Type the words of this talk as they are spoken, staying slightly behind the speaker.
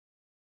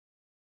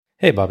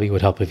Hey, Bobby, it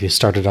would help if you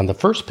started on the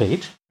first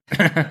page.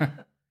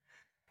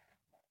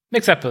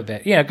 Mix up a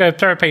bit. Yeah, go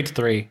start page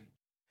 3.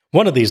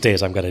 One of these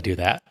days I'm going to do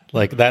that.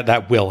 Like,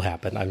 that will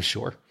happen, I'm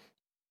sure.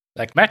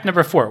 Like, match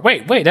number 4.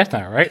 Wait, that's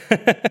not right.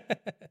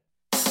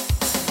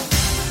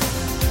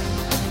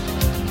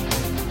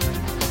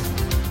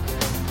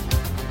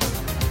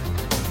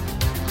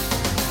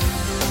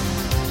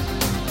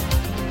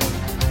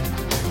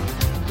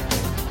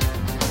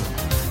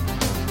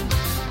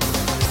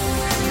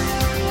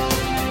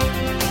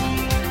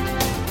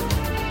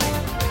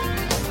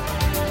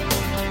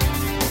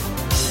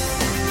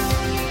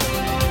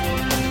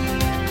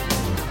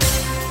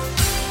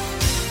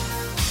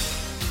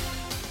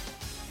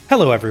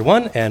 Hello,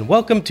 everyone, and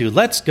welcome to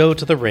Let's Go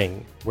to the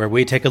Ring, where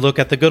we take a look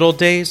at the good old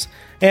days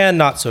and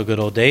not so good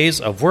old days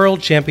of World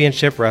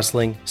Championship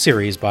Wrestling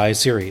series by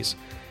series.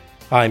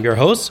 I'm your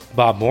host,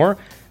 Bob Moore,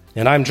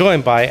 and I'm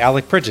joined by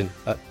Alec Pridgeon.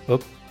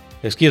 Alec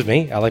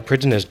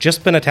Pridgeon has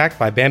just been attacked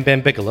by Bam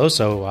Bam Bigelow,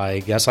 so I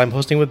guess I'm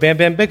hosting with Bam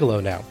Bam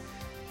Bigelow now.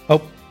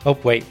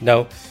 Wait,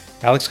 no.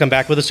 Alec's come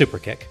back with a super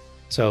kick.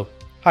 So,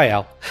 hi,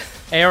 Al.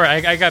 Hey, all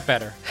right, I got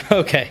better.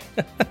 Okay.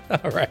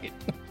 All right.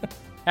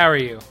 How are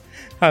you?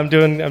 I'm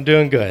doing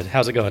good.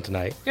 How's it going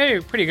tonight?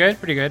 Yeah, pretty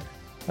good.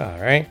 All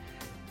right.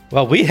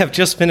 Well, we have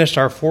just finished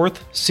our 4th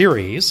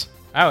series.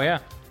 Oh,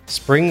 yeah.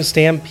 Spring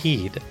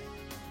Stampede.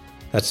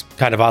 That's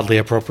kind of oddly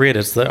appropriate.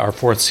 It's our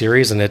 4th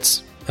series, and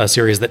it's a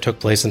series that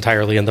took place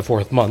entirely in the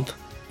 4th month.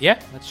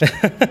 Yeah, that's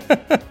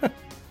true.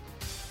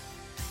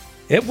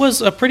 It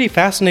was a pretty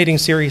fascinating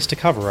series to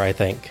cover, I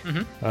think.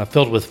 Mm-hmm.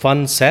 Filled with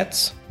fun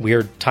sets,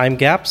 weird time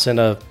gaps, and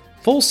a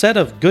full set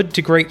of good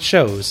to great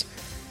shows.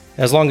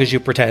 As long as you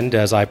pretend,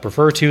 as I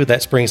prefer to,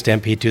 that Spring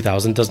Stampede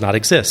 2000 does not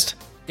exist.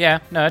 Yeah,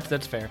 no,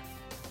 that's fair.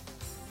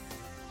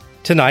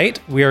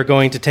 Tonight, we are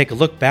going to take a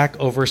look back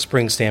over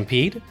Spring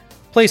Stampede,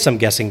 play some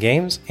guessing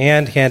games,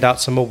 and hand out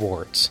some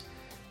awards.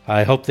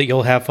 I hope that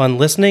you'll have fun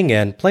listening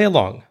and play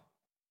along.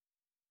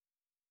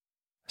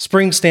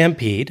 Spring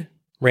Stampede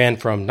ran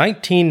from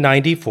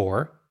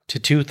 1994 to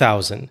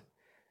 2000,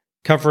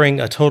 covering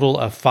a total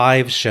of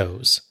 5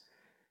 shows,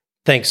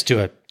 thanks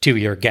to a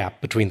 2-year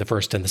gap between the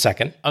first and the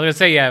second. I was going to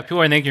say, yeah,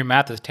 people are thinking your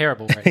math is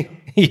terrible right now.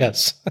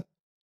 Yes.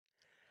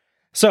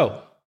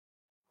 So,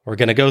 we're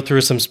going to go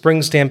through some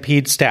Spring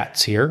Stampede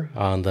stats here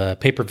on the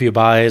pay-per-view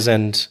buys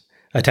and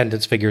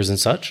attendance figures and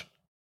such.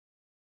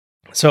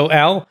 So,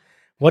 Al,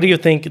 what do you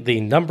think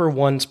the number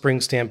 1 Spring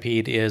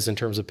Stampede is in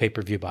terms of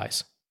pay-per-view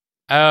buys?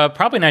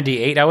 Probably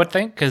 98, I would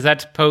think, because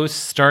that's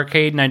post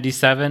Starrcade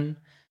 97.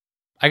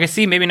 I can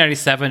see maybe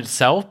 97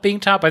 itself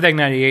being top. I think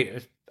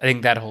 98, I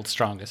think that holds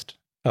strongest.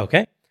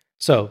 Okay.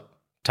 So,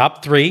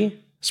 top 3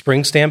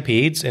 Spring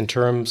Stampedes in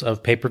terms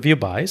of pay-per-view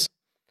buys.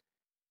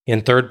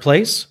 In third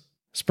place,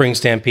 Spring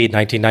Stampede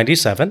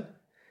 1997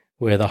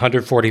 with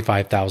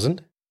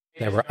 145,000.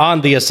 They were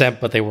on the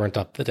ascent, but they weren't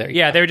up the day.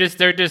 Yeah, they're just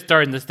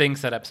starting this thing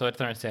set up, so it's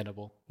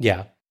understandable.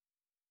 Yeah.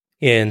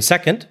 In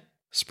second,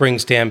 Spring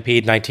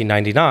Stampede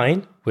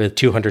 1999 with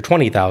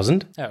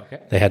 220,000. Oh, okay.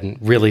 They hadn't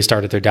really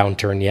started their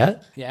downturn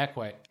yet. Yeah,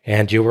 quite.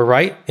 And you were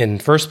right. In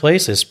first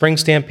place is Spring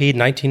Stampede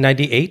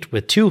 1998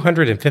 with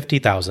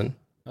 250,000.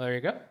 Well, there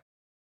you go.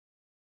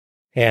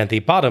 And the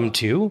bottom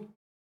 2,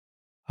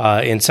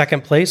 in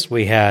second place,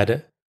 we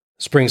had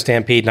Spring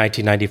Stampede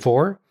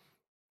 1994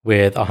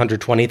 with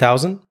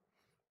 120,000.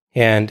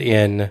 And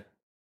in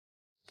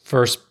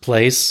first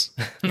place,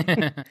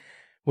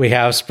 we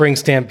have Spring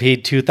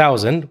Stampede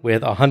 2000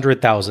 with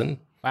 100,000.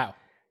 Wow.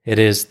 It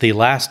is the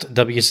last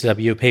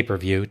WCW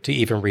pay-per-view to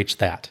even reach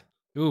that.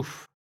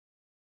 Oof.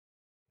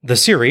 The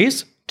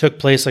series took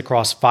place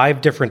across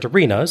 5 different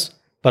arenas,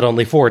 but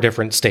only 4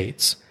 different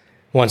states.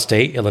 One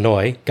state,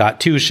 Illinois,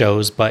 got 2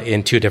 shows, but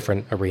in 2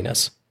 different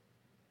arenas.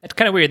 It's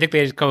kind of weird. I think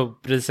they just go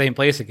to the same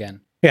place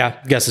again. Yeah,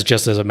 I guess it's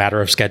just as a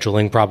matter of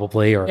scheduling,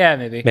 probably. Or yeah,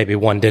 maybe. Maybe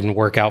one didn't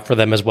work out for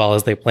them as well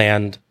as they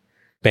planned.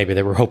 Maybe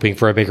they were hoping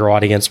for a bigger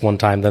audience one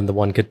time than the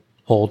one could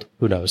hold.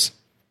 Who knows?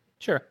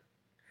 Sure.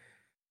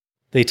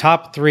 The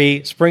top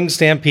 3 Spring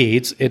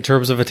Stampedes in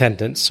terms of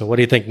attendance. So what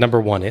do you think number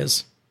 1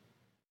 is?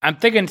 I'm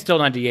thinking still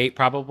 98,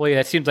 probably.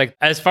 That seems like,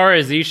 as far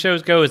as these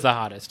shows go, is the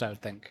hottest, I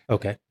would think.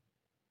 Okay.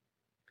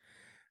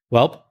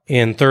 Well,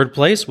 in third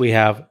place, we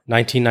have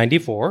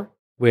 1994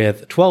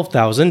 with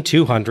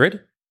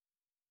 12,200.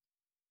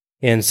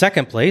 In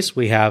second place,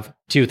 we have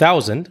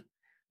 2000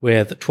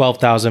 with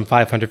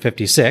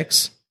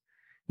 12,556.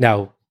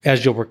 Now,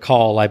 as you'll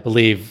recall, I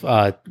believe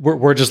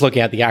we're just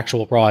looking at the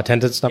actual raw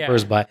attendance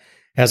numbers, but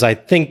as I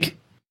think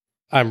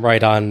I'm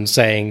right on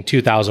saying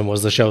 2000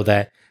 was the show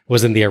that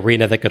was in the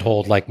arena that could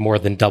hold like more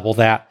than double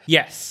that.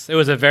 Yes, it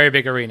was a very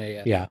big arena,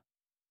 yeah. Yeah.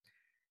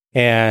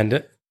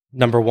 And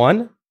number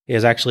 1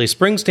 is actually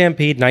Spring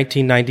Stampede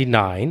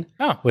 1999,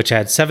 which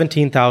had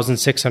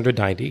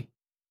 17,690.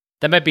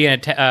 That might be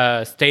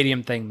a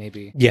stadium thing,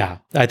 maybe. Yeah,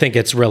 I think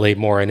it's really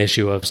more an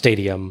issue of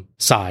stadium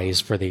size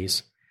for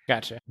these.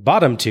 Gotcha.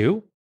 Bottom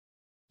 2,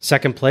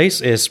 second place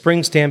is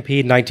Spring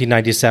Stampede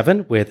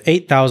 1997 with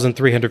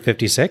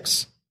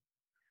 8,356.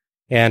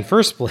 And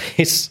first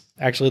place,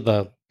 actually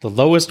the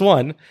lowest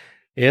one,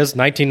 is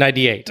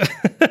 1998.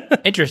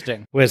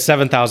 Interesting. With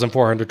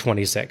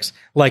 7,426.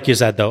 Like you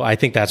said, though, I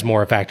think that's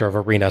more a factor of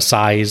arena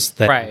size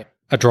than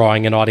a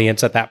drawing an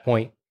audience at that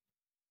point.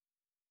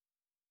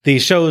 The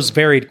shows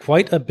varied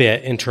quite a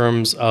bit in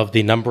terms of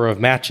the number of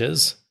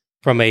matches,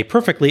 from a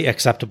perfectly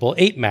acceptable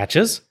 8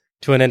 matches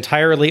to an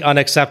entirely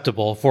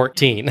unacceptable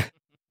 14.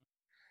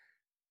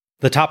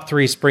 The top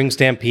 3 Spring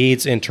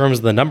Stampedes in terms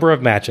of the number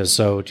of matches.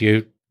 So do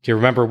you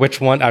remember which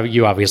one?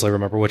 You obviously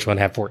remember which one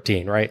had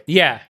 14, right?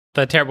 Yeah,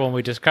 the terrible one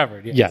we just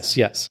covered.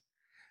 Yes.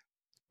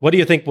 What do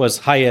you think was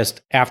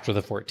highest after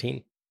the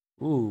 14?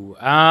 Ooh,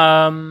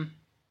 I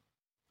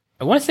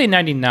want to say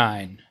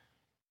 99.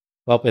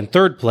 Well, in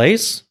third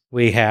place,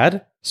 we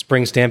had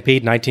Spring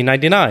Stampede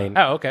 1999.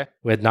 Oh, okay.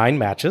 With 9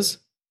 matches.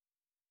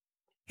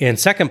 In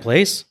second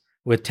place,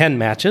 with 10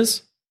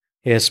 matches,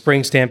 is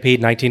Spring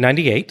Stampede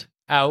 1998.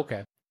 Oh,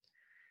 okay.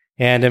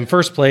 And in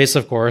first place,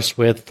 of course,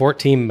 with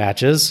 14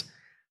 matches,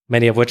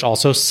 many of which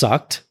also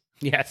sucked.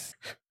 Yes.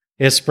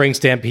 Is Spring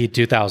Stampede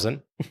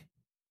 2000.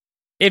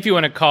 If you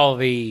want to call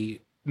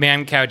the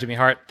Man Cow Jimmy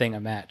Hart thing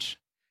a match.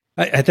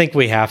 I think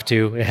we have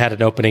to. It had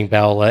an opening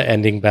bell, an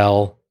ending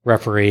bell,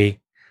 referee,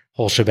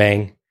 whole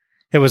shebang.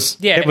 It was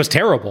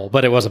terrible,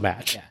 but it was a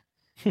match.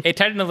 Yeah. It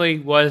technically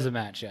was a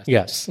match, yes.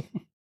 Yes.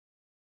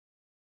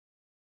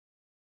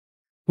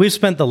 We've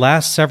spent the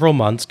last several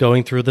months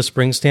going through the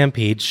Spring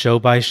Stampede show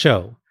by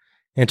show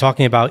and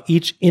talking about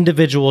each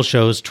individual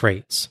show's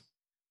traits.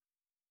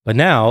 But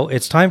now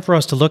it's time for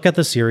us to look at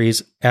the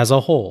series as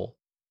a whole.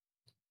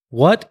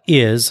 What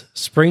is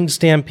Spring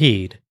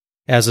Stampede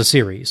as a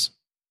series?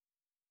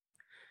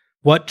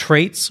 What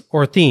traits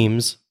or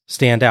themes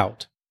stand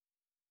out?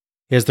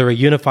 Is there a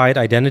unified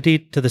identity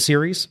to the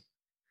series?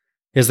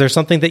 Is there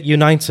something that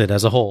unites it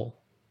as a whole?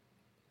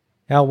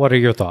 Al, what are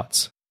your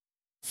thoughts?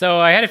 So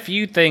I had a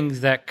few things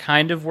that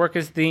kind of work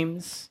as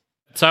themes.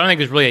 So I don't think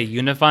there's really a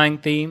unifying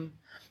theme.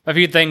 A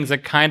few things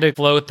that kind of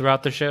flow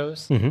throughout the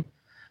shows.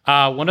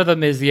 Mm-hmm. One of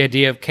them is the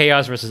idea of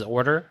chaos versus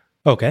order.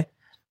 Okay.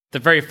 The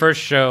very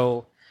first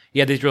show,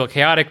 you had these real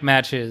chaotic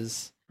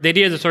matches. The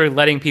idea is of sort of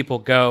letting people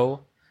go.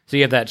 So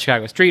you have that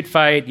Chicago street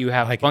fight, you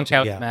have a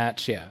bunkhouse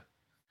match,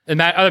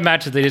 And other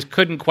matches they just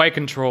couldn't quite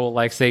control,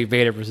 like, say,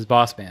 Vader versus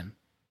Boss Man.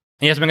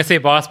 And yes, I'm going to say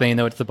Boss Man, even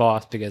though it's the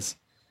boss, because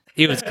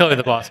he was clearly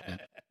the Boss Man.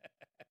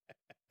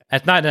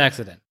 That's not an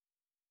accident.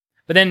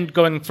 But then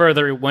going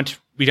further, once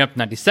we jump to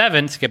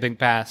 97, skipping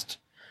past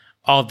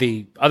all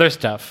the other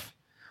stuff,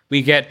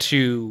 we get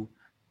to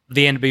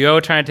the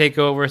NWO trying to take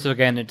over. So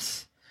again,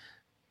 it's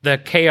the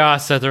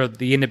chaos that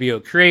the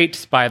NWO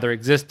creates by their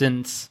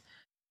existence.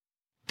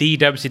 The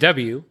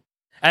WCW,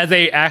 as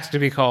they asked to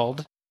be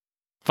called,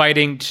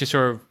 fighting to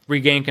sort of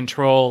regain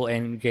control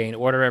and gain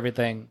order,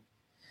 everything.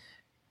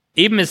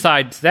 Even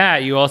besides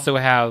that, you also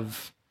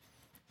have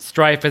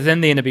strife as in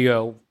the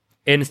NWO,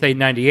 in, say,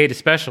 98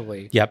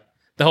 especially. Yep.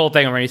 The whole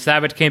thing, Randy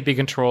Savage can't be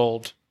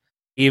controlled.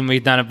 Even when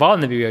he's not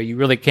involved in the NWO, you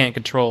really can't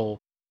control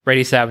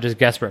Randy Savage's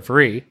guest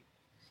referee.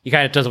 He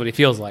kind of does what he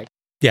feels like.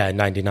 Yeah,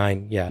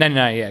 99, yeah.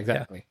 99, yeah,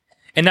 exactly.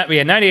 And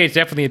 98 is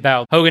definitely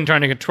about Hogan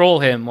trying to control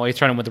him while he's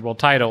trying to win the world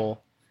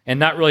title and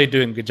not really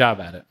doing a good job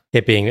at it.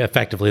 It being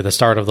effectively the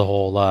start of the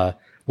whole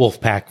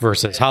Wolfpack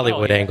versus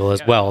Hollywood angle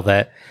as well,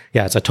 that,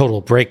 it's a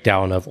total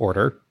breakdown of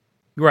order.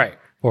 Right.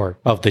 Or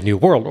of the New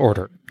World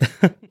Order.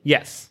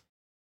 Yes.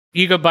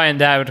 You go by in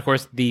that, of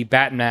course, the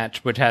Bat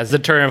match, which has the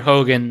turn of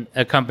Hogan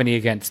accompanied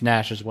against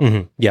Nash as well.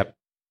 Mm-hmm. Yep.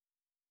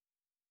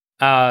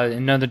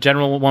 Another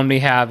general one we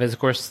have is, of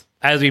course,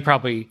 as we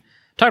probably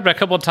talked about a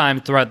couple of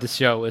times throughout the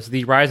show, is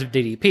the rise of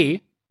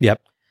DDP.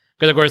 Yep.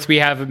 Because, of course, we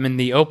have him in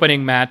the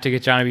opening match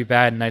against Johnny B.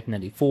 Bad in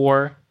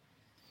 1994.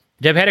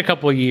 Jeb had a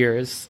couple of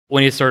years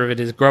when he's sort of at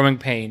his growing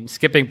pain.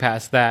 Skipping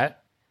past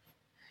that,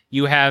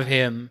 you have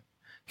him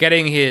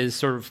getting his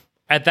sort of,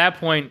 at that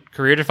point,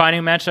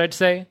 career-defining match, I'd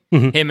say.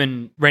 Mm-hmm. Him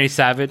and Randy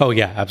Savage. Oh,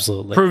 yeah,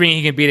 absolutely. Proving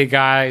he can beat a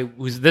guy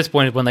who's at this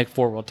point has won like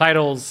 4 world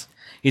titles.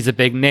 He's a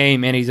big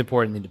name, and he's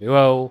important in the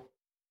NWO.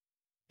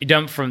 You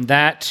jump from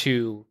that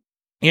to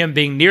him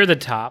being near the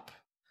top,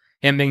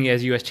 him being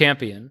as U.S.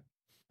 champion.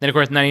 Then, of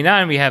course,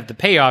 99, we have the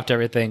payoff to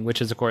everything,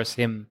 which is, of course,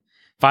 him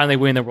finally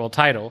winning the world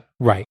title.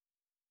 Right.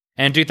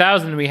 And in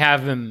 2000, we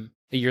have him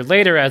a year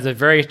later as a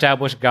very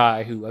established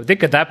guy who I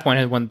think at that point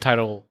had won the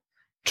title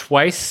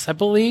twice, I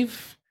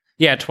believe.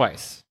 Yeah,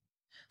 twice.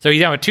 So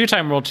he's now a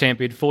 2-time world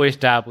champion, fully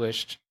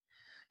established.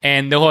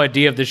 And the whole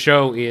idea of the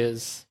show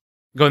is,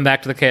 going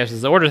back to the Chaos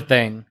is the Order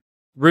thing,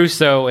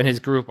 Russo and his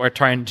group are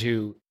trying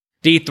to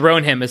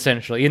dethrone him,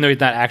 essentially. Even though he's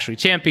not actually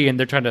champion,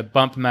 they're trying to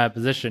bump him out of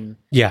position.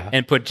 Yeah.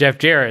 And put Jeff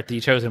Jarrett, the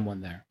chosen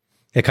one, there.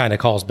 It kind of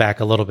calls back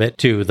a little bit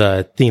to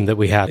the theme that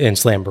we had in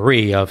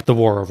Slamboree of the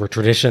war over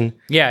tradition.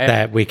 Yeah.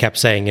 That we kept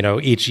saying,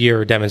 each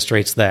year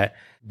demonstrates that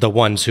the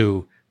ones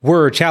who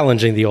were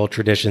challenging the old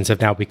traditions have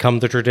now become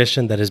the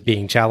tradition that is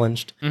being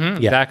challenged.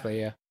 Mm-hmm, yeah.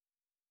 Exactly, yeah.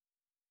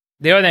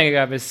 The other thing I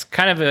have is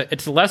kind of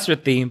it's a lesser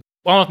theme,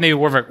 almost maybe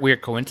more of a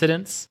weird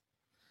coincidence.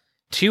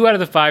 2 out of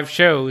the 5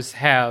 shows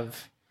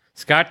have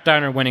Scott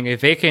Steiner winning a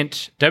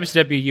vacant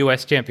WCW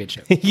US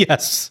Championship.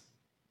 Yes.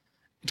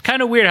 It's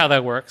kind of weird how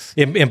that works.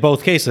 In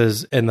both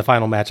cases, in the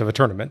final match of a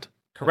tournament.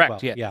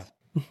 Correct, yes. Yeah.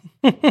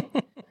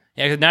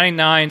 Yeah, because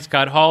 99,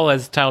 Scott Hall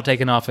has the title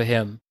taken off of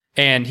him,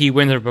 and he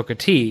wins over Booker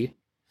T.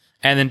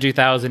 And then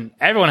 2000,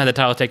 everyone had the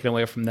title taken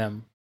away from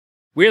them.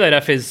 Weirdly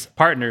enough, his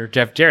partner,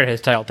 Jeff Jarrett, had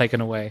his title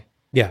taken away.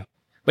 Yeah.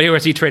 But of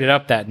course, he traded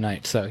up that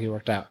night, so he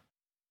worked out.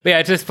 But yeah,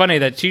 it's just funny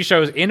that 2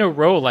 shows in a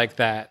row like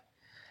that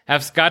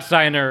have Scott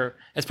Steiner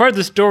as part of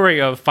the story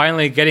of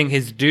finally getting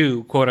his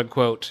due, quote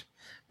unquote,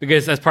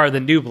 because as part of the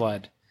New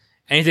Blood.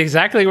 And he's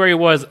exactly where he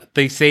was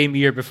the same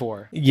year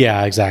before.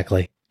 Yeah,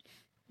 exactly.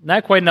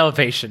 Not quite an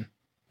elevation.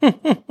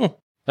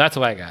 That's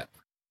what I got.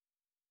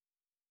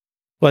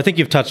 Well, I think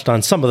you've touched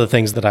on some of the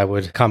things that I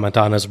would comment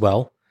on as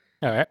well.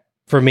 All right.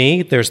 For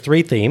me, there's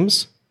 3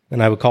 themes,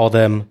 and I would call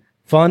them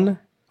fun,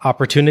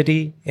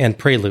 opportunity, and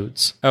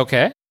preludes.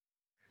 Okay.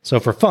 So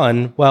for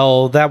fun,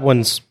 well, that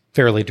one's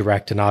fairly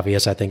direct and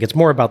obvious, I think. It's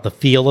more about the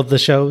feel of the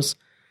shows.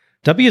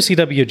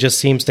 WCW just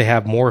seems to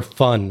have more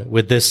fun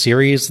with this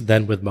series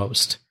than with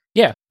most.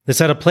 Yeah. They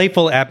set a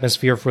playful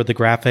atmosphere for the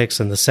graphics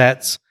and the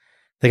sets.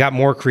 They got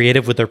more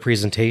creative with their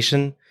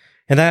presentation,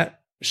 and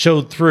that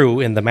showed through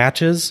in the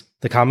matches,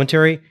 the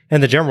commentary,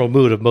 and the general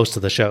mood of most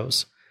of the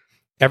shows.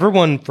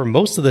 Everyone for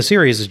most of the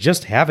series is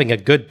just having a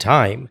good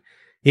time.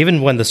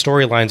 Even when the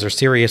storylines are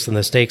serious and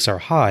the stakes are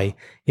high,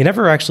 you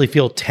never actually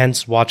feel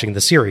tense watching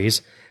the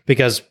series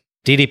because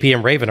DDP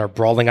and Raven are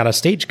brawling on a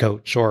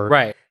stagecoach,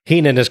 or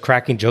Heenan is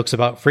cracking jokes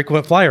about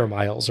frequent flyer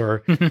miles,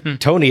 or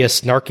Tony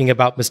is snarking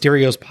about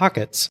Mysterio's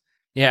pockets.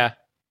 Yeah.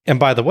 And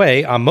by the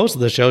way, on most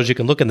of the shows, you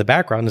can look in the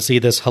background and see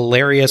this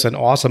hilarious and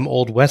awesome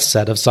Old West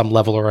set of some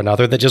level or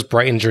another that just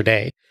brightens your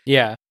day.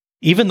 Yeah.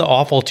 Even the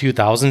awful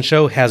 2000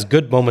 show has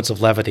good moments of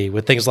levity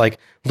with things like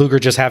Luger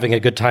just having a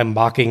good time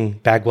mocking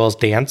Bagwell's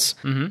dance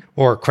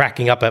or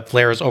cracking up at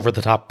Flair's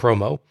over-the-top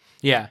promo.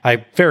 Yeah.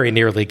 I very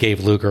nearly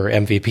gave Luger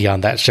MVP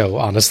on that show,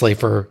 honestly,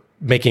 for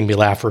making me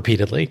laugh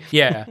repeatedly.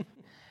 Yeah.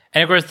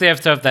 And of course, they have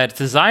stuff that's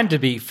designed to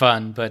be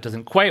fun, but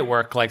doesn't quite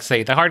work, like,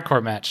 say, the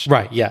hardcore match.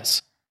 Right,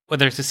 yes.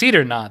 Whether it's succeed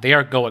or not, they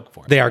are going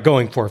for it. They are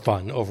going for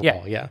fun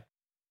overall, yeah.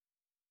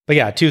 But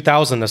yeah,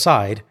 2000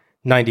 aside,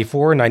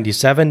 94,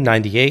 97,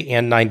 98,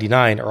 and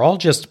 99 are all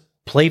just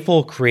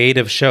playful,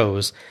 creative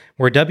shows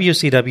where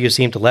WCW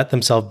seemed to let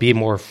themselves be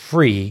more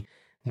free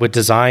with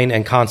design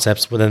and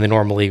concepts than they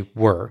normally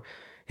were.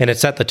 And it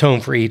set the tone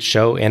for each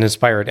show and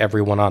inspired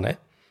everyone on it.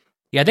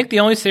 Yeah, I think the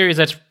only series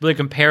that's really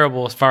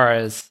comparable as far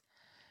as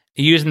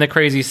using the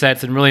crazy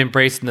sets and really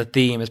embracing the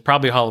theme is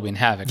probably Halloween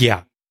Havoc.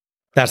 Yeah.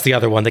 That's the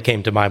other one that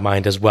came to my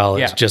mind as well.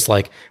 It's just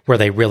like where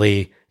they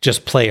really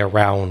just play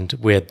around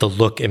with the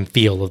look and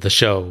feel of the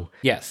show.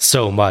 Yes.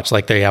 So much.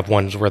 Like they have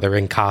ones where they're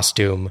in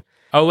costume.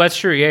 Oh, that's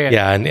true. Yeah.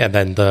 Yeah. And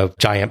then the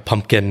giant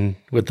pumpkin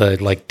with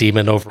the like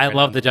demon over. I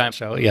love the giant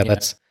show.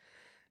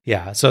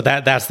 Yeah. So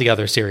that's the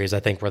other series,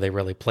 I think, where they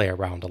really play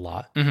around a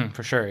lot.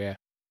 For sure. Yeah.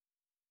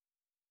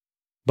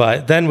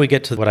 But then we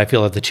get to what I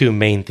feel are the 2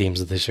 main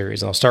themes of the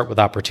series. And I'll start with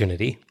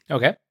opportunity.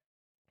 Okay.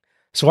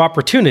 So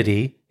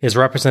opportunity is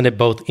represented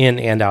both in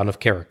and out of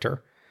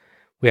character.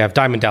 We have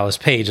Diamond Dallas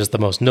Page as the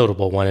most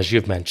notable one, as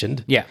you've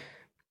mentioned. Yeah.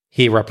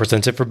 He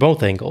represents it from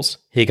both angles.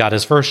 He got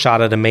his first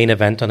shot at a main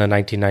event on a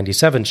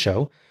 1997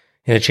 show,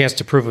 and a chance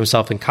to prove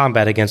himself in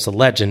combat against a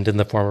legend in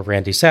the form of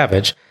Randy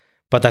Savage.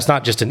 But that's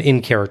not just an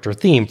in-character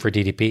theme for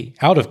DDP.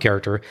 Out of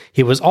character,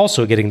 he was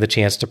also getting the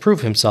chance to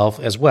prove himself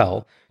as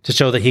well, to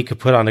show that he could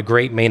put on a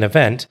great main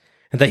event,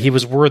 and that he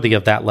was worthy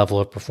of that level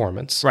of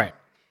performance. Right.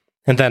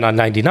 And then on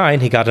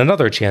 99, he got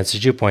another chance,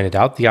 as you pointed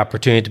out, the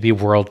opportunity to be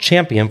world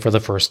champion for the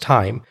first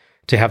time,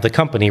 to have the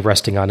company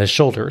resting on his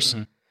shoulders.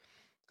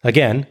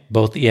 Again,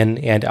 both in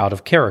and out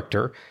of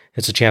character.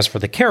 It's a chance for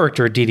the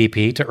character,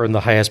 DDP, to earn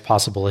the highest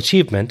possible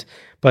achievement,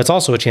 but it's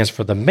also a chance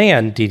for the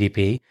man,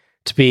 DDP,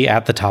 to be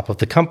at the top of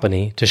the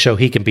company, to show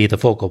he can be the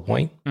focal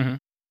point.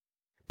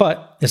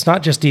 But it's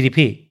not just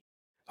DDP.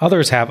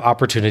 Others have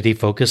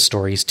opportunity-focused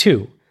stories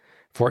too.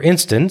 For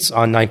instance,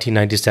 on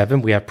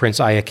 1997, we have Prince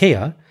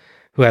Iaukea,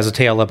 who has a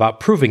tale about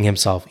proving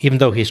himself. Even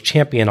though he's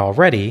champion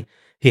already,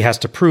 he has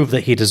to prove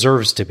that he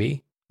deserves to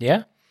be.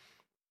 Yeah.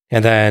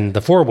 And then the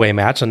 4-way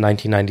match on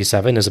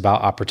 1997 is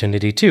about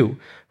opportunity too.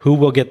 Who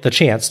will get the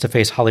chance to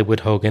face Hollywood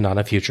Hogan on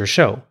a future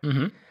show?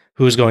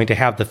 Who's going to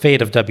have the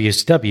fate of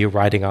WCW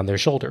riding on their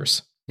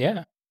shoulders?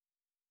 Yeah.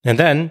 And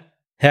then,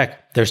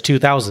 heck, there's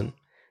 2000.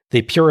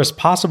 The purest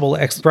possible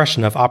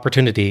expression of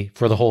opportunity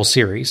for the whole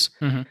series.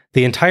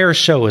 The entire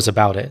show is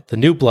about it. The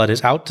New Blood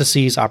is out to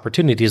seize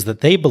opportunities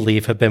that they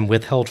believe have been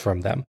withheld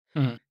from them.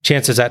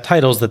 Chances at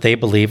titles that they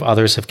believe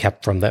others have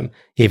kept from them,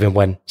 even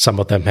when some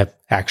of them have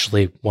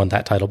actually won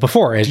that title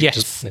before, as you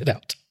just pointed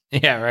out.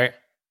 Yeah, right.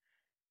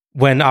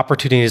 When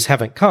opportunities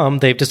haven't come,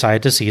 they've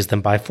decided to seize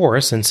them by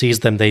force, and seize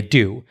them they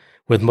do,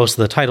 with most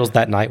of the titles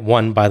that night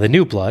won by the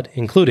New Blood,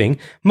 including,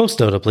 most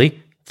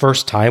notably,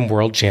 first-time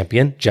world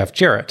champion Jeff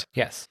Jarrett.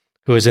 Yes.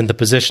 Who is in the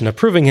position of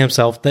proving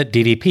himself that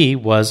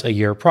DDP was a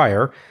year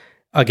prior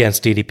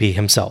against DDP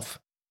himself.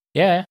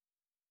 Yeah.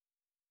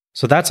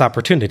 So that's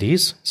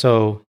opportunities.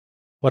 So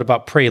what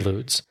about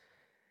preludes?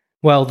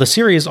 Well, the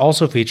series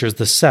also features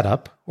the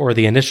setup, or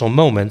the initial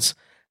moments,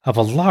 of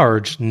a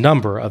large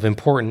number of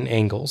important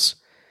angles.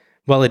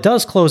 While it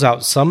does close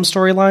out some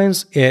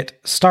storylines, it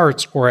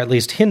starts, or at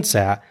least hints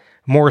at,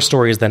 more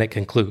stories than it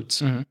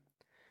concludes. Mm-hmm.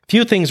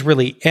 Few things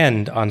really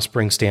end on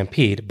Spring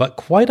Stampede, but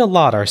quite a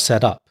lot are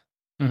set up.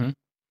 Mm-hmm.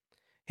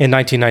 In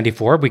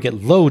 1994, we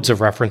get loads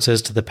of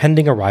references to the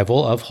pending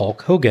arrival of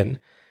Hulk Hogan,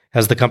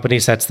 as the company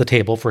sets the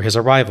table for his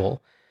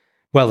arrival.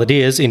 While it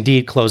is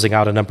indeed closing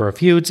out a number of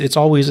feuds, it's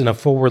always in a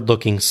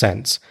forward-looking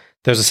sense.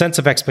 There's a sense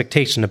of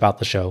expectation about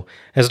the show,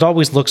 as it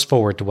always looks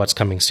forward to what's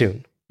coming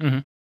soon. Mm-hmm.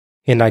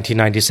 In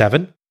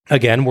 1997,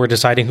 again, we're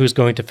deciding who's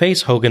going to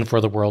face Hogan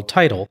for the world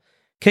title,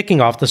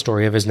 kicking off the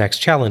story of his next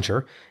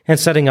challenger, and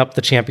setting up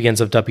the champions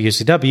of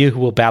WCW who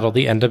will battle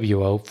the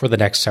NWO for the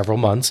next several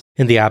months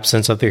in the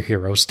absence of their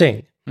hero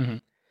Sting. Mm-hmm.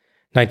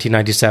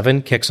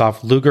 1997 kicks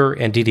off Luger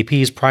and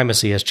DDP's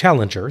primacy as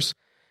challengers,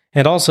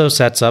 and also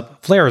sets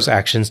up Flair's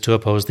actions to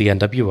oppose the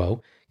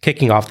NWO,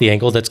 kicking off the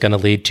angle that's going to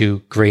lead to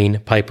Green,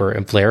 Piper,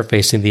 and Flair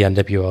facing the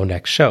NWO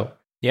next show.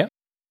 Yeah.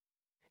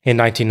 In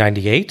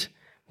 1998,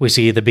 we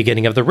see the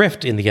beginning of the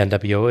rift in the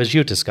NWO, as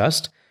you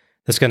discussed,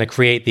 that's going to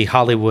create the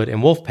Hollywood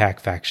and Wolfpack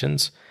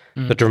factions,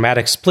 the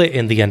dramatic split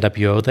in the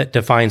NWO that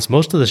defines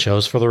most of the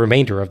shows for the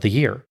remainder of the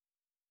year.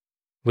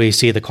 We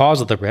see the cause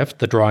of the rift,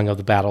 the drawing of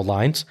the battle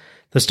lines,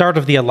 the start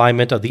of the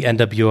alignment of the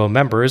NWO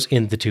members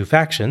in the two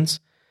factions,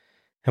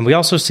 and we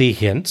also see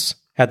hints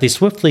at the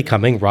swiftly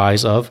coming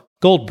rise of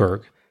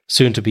Goldberg,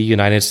 soon to be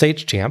United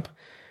States champ,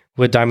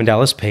 with Diamond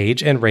Dallas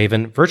Page and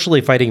Raven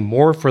virtually fighting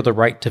more for the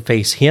right to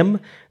face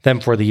him than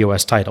for the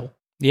US title.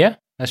 Yeah,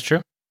 that's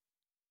true.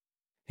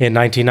 In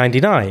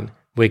 1999,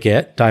 we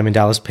get Diamond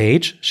Dallas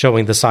Page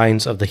showing the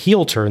signs of the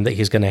heel turn that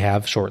he's going to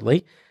have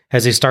shortly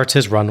as he starts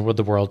his run with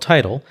the world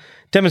title,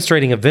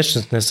 demonstrating a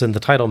viciousness in the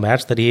title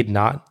match that he had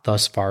not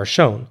thus far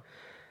shown.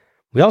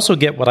 We also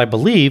get what I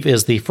believe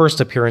is the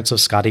first appearance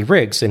of Scotty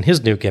Riggs in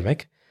his new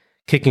gimmick,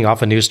 kicking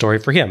off a new story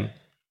for him.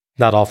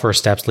 Not all first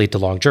steps lead to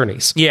long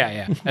journeys.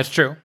 Yeah, that's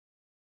true.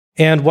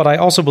 And what I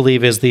also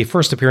believe is the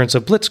first appearance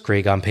of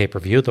Blitzkrieg on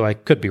pay-per-view, though I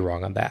could be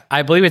wrong on that.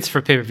 I believe it's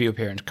for pay-per-view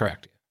appearance,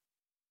 correct.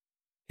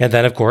 And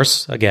then, of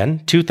course,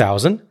 again,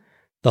 2000,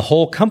 the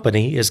whole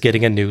company is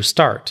getting a new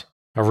start.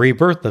 A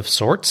rebirth of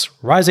sorts,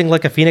 rising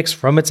like a phoenix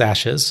from its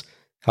ashes,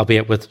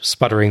 albeit with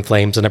sputtering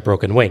flames and a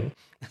broken wing.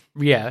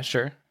 Yeah,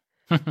 sure.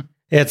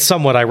 It's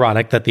somewhat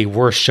ironic that the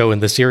worst show in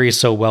the series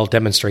so well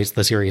demonstrates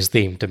the series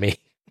theme to me.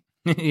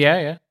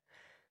 Yeah.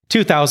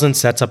 2000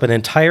 sets up an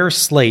entire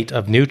slate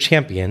of new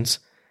champions,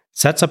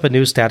 sets up a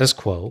new status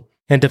quo,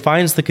 and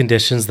defines the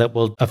conditions that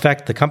will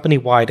affect the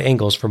company-wide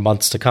angles for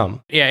months to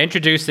come. Yeah,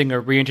 introducing or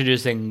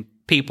reintroducing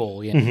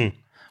people. You know? Mm-hmm.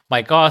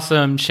 Mike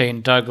Awesome,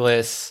 Shane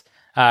Douglas,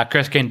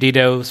 Chris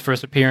Candido's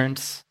first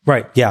appearance.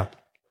 Right, yeah.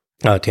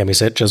 Tammy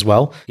Sitch as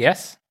well.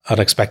 Yes.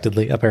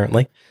 Unexpectedly,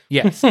 apparently.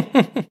 Yes.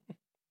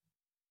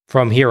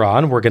 From here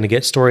on, we're going to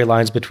get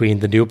storylines between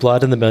the New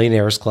Blood and the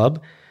Millionaires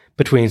Club,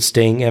 between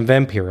Sting and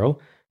Vampiro,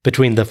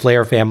 between the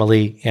Flair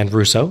family and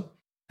Russo.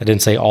 I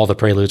didn't say all the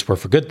preludes were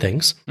for good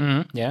things.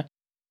 Mm-hmm. Yeah.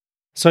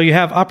 So you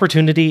have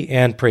opportunity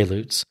and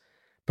preludes,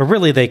 but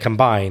really they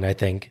combine, I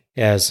think,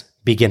 as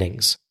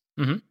beginnings.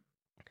 Mm-hmm.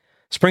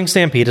 Spring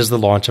Stampede is the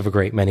launch of a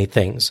great many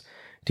things.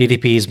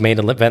 DDP's main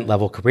event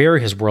level career,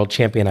 his world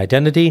champion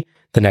identity,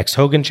 the next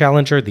Hogan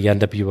challenger, the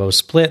NWO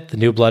split, the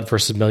New Blood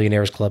versus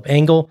Millionaires Club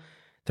angle.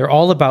 They're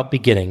all about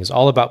beginnings,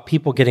 all about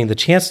people getting the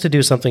chance to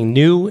do something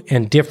new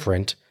and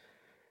different,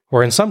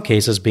 or in some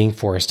cases being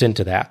forced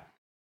into that.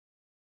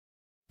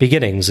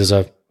 Beginnings is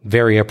a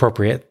very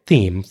appropriate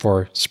theme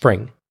for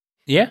spring.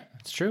 Yeah,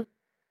 that's true.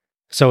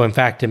 So in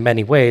fact, in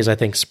many ways, I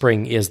think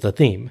spring is the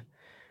theme.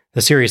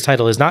 The series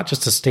title is not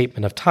just a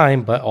statement of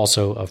time, but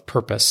also of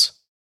purpose.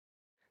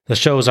 The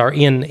shows are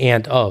in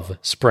and of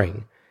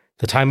spring,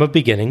 the time of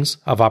beginnings,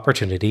 of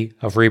opportunity,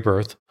 of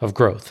rebirth, of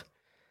growth.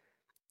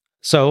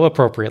 So,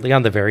 appropriately,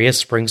 on the various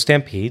spring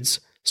stampedes,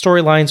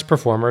 storylines,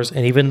 performers,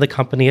 and even the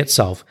company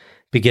itself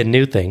begin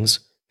new things,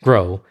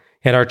 grow,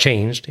 and are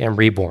changed and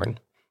reborn.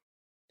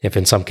 If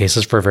in some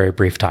cases for very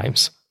brief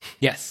times.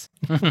 Yes.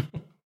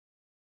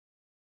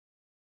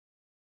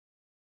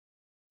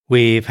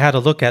 We've had a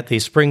look at the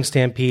Spring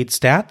Stampede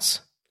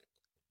stats,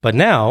 but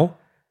now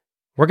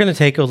we're going to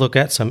take a look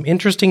at some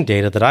interesting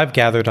data that I've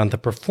gathered on the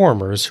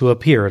performers who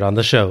appeared on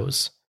the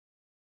shows.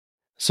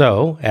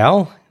 So,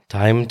 Al,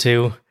 time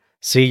to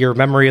see your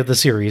memory of the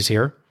series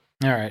here.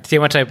 All right, see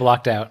how much I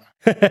blocked out.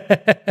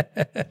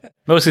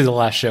 Mostly the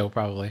last show,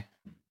 probably.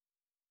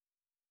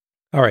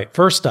 All right,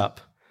 first up,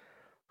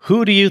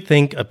 who do you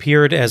think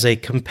appeared as a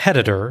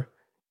competitor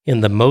in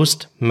the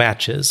most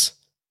matches?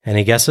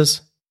 Any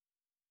guesses?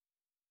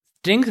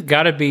 Sting's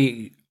got to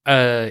be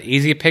an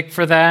easy pick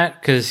for that,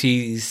 because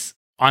he's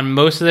on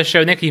most of the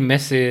show. I think he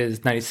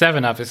misses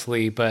 97,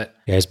 obviously, but...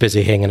 Yeah, he's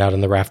busy hanging out in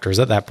the rafters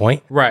at that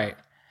point. Right.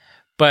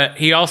 But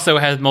he also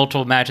has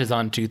multiple matches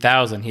on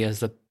 2000. He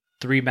has the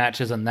 3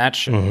 matches on that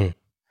show. Mm-hmm.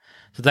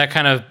 So that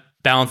kind of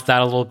balanced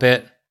that a little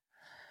bit.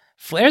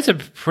 Flair's a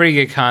pretty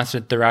good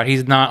constant throughout.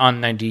 He's not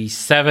on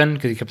 97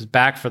 because he comes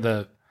back for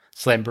the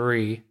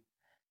Slamboree.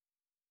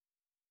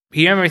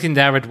 he never seemed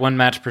to average one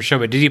match per show,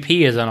 but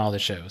DDP is on all the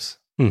shows.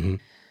 Mm-hmm.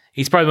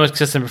 He's probably the most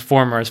consistent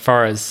performer as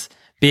far as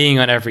being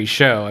on every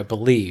show, I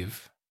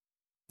believe.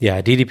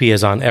 Yeah, DDP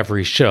is on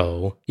every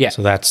show. Yeah.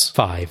 So that's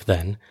 5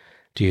 then.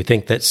 Do you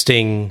think that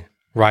Sting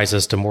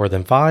rises to more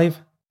than 5?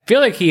 I feel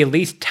like he at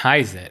least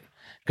ties it.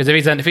 Because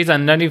if he's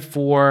on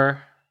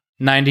 94,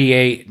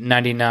 98,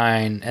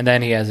 99, and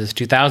then he has his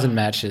 2000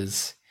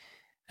 matches,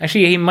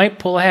 actually, he might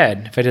pull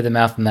ahead if I did the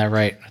math on that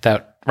right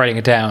without writing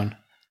it down.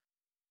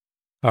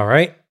 All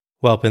right.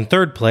 Well, up in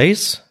third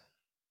place,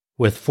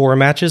 with 4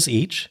 matches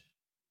each,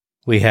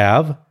 we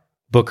have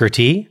Booker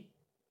T,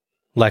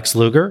 Lex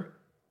Luger,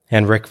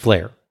 and Ric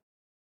Flair.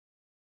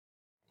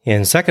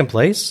 In second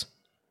place,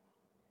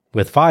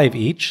 with 5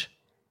 each,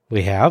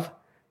 we have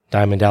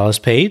Diamond Dallas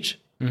Page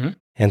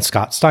and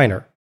Scott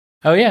Steiner.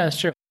 Oh, yeah, that's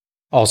true.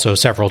 Also,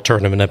 several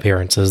tournament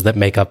appearances that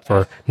make up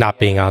for not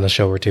being on a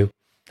show or two.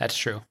 That's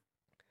true.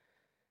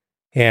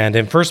 And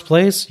in first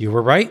place, you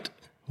were right.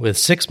 With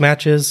 6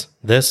 matches,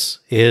 this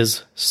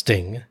is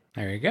Sting.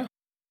 There you go.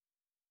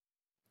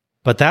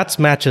 But that's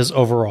matches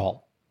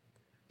overall.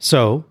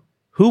 So,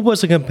 who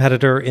was a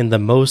competitor in the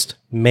most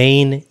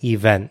main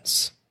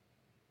events?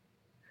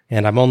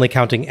 And I'm only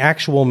counting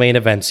actual main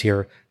events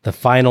here, the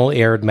final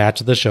aired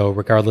match of the show,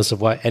 regardless of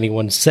what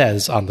anyone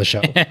says on the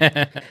show.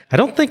 I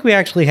don't think we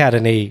actually had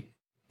any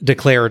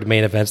declared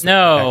main events.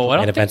 No, I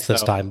don't main think events so.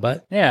 this time,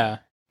 but yeah,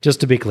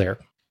 just to be clear.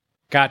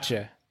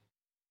 Gotcha.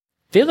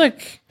 Feel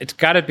like it's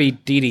got to be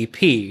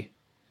DDP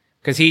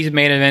because he's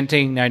main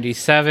eventing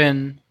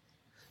 97,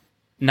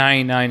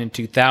 99, and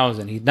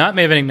 2000. He's not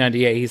main eventing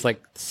 98. He's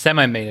like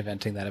semi-main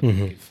eventing that, I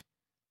believe.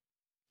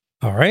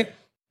 All right.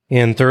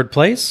 In third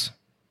place,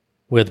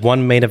 with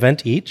 1 main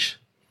event each,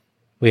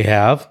 we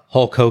have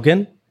Hulk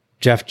Hogan,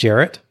 Jeff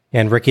Jarrett,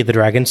 and Ricky the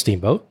Dragon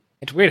Steamboat.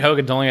 It's weird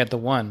Hogan's only at the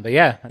 1, but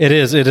yeah. It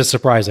is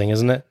surprising,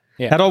 isn't it?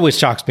 Yeah. That always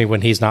shocks me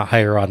when he's not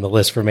higher on the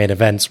list for main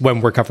events when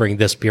we're covering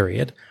this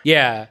period.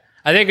 Yeah.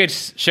 I think it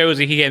shows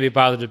that he can't be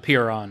bothered to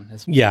appear on.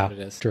 Yeah, what it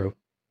is. True.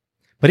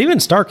 But even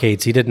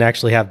Starcades, he didn't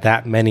actually have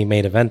that many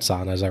main events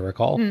on, as I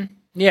recall.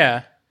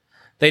 Yeah.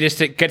 They just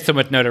get so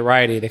much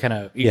notoriety, they kind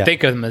of, you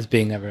think of them as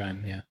being every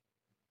time, yeah.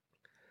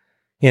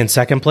 In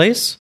second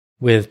place,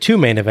 with 2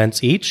 main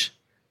events each,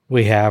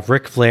 we have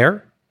Ric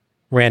Flair,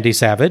 Randy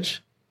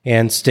Savage,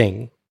 and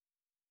Sting.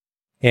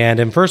 And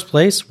in first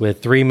place,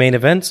 with 3 main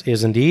events,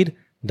 is indeed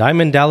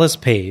Diamond Dallas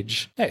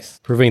Page. Nice.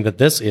 Proving that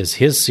this is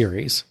his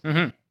series.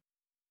 Mm-hmm.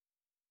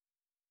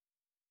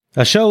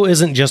 A show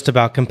isn't just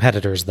about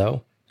competitors,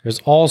 though. There's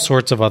all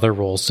sorts of other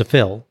roles to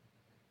fill.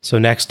 So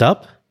next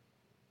up,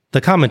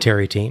 the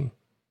commentary team.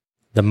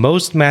 The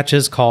most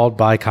matches called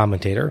by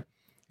commentator.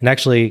 And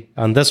actually,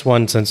 on this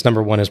one, since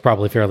number 1 is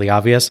probably fairly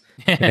obvious,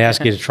 I'm going to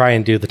ask you to try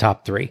and do the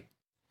top 3.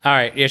 All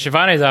right. Yeah,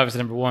 Shivani's obviously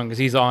number 1 because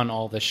he's on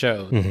all the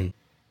shows.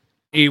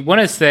 You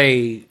want to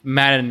say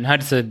Matt and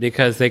Hudson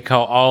because they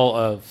call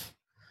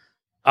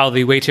all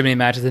the way too many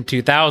matches in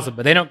 2000,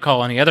 but they don't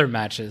call any other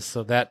matches.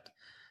 So that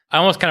I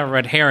almost kind of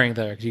red herring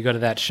there because you go to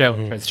that show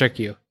and try to trick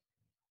you.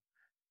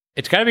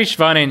 It's got to be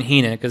Shivani and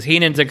Heenan because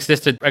Heenan's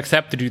existed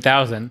except the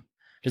 2000.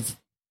 It's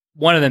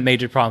one of the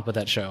major problems with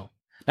that show.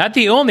 Not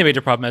the only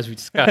major problem, as we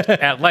discussed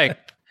at length,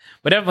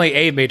 but definitely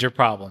a major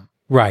problem.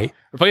 Right.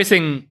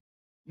 Replacing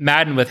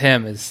Madden with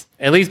him is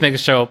at least make the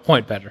show a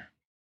point better.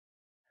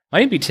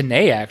 Might even be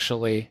Tenay,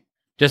 actually,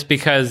 just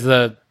because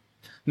the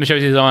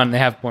shows he's on, they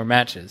have more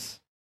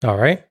matches. All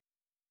right.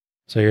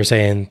 So you're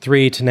saying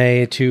 3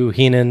 Tenay, 2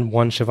 Heenan,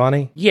 1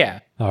 Shivani? Yeah.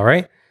 All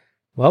right.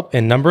 Well,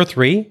 in number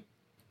 3,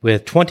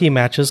 with 20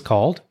 matches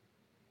called,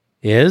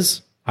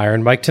 is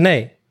Iron Mike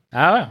Tenay. Oh,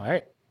 all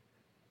right.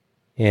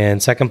 In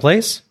second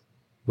place,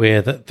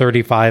 with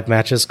 35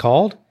 matches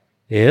called,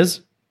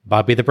 is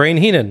Bobby the Brain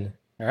Heenan.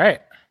 All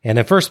right. And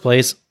in first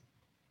place,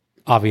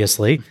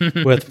 obviously,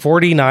 with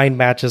 49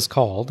 matches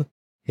called,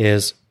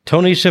 is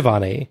Tony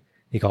Schiavone.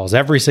 He calls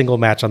every single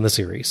match on the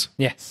series.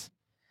 Yes.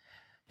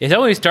 It's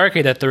only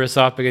Starcade that threw us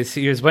off because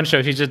there's one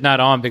show she's just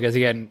not on because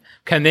he hadn't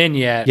come in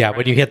yet. Yeah,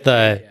 when you hit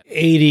the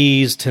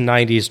 80s to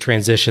 90s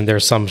transition,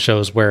 there's some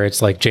shows where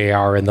it's like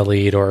JR in the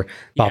lead or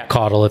Bob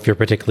Caudle if you're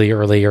particularly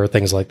early or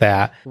things like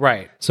that.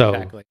 Right.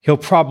 So he'll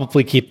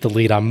probably keep the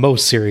lead on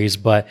most series,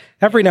 but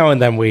every now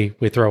and then we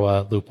throw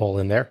a loophole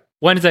in there.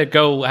 Ones that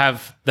go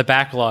have the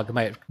backlog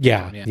might.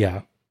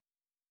 Yeah.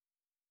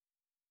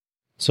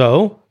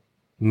 So,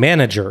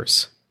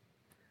 managers.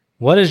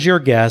 What is your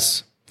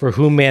guess for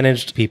who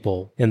managed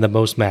people in the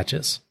most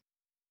matches?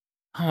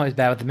 I'm always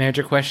bad with the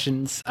manager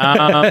questions.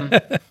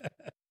 Because,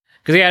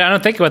 I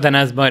don't think about that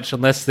as much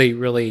unless they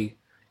really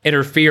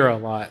interfere a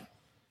lot.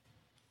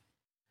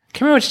 I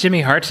can't remember which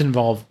Jimmy Hart's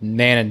involved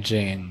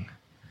managing.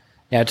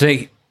 Yeah, to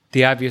take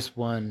the obvious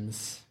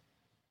ones.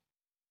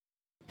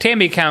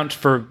 Tammy counts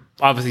for,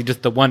 obviously,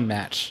 just the one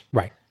match.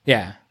 Right.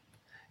 Yeah.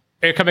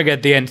 Coming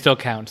at the end still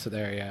counts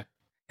there, yeah.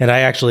 And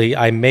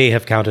I may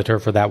have counted her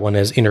for that one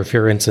as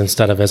interference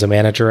instead of as a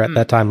manager at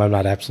that time. I'm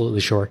not absolutely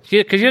sure.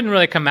 Because she didn't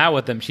really come out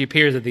with them. She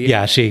appears at the end.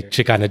 Yeah, she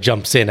kind of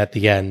jumps in at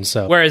the end.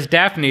 So whereas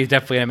Daphne is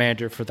definitely a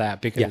manager for that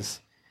because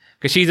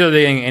Because she's the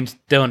thing and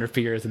still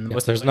interferes. In the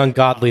yes, there's an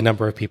ungodly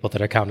number of people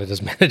that are counted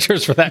as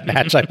managers for that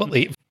match, I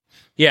believe.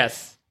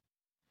 Yes.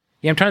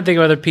 Yeah, I'm trying to think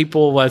of other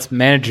people as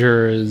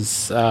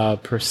managers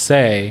per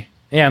se.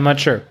 Yeah, I'm not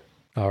sure.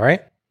 All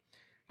right.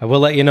 I will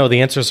let you know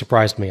the answer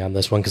surprised me on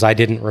this one because I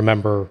didn't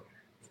remember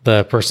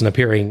the person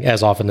appearing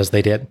as often as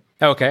they did.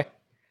 Okay.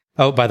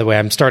 Oh, by the way,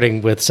 I'm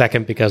starting with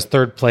second because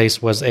third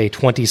place was a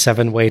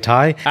 27-way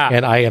tie,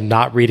 and I am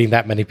not reading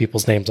that many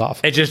people's names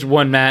off. It's just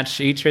one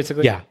match each,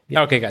 basically? Yeah.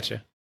 Okay,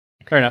 gotcha.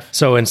 Fair enough.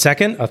 So in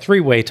second, a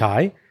 3-way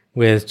tie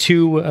with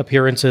 2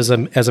 appearances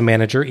as a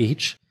manager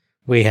each.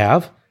 We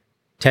have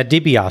Ted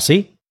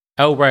DiBiase.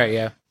 Oh, right,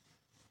 yeah.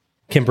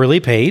 Kimberly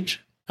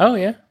Page. Oh,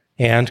 yeah.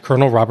 And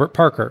Colonel Robert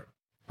Parker.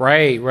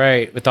 Right.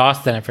 With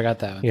Austin, I forgot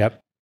that one.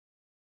 Yep.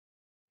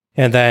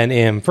 And then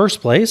in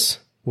first place,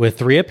 with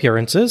 3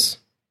 appearances,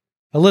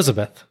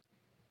 Elizabeth.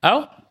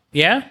 Oh,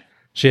 yeah?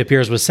 She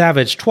appears with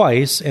Savage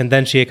twice, and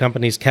then she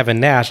accompanies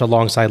Kevin Nash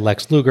alongside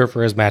Lex Luger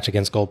for his match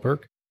against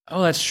Goldberg.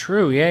 Oh, that's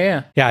true.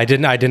 Yeah. Yeah, I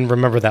didn't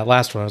remember that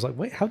last one. I was like,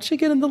 wait, how'd she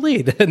get in the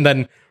lead? And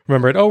then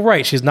remembered, oh,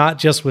 right, she's not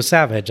just with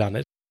Savage on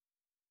it.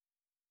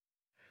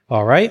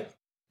 All right.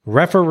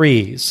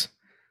 Referees.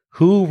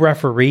 Who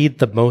refereed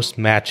the most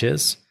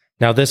matches?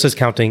 Now, this is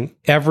counting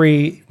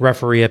every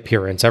referee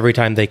appearance, every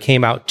time they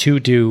came out to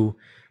do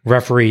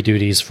referee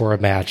duties for a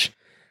match,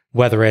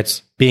 whether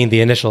it's being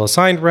the initial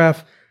assigned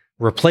ref,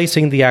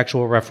 replacing the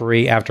actual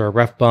referee after a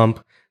ref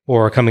bump,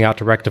 or coming out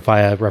to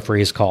rectify a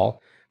referee's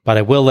call. But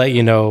I will let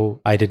you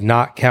know, I did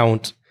not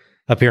count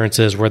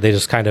appearances where they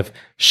just kind of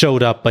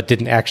showed up but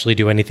didn't actually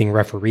do anything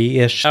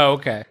referee-ish. Oh,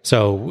 okay.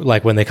 So,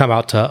 like when they come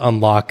out to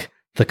unlock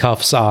the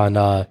cuffs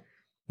on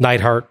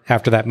Neidhart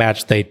after that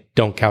match, they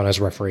don't count as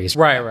referees.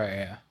 Right,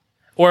 yeah.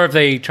 Or if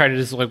they try to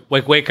just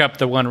like wake up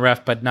the one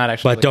ref, but not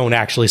actually. But don't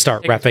actually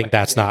start reffing.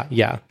 That's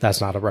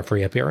not a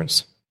referee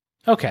appearance.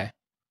 Okay.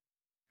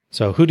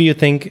 So who do you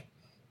think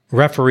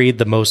refereed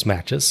the most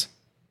matches?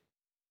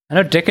 I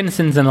know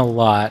Dickinson's in a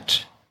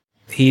lot.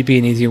 He'd be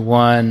an easy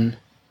one.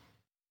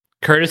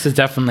 Mark Curtis is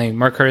definitely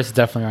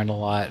on a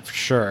lot, for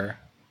sure.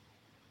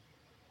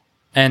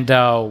 And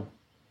probably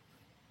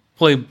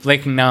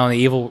blanking now on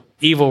the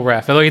evil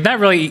ref. Although he's not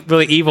really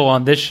evil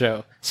on this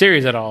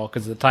series at all,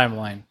 because of the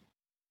timeline.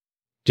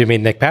 Do you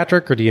mean Nick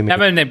Patrick, or do you mean... I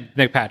mean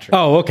Nick Patrick.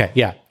 Oh, okay.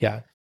 Yeah.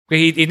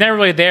 He's never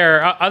really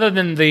there, other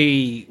than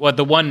the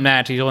one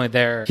match, he's only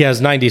there. He has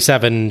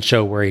 97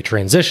 show where he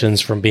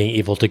transitions from being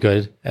evil to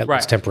good, at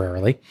least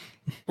temporarily.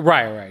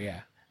 Right, yeah.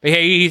 But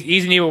hey,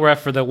 he's an evil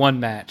ref for the one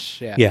match,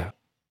 yeah. Yeah.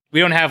 We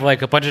don't have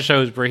like a bunch of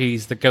shows where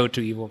he's the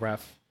go-to evil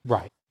ref.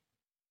 Right.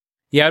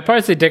 Yeah, I'd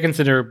probably say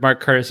Dickinson or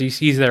Mark Curtis.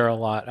 He's there a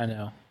lot, I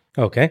know.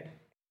 Okay.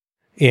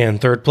 In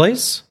third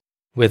place,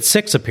 with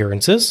 6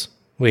 appearances,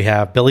 we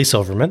have Billy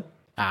Silverman.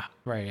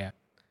 Right, yeah.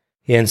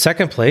 In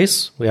second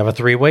place, we have a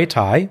 3-way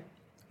tie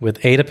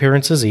with 8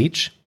 appearances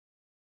each.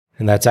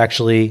 And that's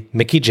actually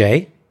Mickey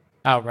J.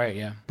 Oh, right,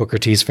 yeah. Booker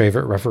T's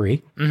favorite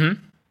referee.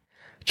 Mm-hmm.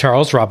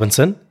 Charles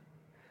Robinson.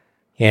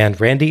 And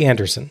Randy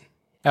Anderson.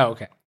 Oh,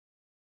 okay.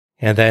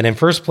 And then in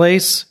first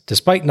place,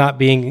 despite not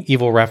being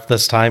evil ref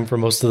this time for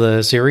most of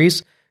the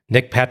series,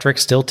 Nick Patrick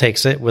still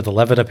takes it with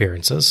 11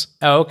 appearances.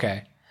 Oh,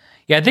 okay.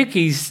 Yeah, I think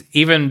he's,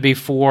 even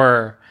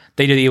before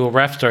they do the evil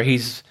ref story,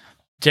 he's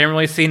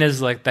generally seen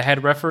as like the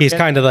head referee. He's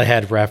kind of the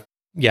head ref.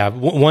 Yeah,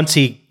 once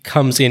he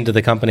comes into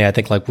the company, I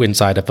think like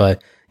inside of a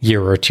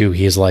year or two,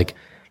 he's like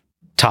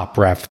top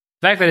ref.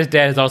 The fact that his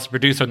dad is also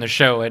producer on the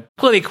show, it's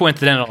completely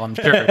coincidental, I'm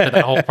sure, to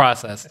the whole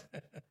process.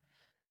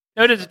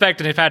 No disrespect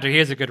to Nick Patrick, he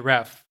is a good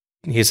ref.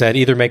 He said,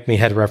 either make me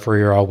head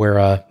referee or I'll wear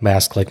a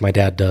mask like my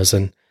dad does,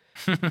 and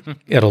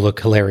it'll look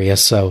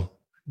hilarious, so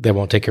they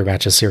won't take your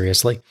matches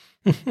seriously.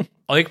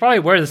 Well, he could probably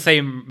wear the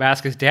same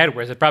mask his dad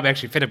wears. It'd probably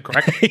actually fit him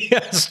correctly. Yeah,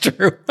 that's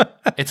true.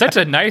 It's such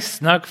a nice,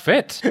 snug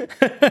fit.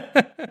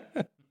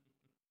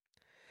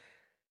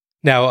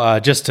 Now,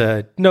 just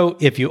to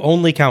note, if you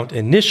only count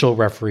initial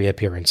referee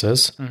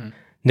appearances,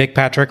 Nick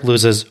Patrick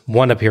loses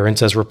 1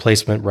 appearance as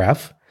replacement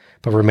ref,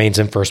 but remains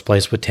in first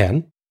place with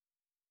 10.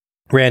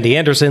 Randy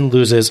Anderson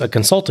loses a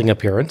consulting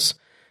appearance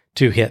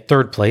to hit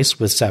third place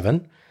with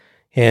 7.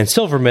 And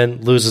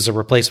Silverman loses a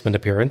replacement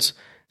appearance,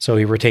 so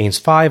he retains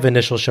 5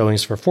 initial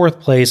showings for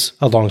fourth place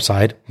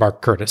alongside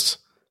Mark Curtis.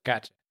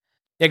 Gotcha.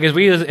 Yeah, because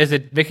is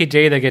it Mickey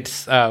J that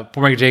gets,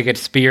 poor Mickey J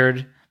gets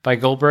speared by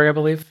Goldberg, I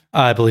believe?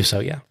 I believe so,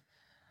 yeah.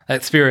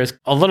 That spear is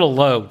a little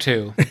low,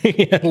 too.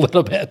 Yeah, a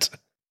little bit.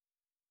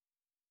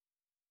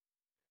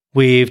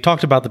 We've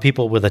talked about the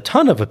people with a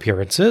ton of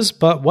appearances,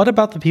 but what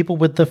about the people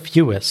with the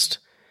fewest?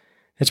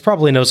 It's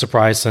probably no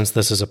surprise since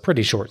this is a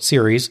pretty short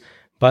series,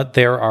 but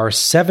there are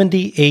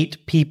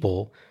 78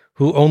 people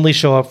who only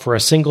show up for a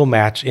single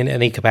match in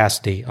any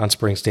capacity on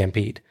Spring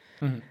Stampede.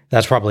 Mm-hmm.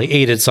 That's probably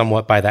aided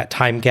somewhat by that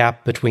time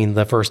gap between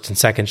the first and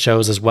second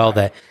shows as well,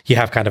 that you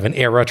have kind of an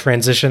era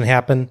transition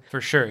happen.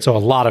 For sure. So a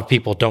lot of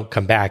people don't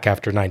come back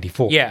after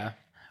 94. Yeah.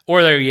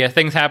 Or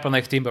things happen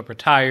like Steamboat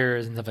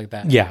retires and stuff like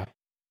that. Yeah.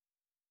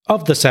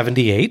 Of the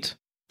 78,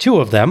 2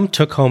 of them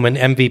took home an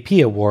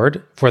MVP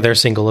award for their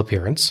single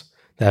appearance.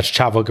 That's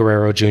Chavo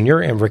Guerrero Jr.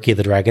 and Ricky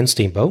the Dragon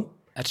Steamboat.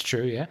 That's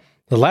true, yeah.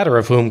 The latter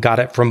of whom got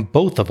it from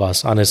both of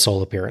us on his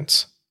sole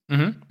appearance.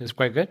 Mm-hmm. It was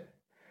quite good.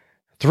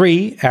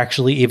 3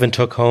 actually even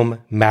took home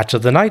Match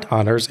of the Night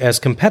honors as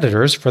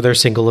competitors for their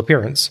single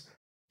appearance.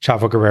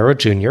 Chavo Guerrero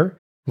Jr.,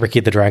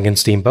 Ricky the Dragon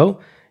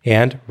Steamboat,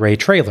 and Ray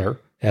Traylor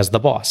as the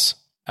boss.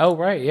 Oh,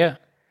 right, yeah.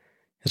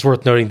 It's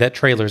worth noting that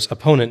Traylor's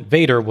opponent,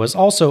 Vader, was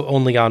also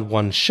only on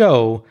one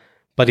show,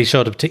 but he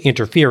showed up to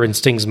interfere in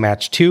Sting's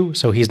match too,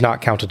 so he's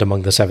not counted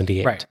among the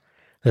 78. Right.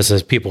 This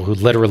is people who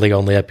literally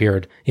only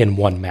appeared in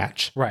one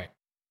match. Right.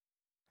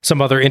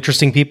 Some other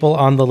interesting people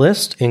on the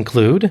list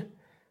include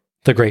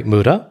the Great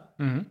Muta,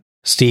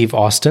 Steve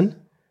Austin,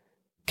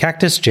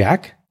 Cactus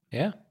Jack,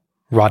 yeah,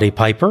 Roddy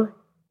Piper,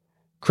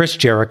 Chris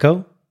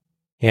Jericho,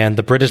 and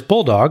the British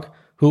Bulldog,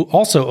 who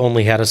also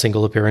only had a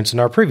single appearance in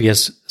our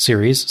previous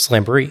series,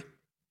 Slamboree.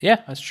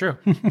 Yeah, that's true.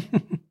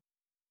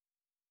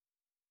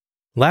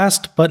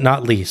 Last but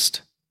not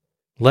least,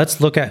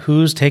 let's look at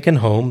who's taken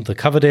home the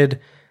coveted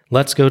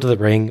Let's Go to the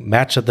Ring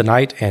Match of the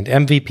Night and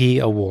MVP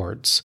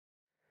awards.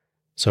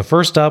 So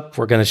first up,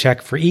 we're going to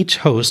check for each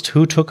host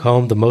who took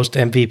home the most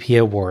MVP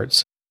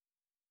awards.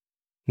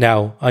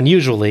 Now,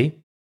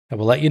 unusually, I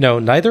will let you know,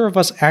 neither of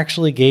us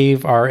actually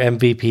gave our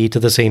MVP to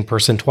the same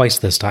person twice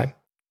this time.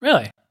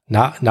 Really?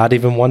 Not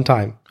even one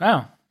time.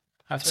 Oh.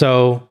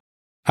 So,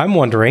 I'm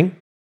wondering,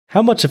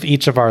 how much of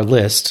each of our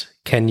list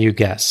can you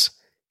guess?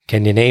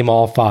 Can you name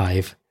all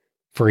 5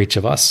 for each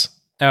of us?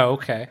 Oh,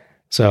 okay.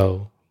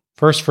 So,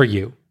 first for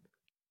you.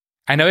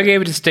 I know I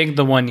gave it to Sting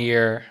the 1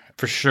 year,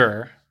 for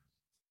sure.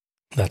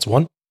 That's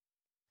one.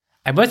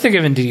 I must have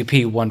given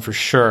DDP one for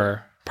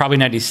sure. Probably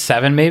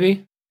 97,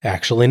 maybe?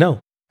 Actually,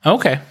 no.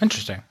 Okay,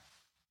 interesting.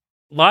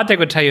 Logic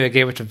would tell you I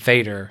gave it to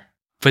Vader,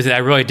 because I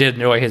really did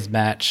enjoy his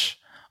match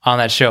on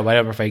that show, but I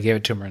don't know if I gave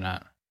it to him or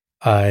not.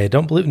 I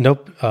don't believe...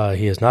 Nope,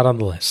 he is not on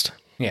the list.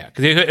 Yeah,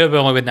 because it would have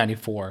only been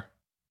 94.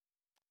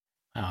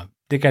 I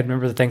think I'd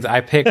remember the things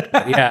I picked.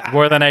 Yeah,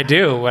 more than I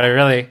do. What I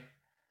really...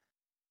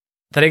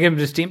 Did I give him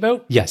to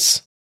Steamboat?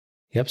 Yes.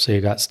 Yep, so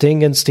you got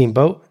Sting and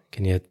Steamboat.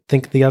 Can you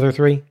think the other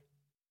 3?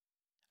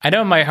 I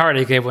know in my heart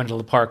I gave one to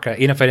Laparca,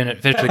 even if I didn't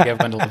officially give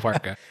one to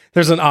Laparca.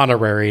 There's an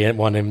honorary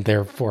one in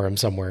there for him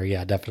somewhere,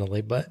 yeah,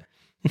 definitely. But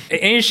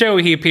any show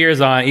he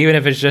appears on, even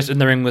if it's just in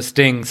the ring with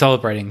Sting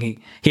celebrating, he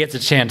gets a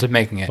chance of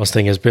making it. Well,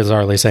 Sting is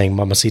bizarrely saying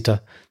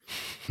Mamacita.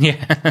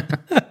 Yeah.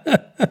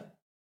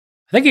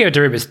 I think he gave it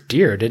to Rey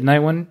Mysterio, didn't I,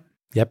 one?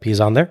 Yep, he's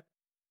on there.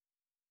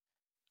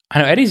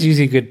 I know Eddie's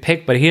usually a good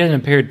pick, but he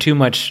hasn't appeared too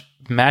much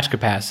match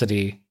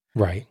capacity.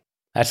 Right.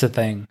 That's the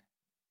thing.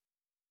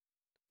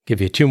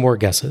 Give you 2 more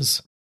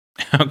guesses.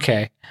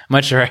 Okay. I'm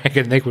not sure I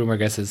could make 1 more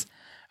guesses.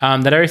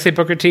 Did I already say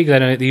Booker T? Because I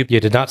know you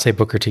did not say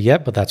Booker T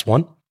yet, but that's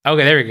one.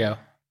 Okay, there we go.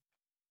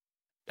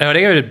 Oh, I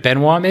gave it to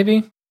Benoit,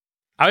 maybe?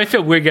 I always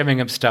feel weird giving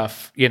him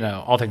stuff,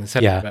 all things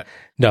said. Yeah. But.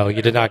 No,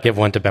 you did not give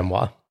one to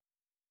Benoit.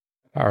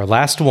 Our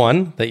last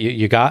one that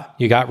you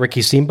got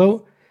Ricky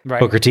Steamboat, right.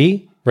 Booker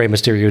T, Rey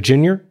Mysterio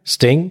Jr.,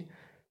 Sting.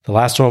 The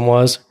last one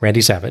was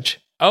Randy Savage.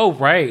 Oh,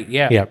 right.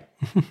 Yeah. Yep.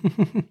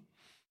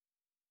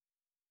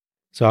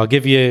 So I'll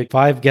give you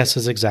 5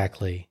 guesses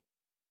exactly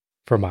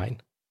for mine.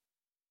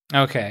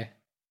 Okay.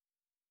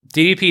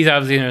 DDP's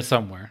obviously in there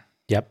somewhere.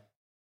 Yep.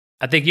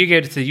 I think you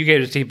gave it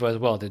to Steamboat as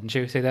well, didn't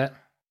you say that?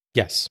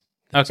 Yes.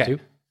 Okay. 2.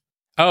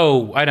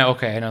 Oh, I know.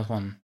 Okay, I know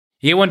one.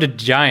 You went to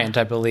Giant,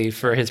 I believe,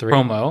 for his 3.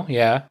 promo.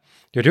 Yeah.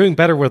 You're doing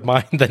better with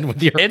mine than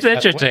with yours. It's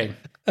interesting.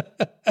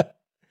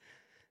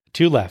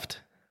 2 left.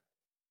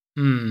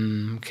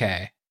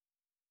 Okay.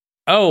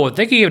 Oh, I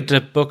think he gave it to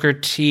Booker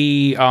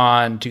T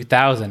on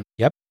 2000.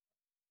 Yep.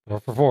 4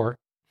 for 4.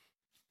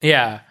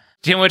 Yeah.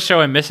 Do you know what show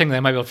I'm missing? They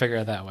might be able to figure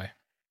it that way.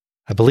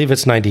 I believe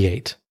it's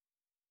 98.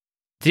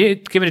 Did you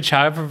give it to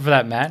Chavo for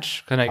that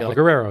match?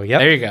 Guerrero, yep.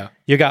 There you go.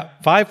 You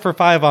got 5 for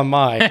 5 on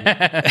mine,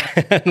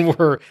 and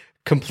we're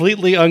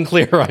completely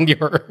unclear on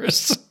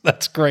yours.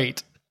 That's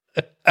great.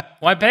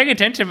 Well, I'm paying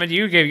attention when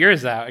you gave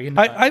yours out.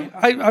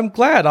 I'm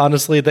glad,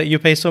 honestly, that you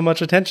pay so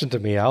much attention to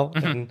me, Al,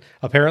 and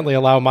apparently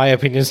allow my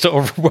opinions to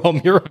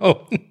overwhelm your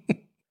own.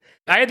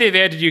 I had the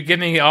advantage of you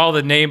giving me all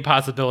the name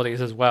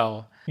possibilities as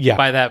well. Yeah.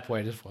 By that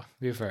point, as well.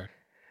 Be fair.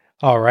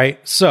 All right.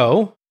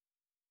 So,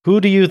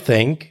 who do you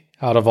think,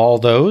 out of all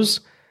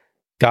those,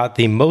 got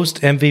the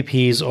most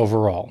MVPs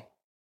overall?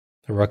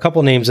 There were a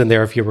couple names in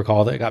there, if you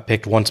recall, that got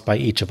picked once by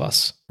each of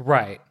us.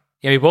 Right.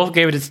 Yeah, we both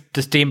gave it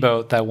to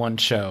Steamboat that one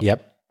show.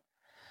 Yep.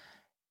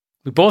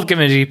 We both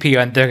given a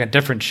GP on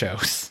different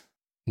shows.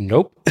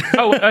 Nope.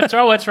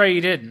 That's right.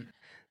 You didn't.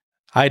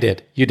 I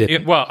did. You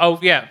didn't.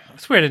 Yeah. I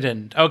swear I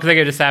didn't. Oh, because I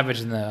gave it to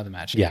Savage in the other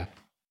match. Yeah.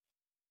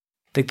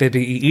 I think that'd be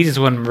the easiest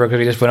one because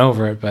we just went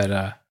over it, but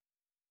I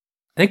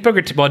think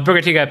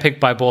Booker T got picked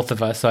by both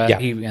of us, so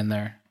he in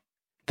there.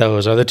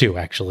 Those are the 2,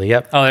 actually.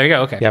 Yep. Oh, there you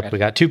go. Okay. Yep. Gotcha. We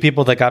got 2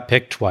 people that got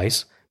picked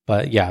twice.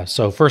 But yeah,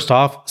 so first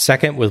off,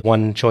 second with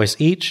 1 choice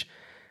each,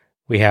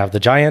 we have the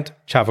Giant,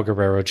 Chavo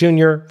Guerrero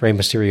Jr., Rey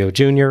Mysterio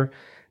Jr.,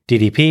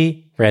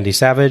 DDP, Randy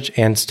Savage,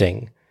 and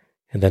Sting.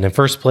 And then in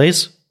first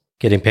place,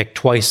 getting picked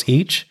twice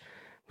each,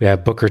 we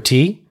have Booker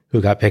T,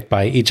 who got picked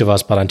by each of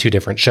us, but on two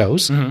different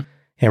shows, and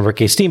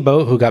Ricky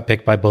Steamboat, who got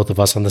picked by both of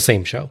us on the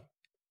same show.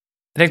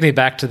 I think they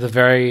back to the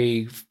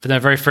very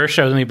first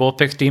show when we both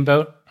picked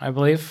Steamboat, I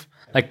believe.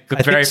 Like the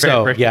very first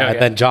show, and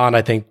then John,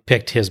 I think,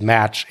 picked his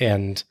match,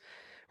 I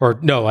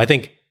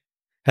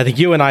think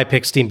you and I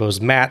picked Steamboat's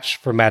match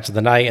for match of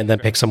the night, and then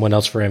picked someone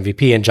else for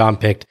MVP, and John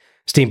picked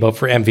Steamboat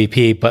for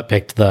MVP, but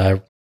picked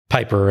the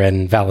Piper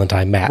and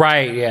Valentine match.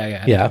 Right?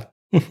 Yeah.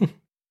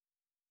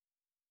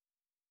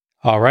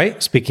 All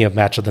right. Speaking of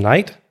match of the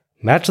night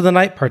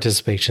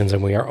participations,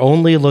 and we are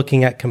only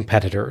looking at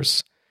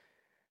competitors.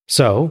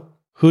 So,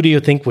 who do you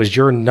think was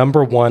your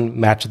number one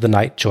match of the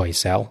night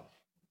choice, Al?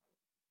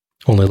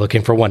 Only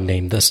looking for one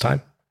name this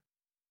time.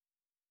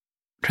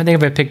 I'm trying to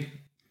think if I picked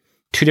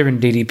two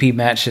different DDP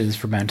matches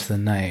for match of the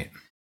night.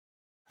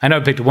 I know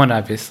I picked one,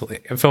 obviously.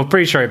 I feel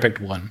pretty sure I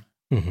picked one.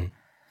 Mm-hmm.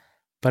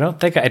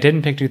 But I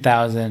didn't pick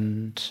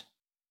 2000.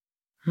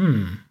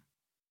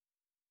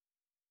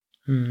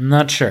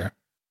 Not sure.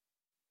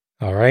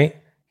 All right.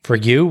 For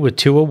you, with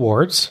 2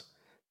 awards,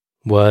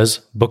 was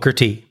Booker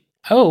T.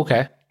 Oh,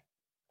 okay.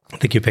 I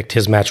think you picked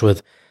his match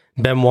with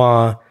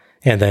Benoit,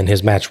 and then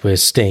his match with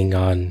Sting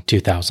on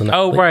 2000.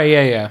 Oh, right.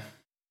 Yeah.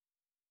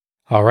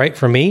 All right.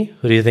 For me,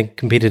 who do you think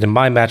competed in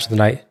my match of the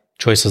night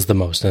choices the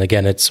most? And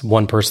again, it's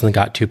one person that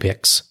got 2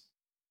 picks.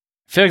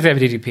 I feel like they have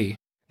DDP.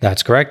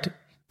 That's correct.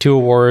 2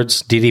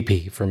 awards,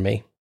 DDP from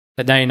me.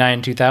 At 99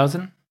 and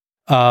 2000?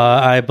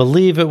 I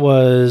believe it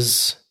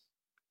was...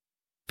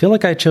 I feel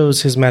like I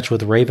chose his match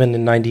with Raven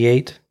in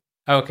 98.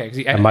 Okay,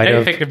 because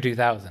I picked him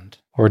 2000.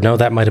 Or no,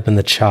 that might have been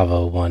the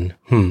Chavo one.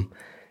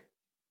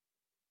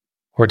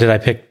 Or did I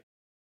pick...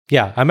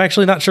 Yeah, I'm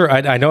actually not sure.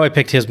 I know I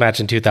picked his match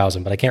in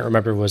 2000, but I can't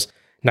remember if it was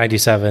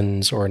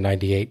 97's or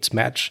 98's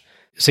match.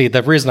 See,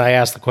 the reason I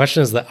asked the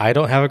question is that I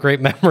don't have a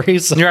great memory.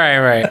 So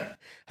right.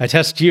 I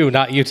test you,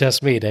 not you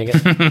test me, dang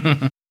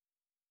it.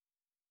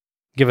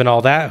 Given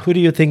all that, who do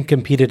you think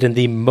competed in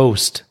the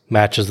most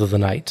matches of the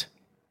night?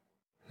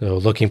 So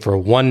looking for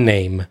one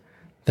name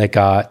that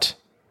got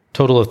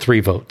total of 3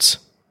 votes.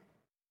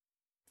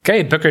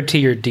 Okay, Booker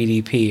T or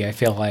DDP, I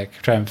feel like.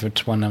 I'm trying to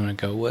which one I'm going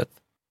to go with.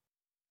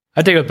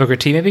 I'd take a Booker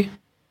T, maybe.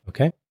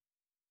 Okay.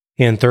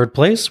 In third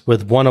place,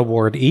 with 1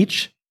 award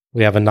each,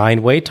 we have a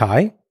 9-way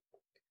tie.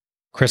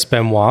 Chris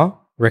Benoit,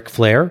 Ric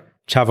Flair,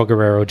 Chavo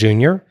Guerrero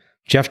Jr.,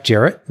 Jeff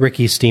Jarrett,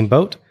 Ricky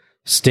Steamboat,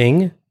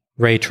 Sting,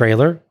 Ray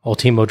Traylor,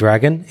 Ultimo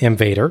Dragon, and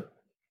Vader.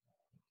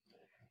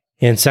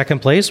 In second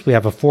place, we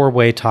have a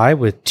 4-way tie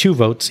with 2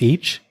 votes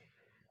each.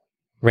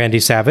 Randy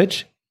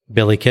Savage,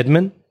 Billy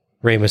Kidman,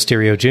 Rey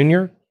Mysterio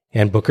Jr.,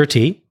 and Booker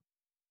T.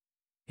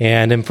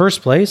 And in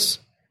first place,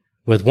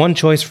 with 1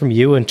 choice from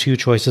you and 2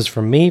 choices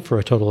from me for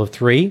a total of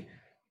 3,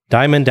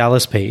 Diamond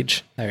Dallas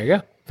Page. There you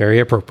go. Very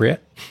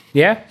appropriate.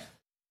 Yeah.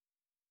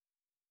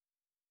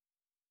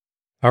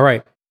 All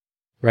right.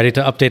 Ready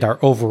to update our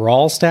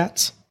overall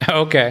stats?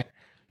 Okay.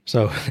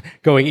 So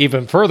going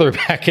even further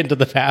back into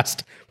the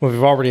past, when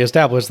we've already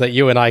established that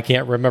you and I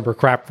can't remember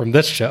crap from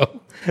this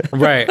show.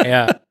 Right,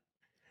 yeah.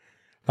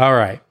 All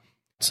right.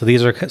 So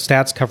these are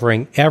stats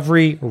covering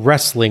every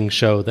wrestling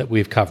show that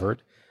we've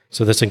covered.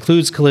 So this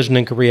includes Collision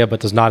in Korea, but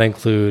does not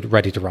include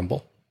Ready to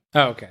Rumble.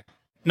 Oh, okay.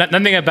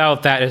 Nothing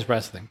about that is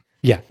wrestling.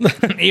 Yeah.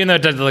 Even though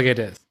it does look like it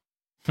is.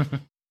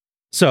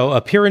 So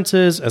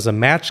appearances as a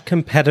match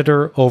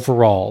competitor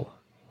overall.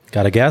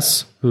 Got a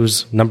guess?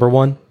 Who's number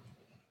 1?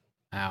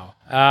 Wow.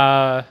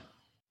 I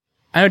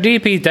know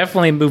DDP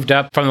definitely moved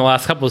up from the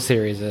last couple of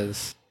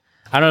series.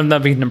 I don't know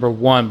if he's number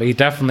 1, but he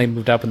definitely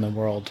moved up in the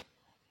world.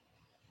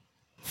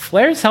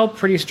 Flair's held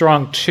pretty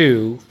strong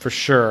too, for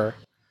sure.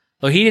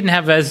 Though he didn't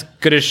have as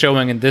good a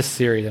showing in this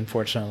series,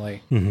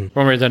 unfortunately. One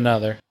way or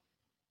another.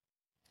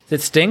 Is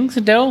it Sting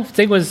still?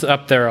 Sting was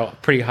up there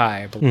pretty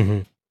high, I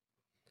believe.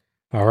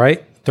 All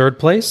right. Third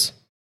place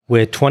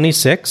with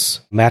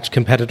 26 match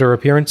competitor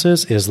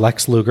appearances is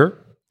Lex Luger.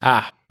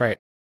 Ah, right.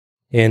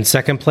 In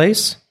second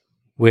place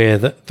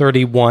with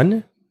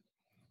 31,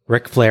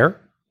 Ric Flair.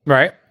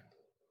 Right.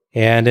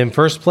 And in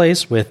first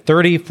place with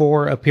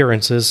 34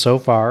 appearances so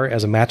far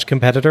as a match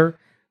competitor,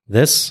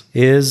 this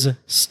is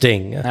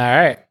Sting. All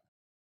right.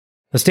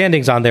 The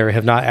standings on there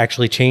have not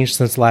actually changed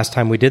since the last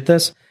time we did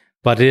this,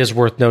 but it is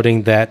worth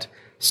noting that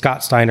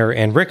Scott Steiner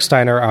and Rick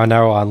Steiner are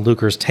now on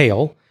Luger's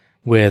tail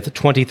with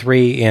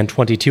 23 and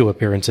 22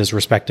 appearances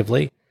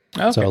respectively.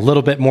 Okay. So a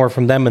little bit more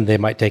from them and they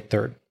might take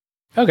third.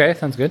 Okay,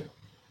 sounds good.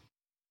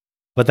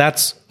 But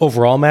that's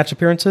overall match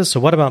appearances. So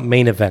what about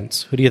main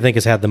events? Who do you think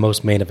has had the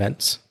most main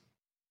events?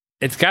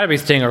 It's got to be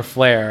Sting or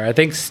Flair. I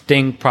think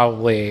Sting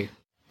probably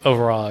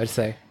overall, I'd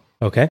say.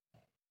 Okay.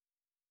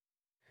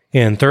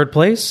 In third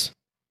place,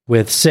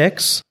 with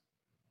 6,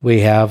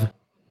 we have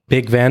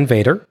Big Van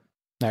Vader.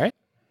 All right.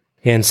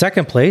 In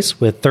second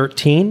place, with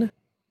 13,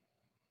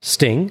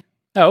 Sting.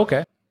 Oh,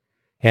 okay.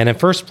 And in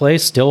first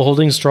place, still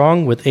holding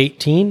strong with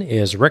 18,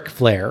 is Ric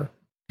Flair.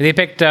 They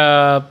picked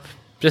up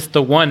just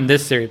the one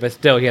this series, but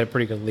still, he had a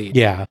pretty good lead.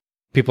 Yeah.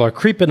 People are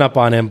creeping up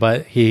on him,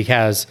 but he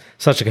has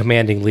such a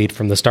commanding lead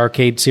from the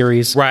Starrcade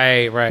series.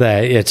 Right.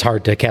 That it's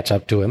hard to catch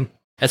up to him.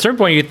 At a certain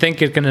point, you'd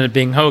think it's going to end up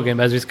being Hogan,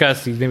 but as we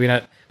discussed, he's maybe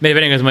not main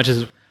eventing as much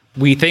as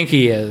we think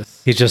he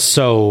is. He's just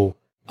so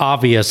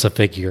obvious a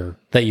figure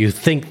that you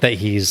think that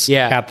he's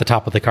at the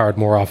top of the card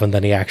more often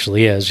than he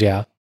actually is,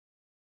 yeah.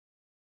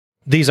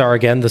 These are,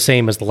 again, the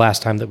same as the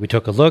last time that we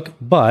took a look,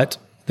 but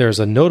there's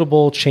a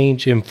notable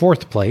change in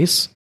fourth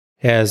place,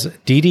 as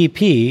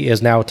DDP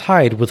is now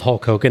tied with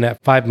Hulk Hogan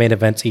at 5 main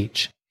events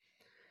each.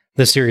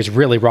 This series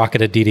really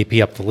rocketed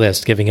DDP up the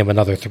list, giving him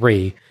another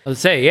 3. Let's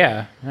say,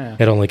 yeah.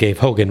 It only gave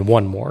Hogan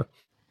 1 more.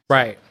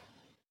 Right.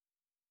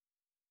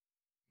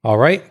 All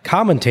right,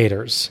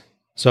 commentators.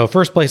 So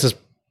first place is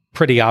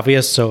pretty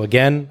obvious. So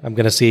again, I'm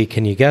going to see,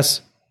 can you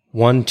guess?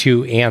 1,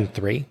 2, and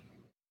 3. I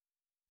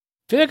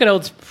feel like it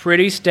holds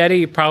pretty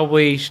steady.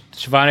 Probably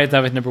Schiavone is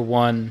always number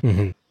 1.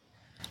 Mm-hmm.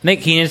 I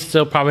think Heenan's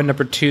still probably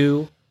number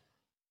 2.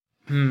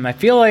 I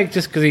feel like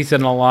just because he's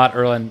done a lot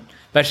early,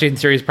 especially in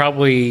series,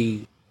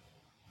 probably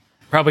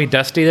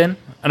Dusty then.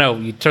 I know,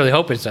 you totally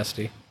hope it's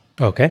Dusty.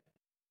 Okay.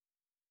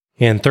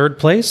 In third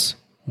place,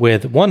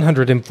 with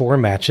 104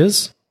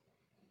 matches,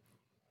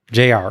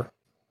 JR.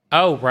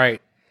 Oh, right.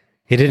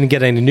 He didn't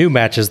get any new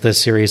matches this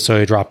series, so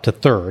he dropped to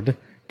third.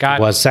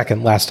 Was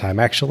second last time,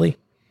 actually.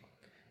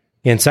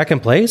 In second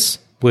place,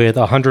 with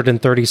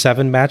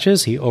 137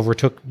 matches, he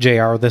overtook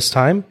JR this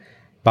time,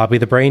 Bobby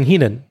the Brain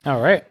Heenan.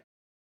 All right.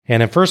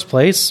 And in first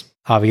place,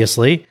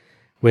 obviously,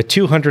 with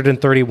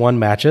 231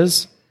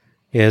 matches,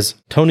 is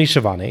Tony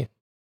Schiavone.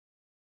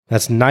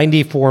 That's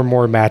 94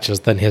 more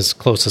matches than his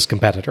closest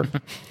competitor.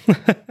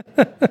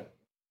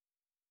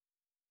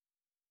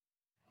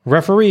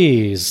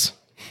 Referees.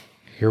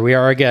 Here we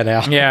are again,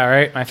 Al. Yeah,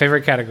 right. My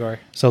favorite category.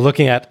 So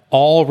looking at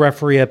all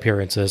referee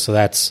appearances, so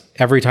that's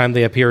every time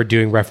they appear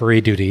doing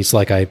referee duties,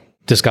 like I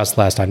discussed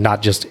last time,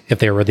 not just if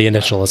they were the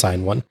initial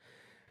assigned one.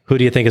 Who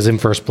do you think is in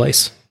first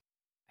place?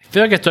 I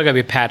feel like it's still got to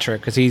be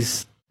Patrick, because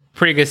he's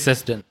pretty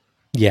consistent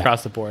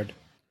across the board.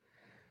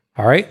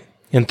 All right.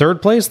 In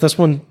third place, this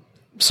one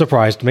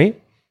surprised me,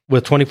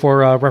 with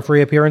 24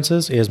 referee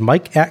appearances, is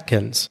Mike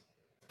Atkins.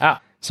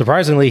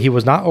 Surprisingly, he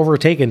was not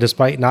overtaken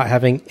despite not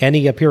having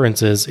any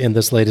appearances in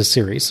this latest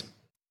series.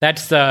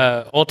 That's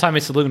the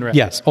old-timey saloon rep.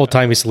 Yes,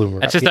 old-timey saloon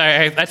rep. That's just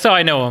that's how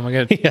I know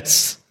him.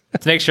 Yes.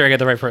 Let's make sure I get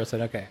the right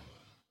person. Okay.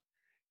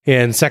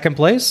 In second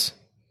place,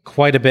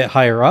 quite a bit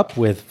higher up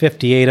with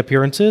 58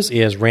 appearances,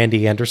 is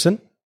Randy Anderson.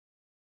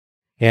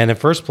 And in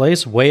first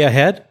place, way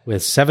ahead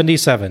with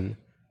 77,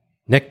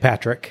 Nick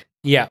Patrick.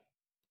 Yeah.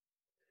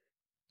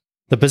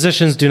 The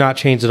positions do not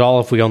change at all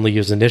if we only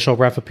use initial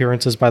ref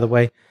appearances, by the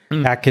way.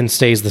 Atkins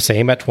stays the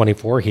same at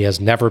 24. He has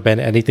never been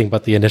anything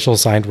but the initial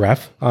signed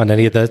ref on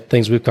any of the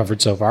things we've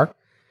covered so far.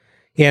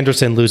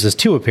 Anderson loses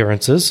 2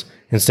 appearances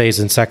and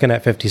stays in second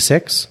at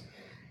 56.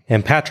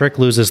 And Patrick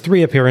loses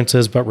 3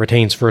 appearances but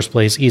retains first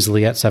place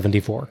easily at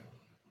 74.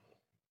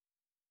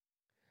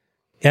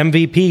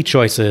 MVP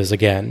choices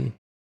again.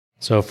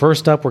 So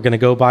first up, we're going to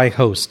go by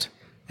host.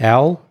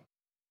 Al,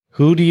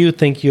 who do you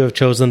think you have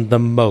chosen the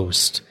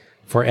most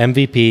for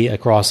MVP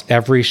across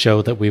every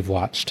show that we've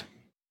watched?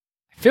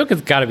 I feel like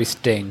it's got to be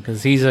Sting,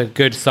 because he's a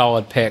good,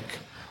 solid pick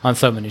on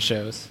so many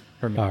shows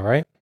for me. All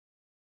right.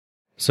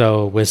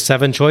 So with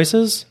 7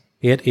 choices,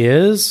 it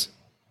is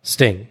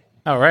Sting.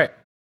 All right.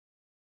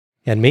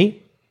 And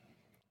me?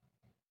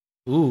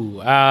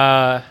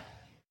 I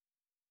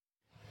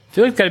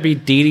feel like it's got to be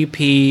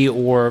DDP,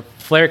 or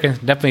Flair can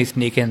definitely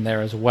sneak in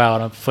there as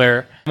well. And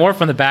Flair, more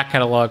from the back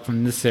catalog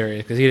from this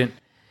series, because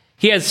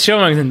he has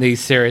showings in these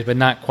series, but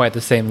not quite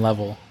the same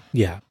level.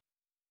 Yeah.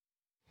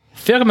 I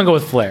feel like I'm going to go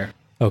with Flair.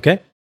 Okay.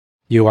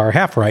 You are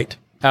half right.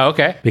 Oh,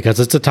 okay.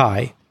 Because it's a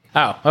tie.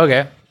 Oh,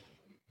 okay.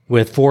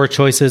 With 4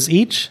 choices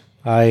each,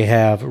 I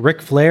have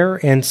Ric Flair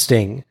and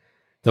Sting.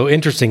 Though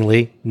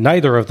interestingly,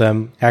 neither of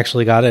them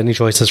actually got any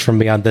choices from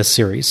me on this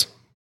series.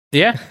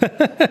 Yeah.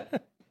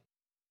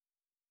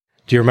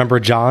 Do you remember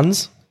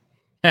John's?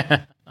 Not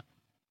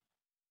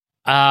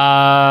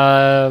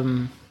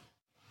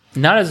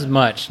as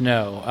much,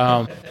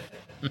 no.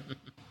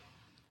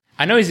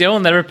 I know he's the only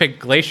one that ever picked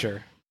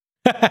Glacier.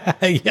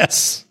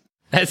 Yes.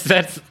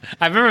 That's.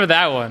 I remember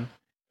that one.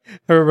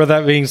 I remember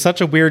that being such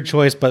a weird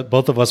choice, but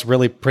both of us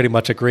really pretty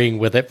much agreeing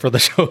with it for the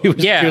show he was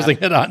choosing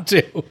it on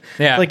too.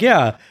 Yeah. Like,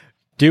 yeah,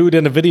 dude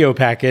in a video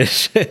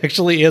package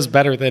actually is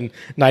better than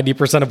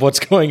 90% of what's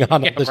going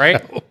on the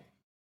show.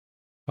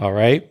 All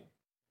right.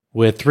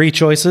 With 3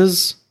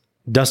 choices,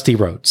 Dusty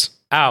Rhodes.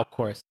 Oh, of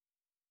course.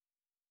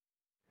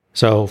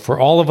 So for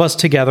all of us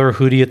together,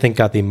 who do you think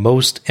got the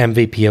most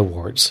MVP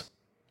awards?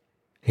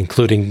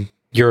 Including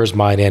yours,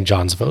 mine, and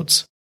John's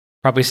votes.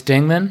 Probably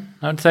Sting then,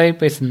 I would say,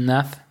 based on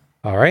math.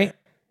 All right.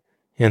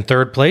 In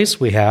third place,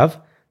 we have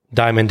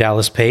Diamond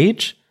Dallas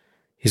Page.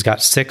 He's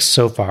got 6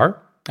 so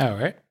far. All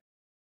right.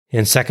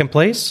 In second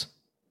place,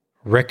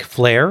 Ric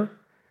Flair.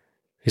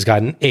 He's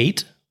gotten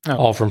 8,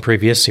 all from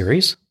previous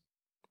series.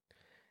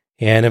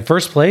 And in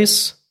first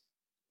place,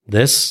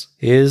 this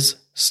is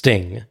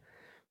Sting,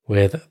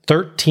 with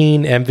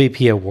 13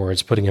 MVP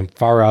awards, putting him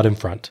far out in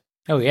front.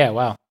 Oh, yeah,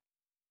 wow.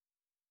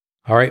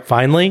 All right,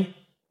 finally,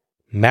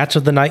 Match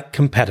of the Night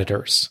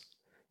competitors.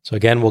 So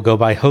again, we'll go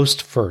by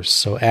host first.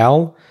 So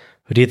Al,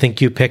 who do you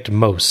think you picked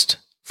most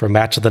for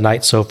match of the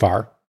night so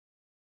far?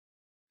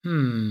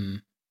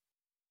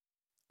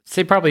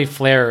 Say probably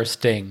Flair or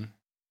Sting.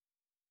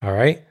 All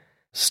right.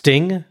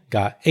 Sting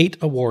got 8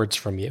 awards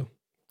from you.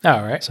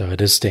 All right. So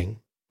it is Sting.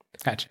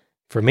 Gotcha.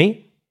 For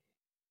me?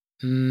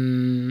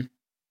 I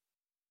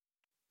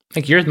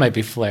think yours might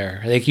be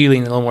Flair. I think you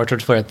lean a little more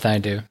towards Flair than I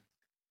do.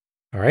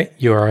 All right.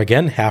 You are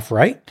again half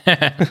right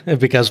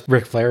because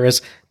Ric Flair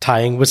is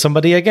tying with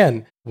somebody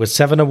again. With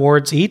 7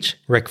 awards each,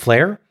 Ric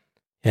Flair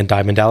and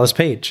Diamond Dallas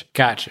Page.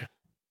 Gotcha.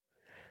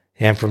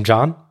 And from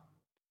John?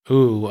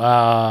 Ooh,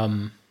 I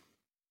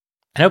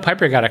know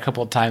Piper got a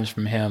couple of times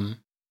from him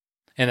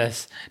in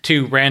this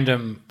 2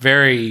 random,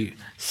 very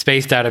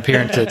spaced out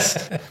appearances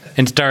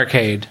in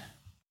Starrcade.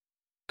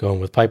 Going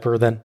with Piper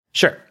then?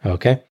 Sure.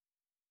 Okay.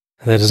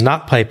 That is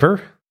not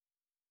Piper.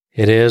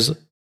 It is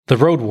the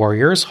Road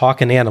Warriors,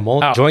 Hawk and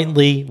Animal,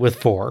 jointly with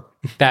 4.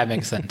 That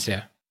makes sense,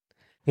 yeah.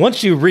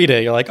 Once you read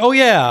it, you're like, oh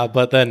yeah,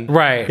 but then...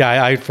 Right.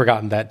 Yeah, I'd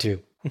forgotten that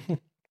too.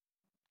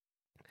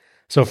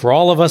 So for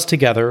all of us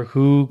together,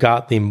 who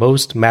got the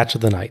most match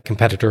of the night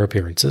competitor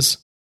appearances?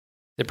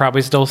 They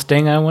probably still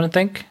Sting, I want to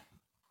think.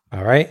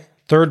 All right.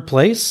 3rd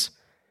place,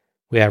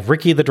 we have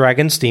Ricky the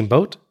Dragon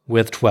Steamboat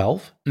with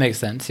 12. Makes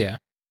sense, yeah.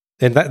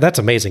 And that's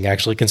amazing,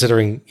 actually,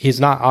 considering he's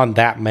not on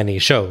that many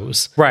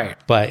shows. Right.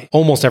 But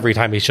almost every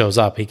time he shows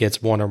up, he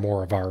gets 1 or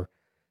more of our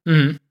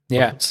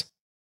votes.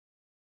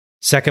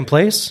 2nd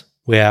place,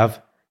 we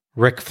have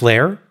Ric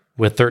Flair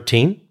with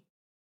 13.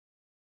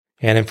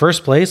 And in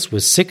 1st place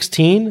with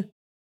 16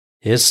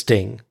 is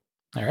Sting.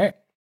 All right.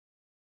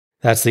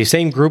 That's the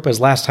same group as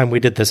last time we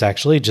did this,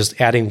 actually,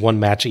 just adding 1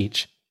 match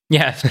each.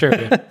 Yeah, it's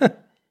true.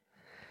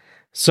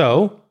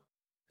 So,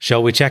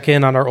 shall we check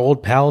in on our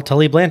old pal,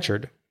 Tully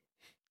Blanchard?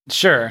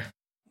 Sure.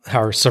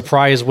 Our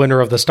surprise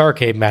winner of the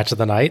Starrcade match of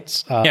the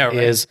night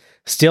is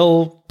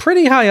still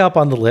pretty high up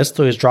on the list,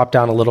 though he's dropped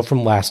down a little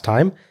from last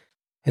time.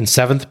 In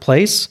 7th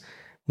place,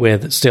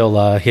 with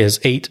still his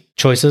 8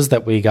 choices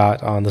that we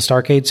got on the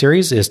Starrcade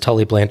series, is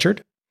Tully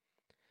Blanchard.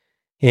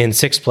 In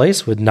 6th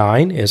place, with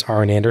 9, is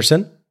Arn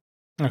Anderson.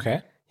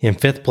 Okay. In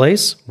 5th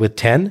place, with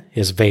 10,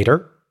 is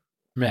Vader.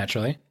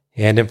 Naturally.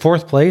 And in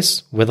 4th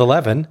place, with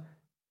 11,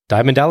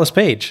 Diamond Dallas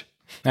Page.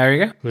 There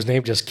you go. Whose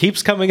name just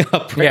keeps coming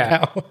up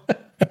now.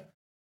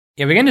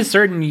 Yeah, we get into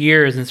certain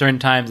years and certain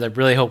times. I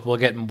really hope we'll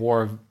get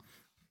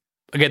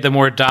the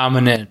more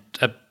dominant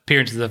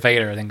appearances of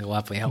Vader. I think it'll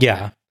definitely help.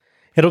 Yeah.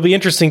 It'll be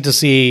interesting to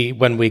see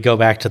when we go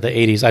back to the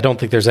 80s. I don't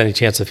think there's any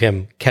chance of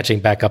him catching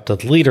back up to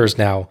the leaders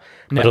now.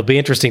 But it'll be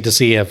interesting to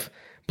see if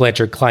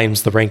Blanchard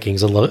climbs the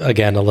rankings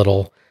again a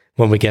little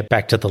when we get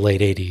back to the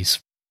late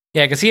 80s.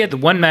 Yeah, because he had the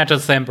 1 match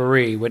with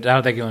Slamboree. I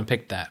don't think anyone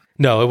picked that.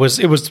 No, it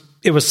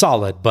was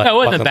solid, but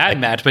no, it wasn't a bad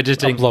match, but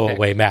just a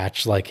blow-away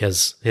match like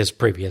his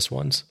previous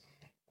ones.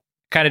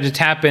 Kind of just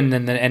happened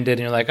and then ended,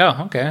 and you're like,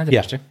 oh, okay, that's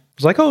interesting. It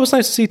was like, oh, it was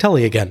nice to see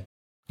Tully again.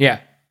 Yeah.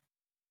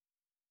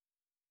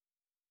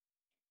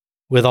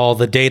 With all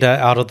the data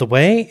out of the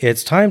way,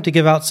 it's time to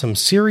give out some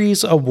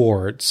series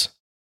awards.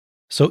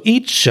 So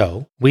each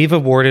show, we've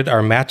awarded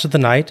our match of the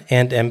night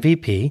and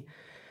MVP,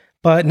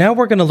 but now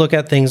we're going to look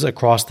at things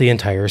across the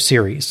entire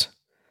series.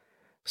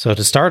 So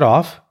to start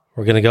off,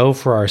 we're going to go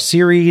for our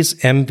series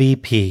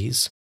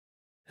MVPs.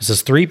 This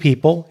is 3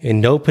 people in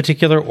no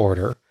particular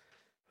order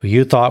who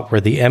you thought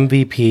were the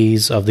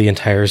MVPs of the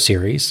entire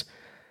series.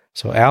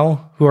 So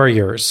Al, who are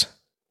yours?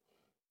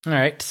 All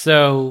right,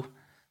 so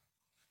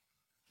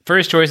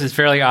first choice is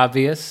fairly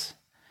obvious.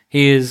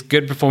 His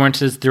good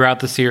performances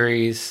throughout the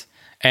series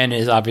and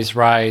his obvious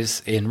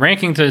rise in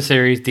ranking to the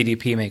series,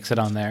 DDP makes it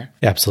on there.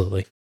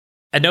 Absolutely.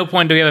 At no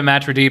point do we have a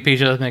match where DDP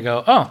shows up and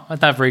go, oh,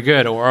 that's not very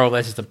good, or oh,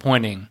 that's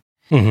disappointing.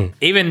 Mm-hmm.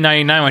 Even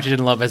 99, which I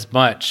didn't love as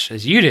much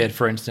as you did,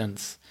 for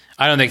instance,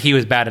 I don't think he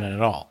was bad in it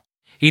at all.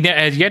 He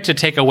has yet to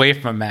take away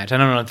from a match. I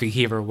don't know if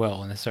he ever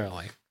will,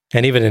 necessarily.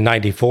 And even in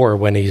 94,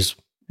 when he's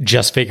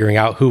just figuring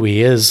out who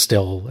he is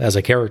still as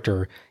a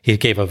character, he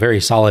gave a very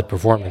solid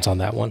performance on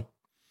that one.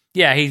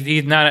 Yeah,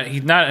 he's not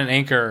an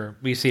anchor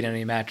we've seen in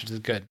any match, which is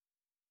good.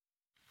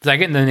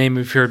 Second, the name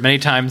we've heard many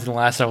times in the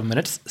last several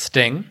minutes,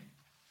 Sting.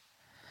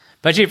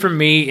 But actually, for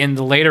me, in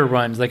the later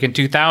runs, like in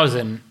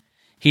 2000,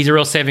 he's a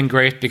real saving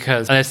grace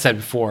because, as I said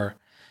before,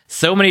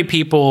 so many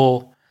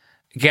people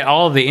get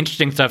all of the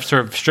interesting stuff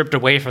sort of stripped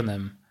away from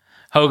them.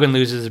 Hogan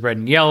loses red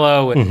and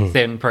yellow and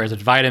saving prayers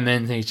with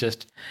vitamins, and he's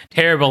just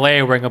terrible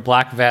wearing a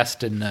black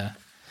vest and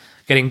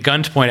getting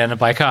guns pointed at him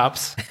by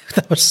cops.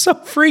 That was so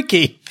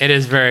freaky. It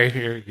is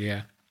very,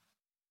 yeah.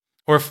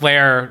 Or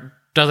Flair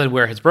doesn't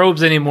wear his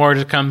robes anymore,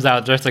 just comes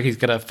out dressed like he's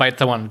going to fight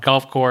someone on a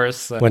golf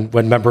course.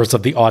 When members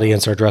of the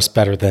audience are dressed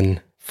better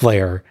than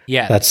Flair,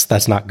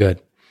 that's not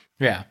good.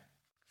 Yeah.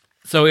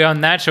 So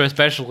on that show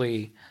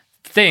especially,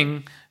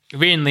 Sting,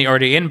 conveniently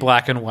already in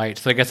black and white,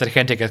 so I guess I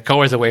can't take his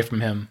colors away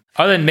from him.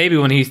 Other than maybe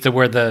when he used to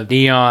wear the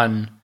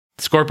neon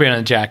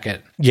Scorpion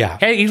jacket. Yeah.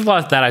 Hey, he's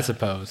lost that, I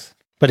suppose.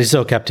 But he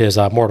still kept his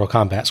Mortal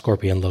Kombat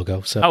Scorpion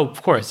logo. So. Oh,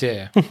 of course,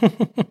 yeah.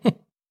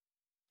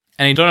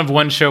 And you don't have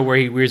one show where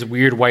he wears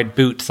weird white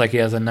boots like he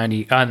has on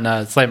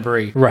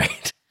Slamboree.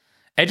 Right.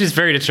 It's just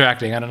very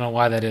distracting. I don't know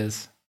why that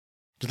is.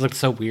 It just looks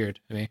so weird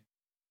to me.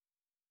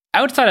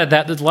 Outside of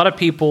that, there's a lot of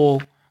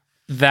people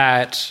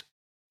that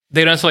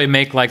they don't necessarily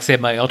make, like, say,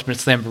 my Ultimate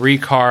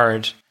Slamboree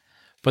card,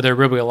 but they're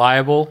really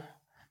reliable.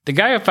 The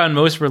guy I found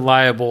most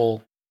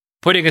reliable,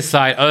 putting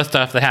aside other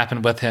stuff that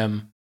happened with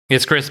him,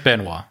 is Chris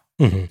Benoit.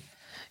 Mm-hmm.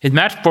 His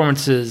match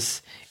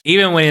performances,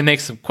 even when he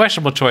makes some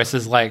questionable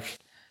choices, like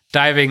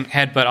diving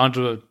headbutt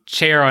onto a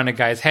chair on a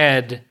guy's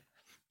head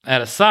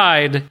at a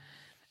side,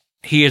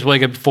 he has really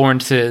good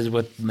performances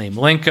with Dean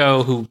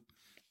Malenko, who,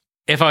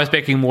 if I was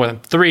picking more than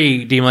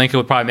 3, Dean Malenko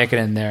would probably make it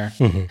in there.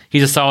 Mm-hmm.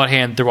 He's a solid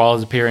hand through all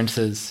his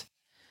appearances.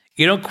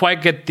 You don't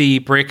quite get the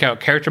breakout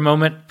character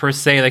moment, per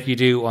se, like you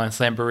do on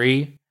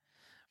Slamboree,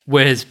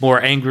 with his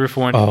more angry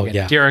performance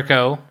against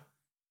Jericho.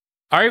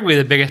 Arguably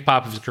the biggest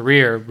pop of his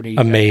career. When he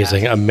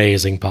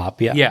amazing pop,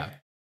 yeah. Yeah.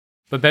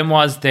 But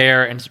Benoit's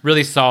there, and it's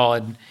really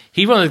solid.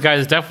 He's one of the guys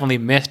that definitely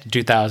missed in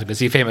 2000, because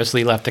he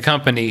famously left the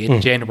company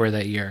in January of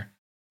that year.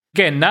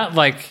 Again, not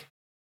like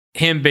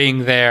him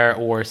being there,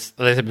 or, as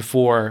I said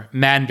before,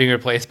 Madden being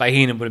replaced by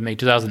Heenan would have made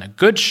 2000 a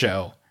good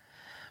show.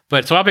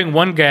 But swapping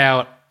one guy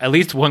out, at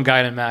least one guy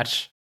in a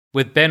match,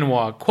 with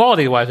Benoit,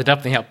 quality-wise, would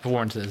definitely help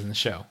performances in the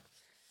show.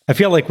 I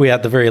feel like we,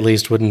 at the very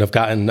least, wouldn't have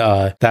gotten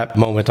that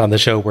moment on the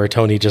show where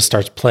Tony just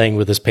starts playing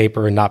with his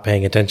paper and not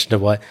paying attention to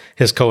what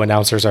his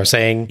co-announcers are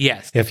saying.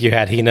 Yes. If you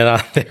had Heenan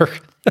on there.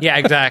 Yeah,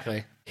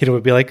 exactly. Heenan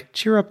would be like,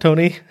 cheer up,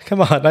 Tony.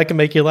 Come on, I can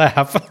make you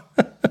laugh.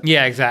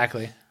 Yeah,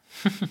 exactly.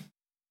 Yeah,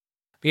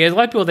 there's a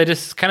lot of people that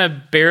just kind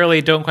of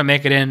barely don't quite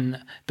make it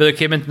in. Billy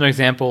Kidman's an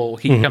example.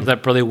 He comes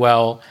up really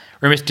well.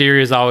 Rey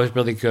Mysterio is always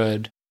really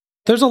good.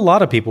 There's a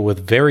lot of people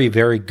with very,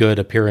 very good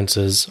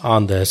appearances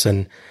on this,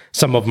 and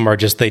some of them are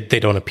just, they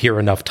don't appear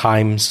enough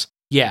times.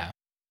 Yeah.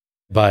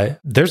 But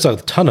there's a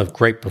ton of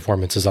great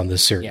performances on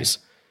this series.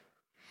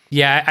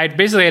 Yeah, I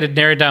basically had to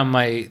narrow down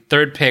my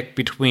third pick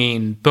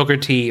between Booker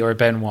T or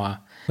Benoit.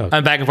 Okay.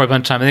 I'm back and forth a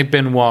bunch of time. I think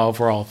Benoit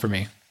overall for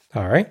me.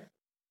 All right.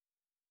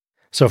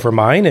 So for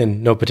mine,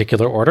 in no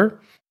particular order,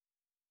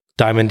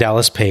 Diamond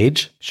Dallas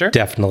Page. Sure.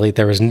 Definitely.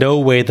 There is no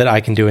way that I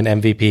can do an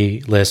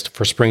MVP list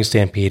for Spring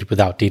Stampede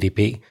without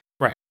DDP.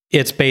 Right.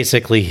 It's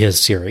basically his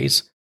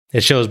series.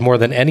 It shows more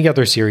than any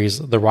other series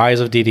the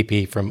rise of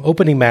DDP from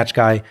opening match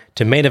guy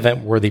to main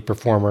event worthy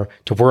performer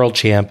to world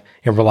champ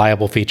and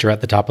reliable feature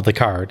at the top of the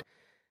card.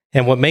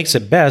 And what makes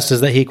it best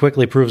is that he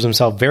quickly proves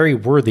himself very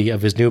worthy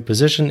of his new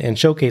position and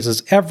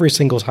showcases every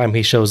single time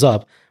he shows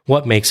up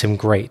what makes him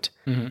great.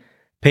 Mm-hmm.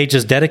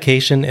 Page's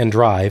dedication and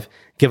drive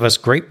give us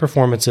great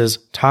performances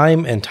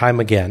time and time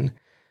again.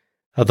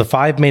 Of the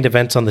 5 main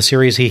events on the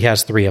series, he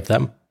has 3 of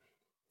them.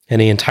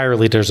 And he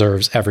entirely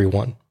deserves every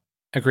one.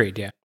 Agreed,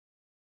 yeah.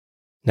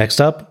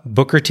 Next up,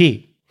 Booker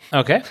T.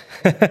 Okay.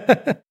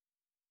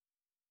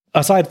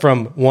 Aside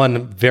from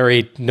one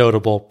very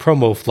notable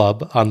promo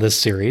flub on this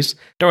series.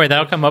 Don't worry,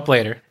 that'll come up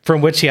later.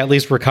 From which he at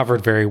least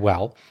recovered very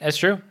well. That's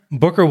true.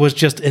 Booker was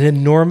just an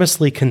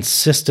enormously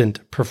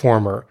consistent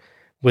performer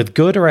with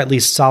good or at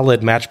least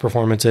solid match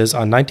performances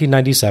on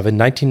 1997,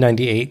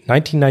 1998,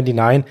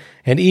 1999,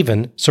 and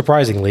even,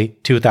 surprisingly,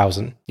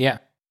 2000. Yeah.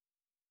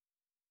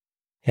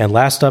 And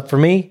last up for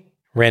me,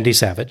 Randy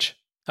Savage.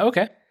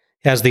 Okay.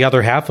 As the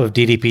other half of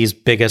DDP's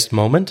biggest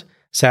moment,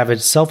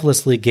 Savage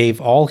selflessly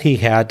gave all he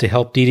had to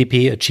help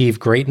DDP achieve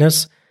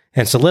greatness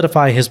and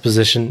solidify his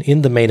position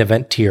in the main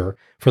event tier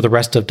for the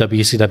rest of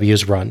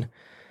WCW's run.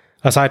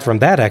 Aside from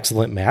that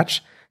excellent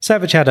match,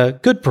 Savage had a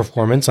good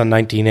performance on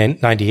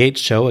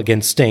 1998's show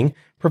against Sting,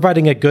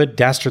 providing a good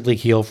dastardly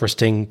heel for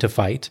Sting to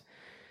fight.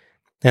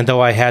 And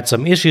though I had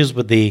some issues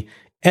with the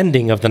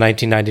ending of the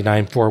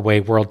 1999 four-way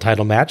world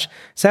title match,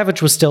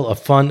 Savage was still a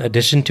fun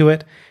addition to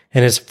it,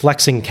 and his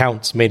flexing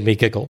counts made me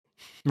giggle.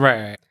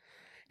 Right.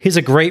 He's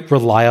a great,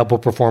 reliable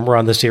performer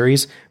on the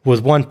series,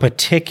 with one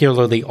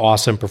particularly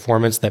awesome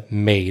performance that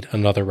made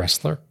another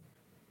wrestler.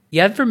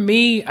 Yeah, for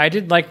me, I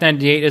didn't like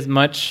 98 as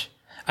much.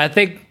 I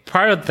think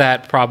part of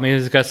that problem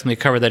is because we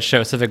covered that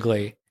show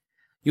specifically.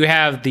 You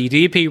have the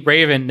DDP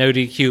Raven no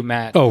DQ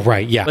match. Oh,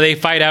 right, yeah. Where they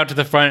fight out to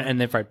the front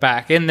and then fight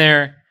back in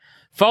there.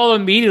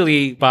 Followed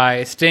immediately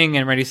by Sting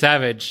and Randy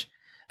Savage,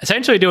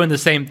 essentially doing the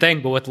same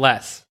thing, but with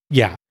less.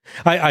 Yeah,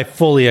 I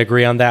fully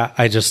agree on that.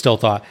 I just still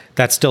thought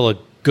that's still a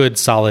good,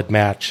 solid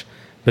match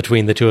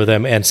between the two of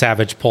them, and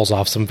Savage pulls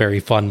off some very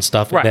fun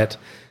stuff in it.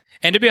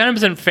 And to be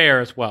 100% fair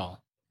as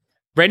well,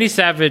 Randy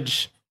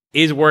Savage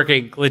is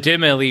working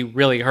legitimately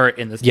really hurt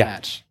in this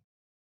match.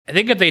 I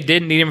think if they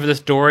didn't need him for the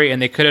story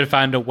and they could have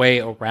found a way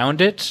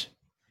around it,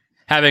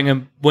 having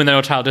him win the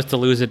no title just to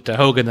lose it to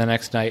Hogan the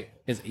next night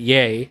is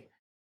yay.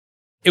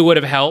 It would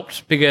have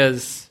helped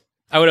because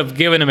I would have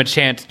given him a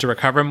chance to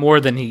recover more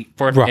than he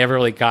ever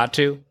really got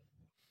to.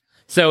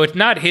 So it's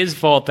not his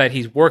fault that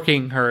he's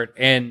working hurt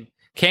and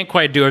can't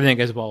quite do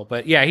everything as well.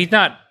 But yeah, he's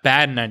not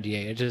bad in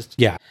 98.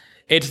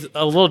 It's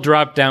a little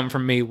drop down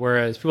from me,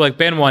 whereas people like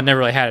Benoit never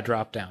really had a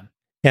drop down.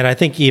 And I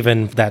think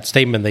even that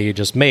statement that you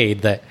just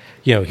made that,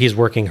 he's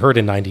working hurt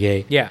in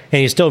 98. Yeah.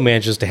 And he still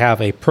manages to have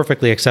a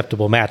perfectly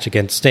acceptable match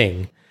against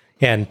Sting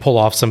and pull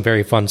off some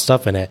very fun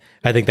stuff in it.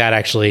 I think that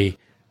actually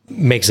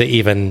makes it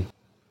even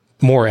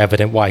more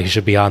evident why he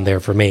should be on there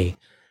for me.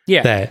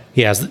 Yeah. That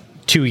he has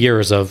 2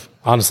 years of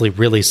honestly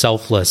really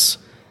selfless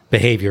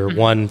behavior.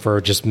 One,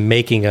 for just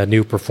making a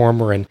new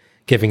performer and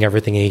giving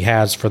everything he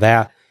has for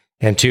that.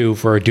 And two,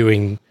 for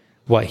doing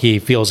what he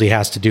feels he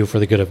has to do for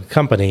the good of the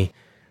company.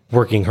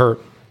 Working hurt,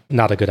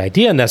 not a good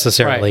idea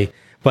necessarily,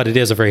 but it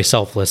is a very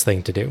selfless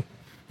thing to do.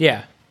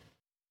 Yeah.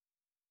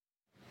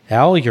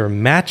 Al, your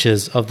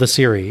matches of the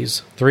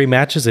series. 3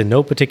 matches in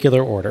no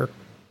particular order.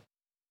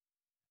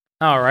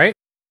 All right.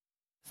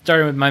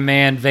 Starting with my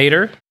man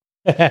Vader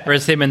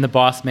versus him in the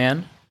Boss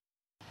Man.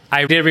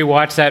 I did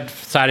rewatch that,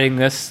 citing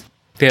this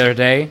the other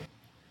day.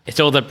 It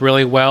held up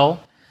really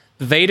well.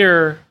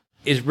 Vader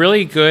is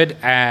really good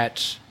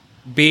at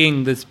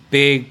being this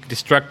big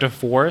destructive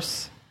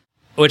force,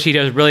 which he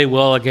does really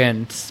well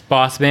against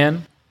Boss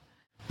Man.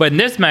 But in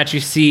this match, you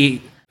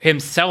see him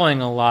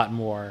selling a lot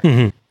more.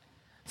 Mm-hmm.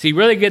 So he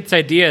really gets the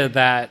idea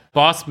that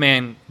Boss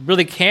Man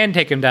really can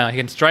take him down. He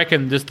can strike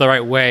him just the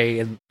right way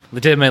and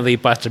legitimately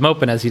bust him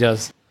open, as he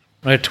does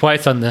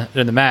twice in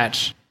the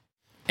match.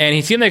 And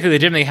he seemed like he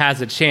legitimately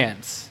has a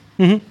chance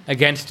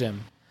against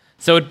him.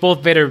 So with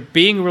both Vader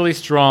being really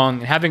strong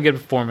and having a good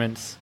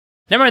performance,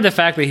 never mind the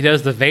fact that he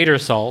does the Vader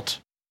salt,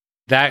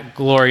 that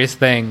glorious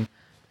thing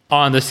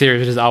on the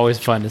series, which is always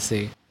fun to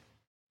see.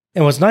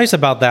 And what's nice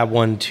about that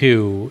one,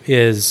 too,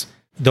 is,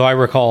 though I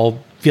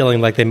recall feeling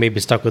like they maybe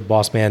stuck with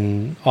Boss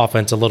Man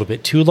offense a little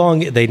bit too long,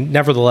 they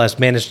nevertheless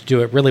managed to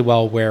do it really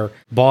well, where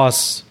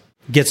Boss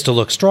gets to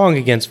look strong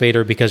against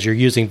Vader because you're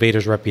using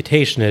Vader's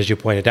reputation, as you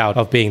pointed out,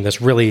 of being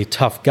this really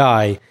tough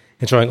guy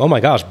and showing, oh my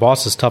gosh,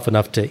 Boss is tough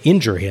enough to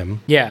injure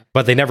him. Yeah.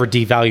 But they never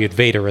devalued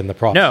Vader in the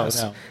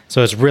process. No.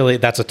 So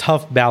that's a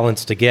tough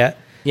balance to get.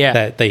 Yeah.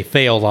 That they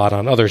fail a lot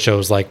on other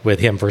shows, like with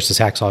him versus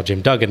Hacksaw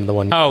Jim Duggan, the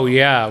one. Oh,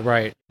 yeah,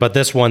 right. But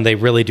this one, they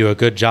really do a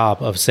good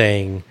job of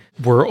saying,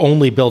 we're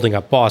only building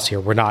up Boss here.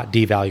 We're not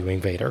devaluing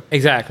Vader.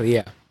 Exactly,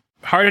 yeah.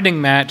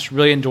 Hard-hitting match,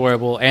 really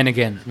enjoyable. And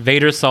again,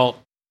 Vader Salt,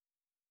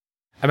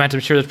 I'm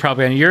sure that's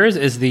probably on yours,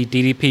 is the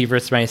DDP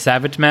versus Randy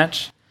Savage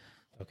match.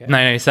 Okay.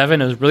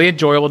 1997. It was really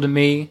enjoyable to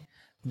me.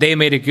 They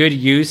made a good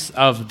use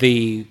of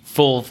the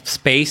full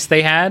space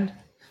they had.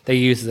 They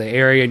used the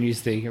area and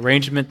used the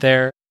arrangement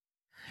there.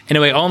 In a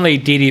way, only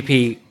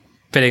DDP,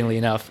 fittingly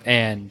enough,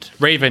 and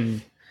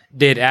Raven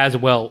did as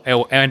well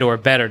and or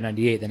better in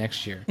 98 the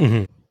next year.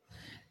 Mm-hmm.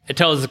 It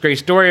tells a great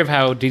story of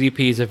how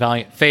DDP is a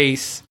valiant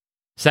face.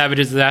 Savage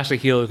is actually a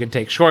heel who can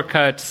take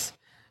shortcuts,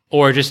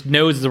 or just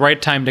knows the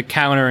right time to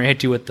counter and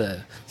hit you with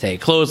the, say,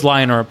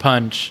 clothesline or a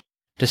punch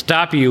to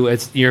stop you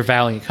as your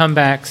valiant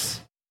comebacks.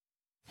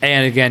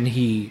 And again,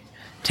 he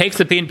takes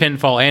the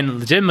pinfall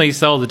and legitimately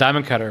sells the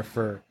Diamond Cutter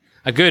for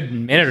a good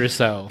minute or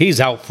so.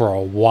 He's out for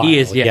a while. He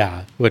is,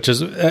 yeah. Which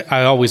is,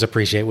 I always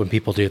appreciate when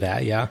people do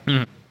that, yeah.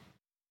 Mm.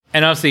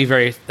 And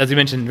obviously, as you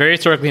mentioned, very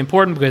historically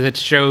important because it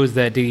shows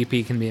that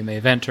DDP can be a main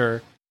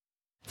eventer.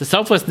 The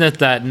selflessness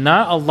that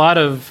not a lot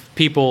of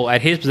people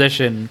at his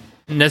position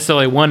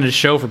necessarily wanted to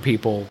show for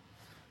people,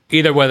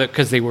 either whether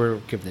because they were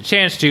given the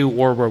chance to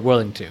or were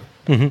willing to.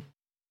 Mm-hmm.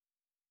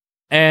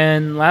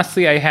 And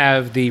lastly, I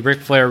have the Ric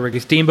Flair-Ricky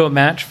Steamboat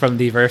match from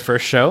the very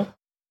first show.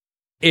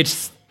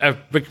 It's a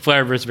Ric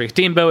Flair versus Ricky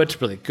Steamboat.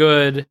 It's really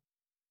good.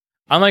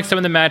 Unlike some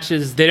of the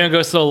matches, they don't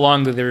go so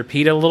long that they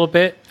repeat a little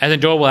bit. As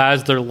enjoyable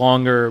as their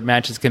longer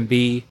matches can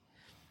be,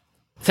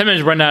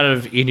 sometimes run out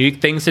of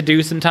unique things to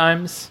do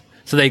sometimes.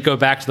 So they go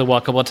back to the well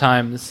a couple of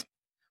times,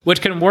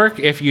 which can work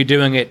if you're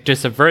doing it to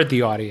subvert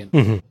the audience.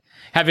 Mm-hmm.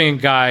 Having a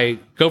guy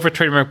go for a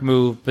trademark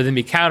move, but then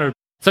be countered.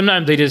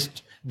 Sometimes they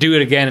just do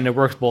it again and it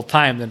works both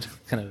times. Then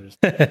kind of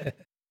just...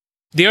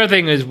 The other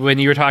thing is when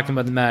you were talking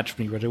about the match,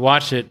 when you really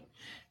watched it,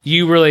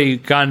 you really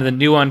got into the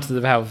nuances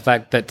of how the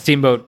fact that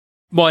Steamboat,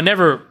 well,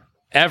 never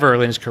ever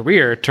in his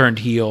career turned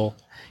heel.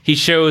 He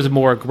shows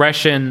more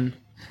aggression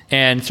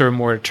and sort of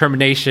more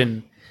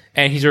determination,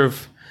 and he sort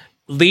of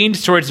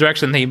leans towards the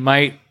direction that he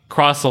might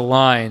cross a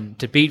line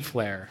to beat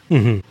Flair,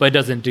 but it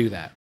doesn't do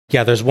that.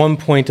 Yeah, there's one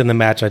point in the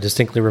match I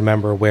distinctly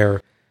remember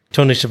where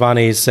Tony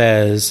Schiavone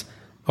says,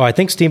 oh, I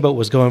think Steamboat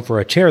was going for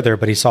a chair there,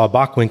 but he saw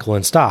Bockwinkel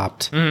and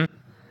stopped. Mm-hmm.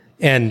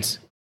 And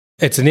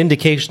it's an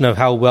indication of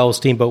how well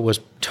Steamboat was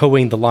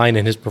towing the line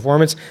in his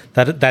performance.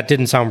 That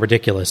didn't sound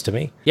ridiculous to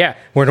me. Yeah.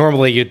 Where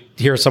normally you'd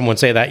hear someone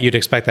say that, you'd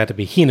expect that to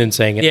be Heenan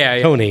saying it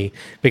to Tony,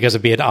 because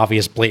it'd be an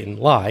obvious,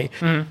 blatant lie.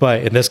 Mm-hmm.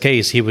 But in this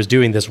case, he was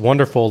doing this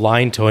wonderful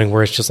line towing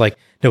where it's just like,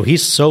 no,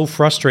 he's so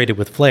frustrated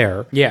with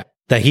Flair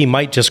that he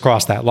might just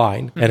cross that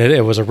line. Mm-hmm. And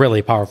it was a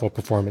really powerful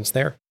performance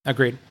there.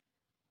 Agreed.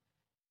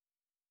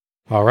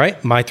 All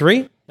right, my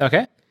 3.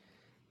 Okay.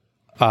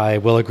 I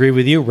will agree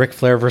with you. Ric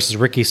Flair versus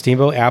Ricky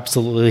Steamboat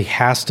absolutely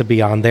has to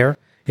be on there.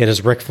 It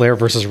is Ric Flair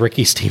versus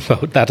Ricky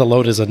Steamboat. That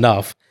alone is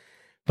enough.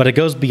 But it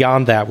goes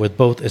beyond that with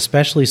both,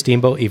 especially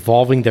Steamboat,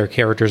 evolving their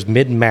characters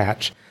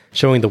mid-match,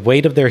 showing the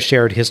weight of their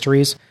shared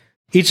histories,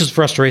 Each's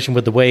frustration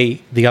with the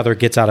way the other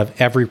gets out of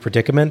every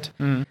predicament,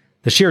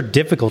 the sheer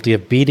difficulty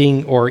of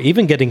beating or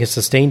even getting a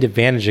sustained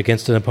advantage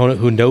against an opponent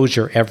who knows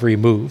your every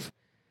move.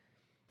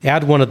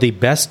 Add one of the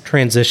best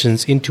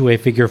transitions into a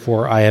figure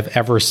four I have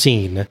ever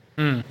seen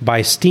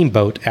by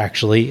Steamboat,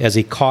 actually, as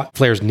he caught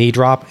Flair's knee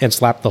drop and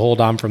slapped the hold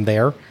on from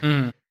there.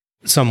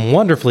 Some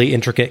wonderfully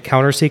intricate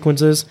counter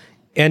sequences,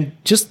 and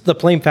just the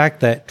plain fact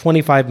that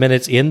 25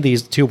 minutes in,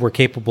 these two were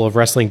capable of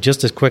wrestling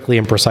just as quickly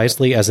and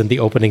precisely as in the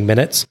opening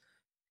minutes.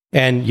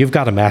 And you've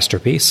got a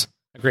masterpiece.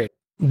 Agreed.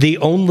 The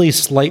only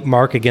slight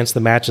mark against the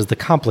match is the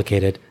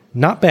complicated,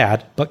 not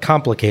bad, but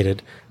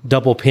complicated,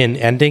 double pin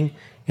ending.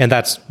 And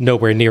that's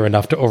nowhere near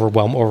enough to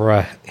overwhelm over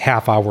a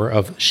half hour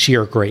of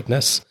sheer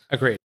greatness.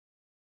 Agreed.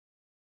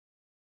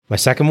 My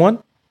second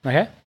one?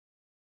 Okay.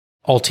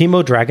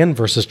 Ultimo Dragon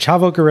versus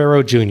Chavo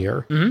Guerrero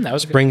Jr. That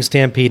was Spring good.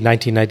 Stampede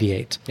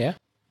 1998. Yeah.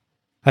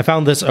 I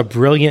found this a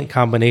brilliant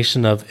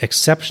combination of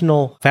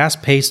exceptional,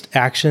 fast-paced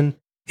action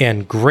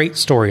and great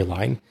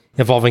storyline,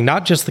 involving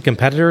not just the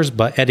competitors,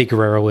 but Eddie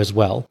Guerrero as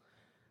well.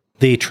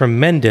 The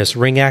tremendous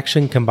ring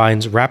action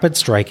combines rapid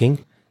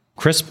striking,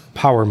 crisp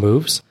power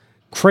moves,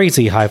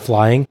 crazy high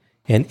flying,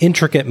 and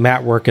intricate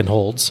mat work and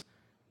holds.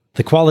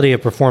 The quality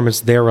of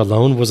performance there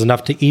alone was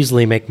enough to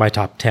easily make my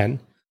top 10.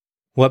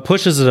 What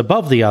pushes it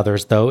above the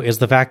others, though, is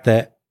the fact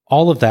that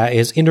all of that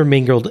is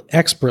intermingled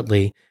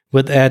expertly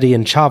with Eddie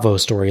and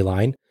Chavo's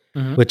storyline,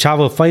 with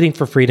Chavo fighting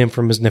for freedom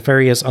from his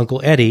nefarious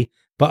Uncle Eddie,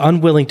 but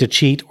unwilling to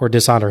cheat or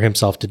dishonor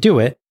himself to do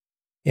it,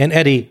 and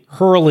Eddie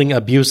hurling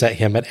abuse at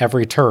him at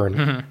every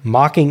turn,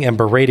 mocking and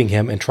berating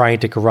him and trying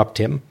to corrupt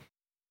him.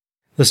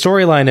 The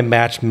storyline and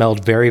match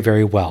meld very,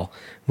 very well,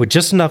 with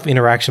just enough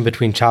interaction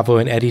between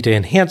Chavo and Eddie to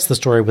enhance the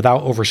story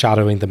without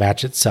overshadowing the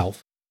match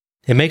itself.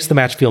 It makes the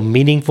match feel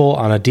meaningful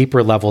on a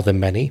deeper level than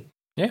many.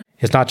 Yeah.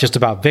 It's not just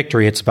about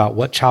victory, it's about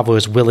what Chavo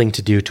is willing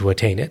to do to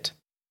attain it.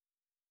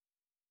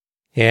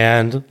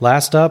 And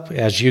last up,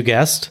 as you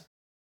guessed,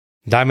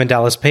 Diamond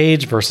Dallas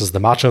Page versus the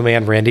Macho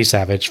Man Randy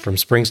Savage from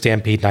Spring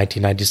Stampede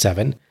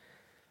 1997.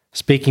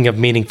 Speaking of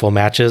meaningful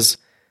matches,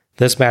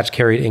 this match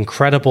carried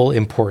incredible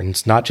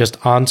importance, not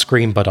just on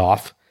screen but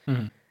off.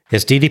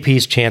 It's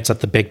DDP's chance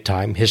at the big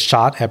time, his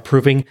shot at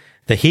proving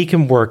that he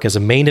can work as a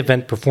main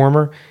event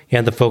performer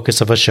and the focus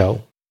of a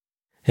show.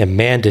 And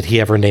man, did he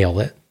ever nail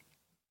it.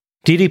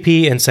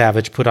 DDP and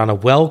Savage put on a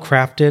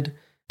well-crafted,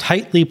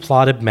 tightly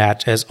plotted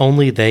match as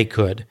only they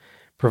could,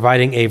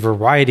 providing a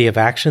variety of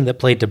action that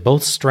played to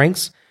both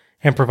strengths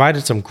and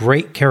provided some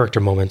great character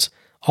moments,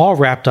 all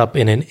wrapped up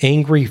in an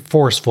angry,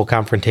 forceful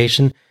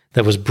confrontation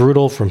that was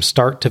brutal from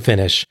start to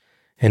finish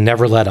and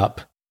never let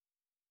up.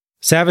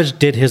 Savage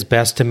did his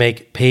best to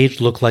make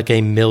Page look like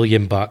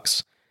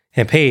 $1,000,000,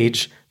 and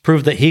Page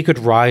proved that he could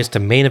rise to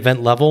main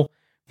event level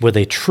with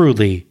a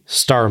truly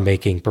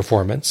star-making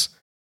performance.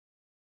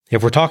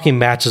 If we're talking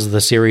matches of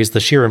the series, the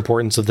sheer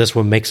importance of this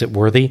one makes it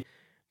worthy,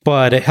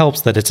 but it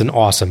helps that it's an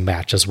awesome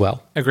match as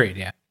well. Agreed,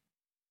 yeah.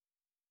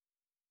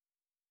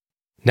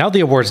 Now the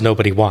awards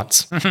nobody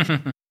wants.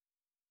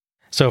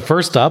 So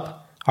first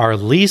up, our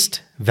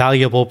least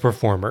valuable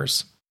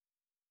performers.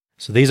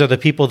 So these are the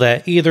people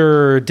that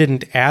either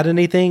didn't add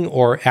anything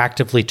or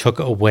actively took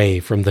away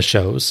from the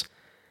shows.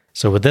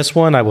 So with this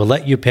one, I will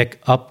let you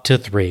pick up to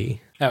 3.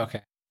 Oh,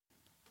 okay.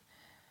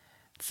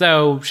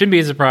 So, shouldn't be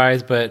a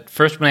surprise, but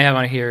first one I have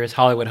on here is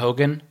Hollywood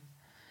Hogan.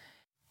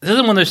 This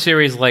isn't one of those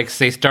series like,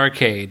 say,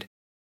 Starrcade,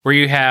 where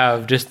you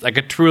have just like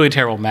a truly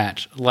terrible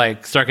match,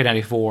 like Starrcade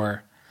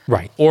 94.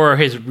 Right. Or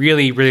his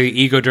really, really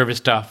ego-driven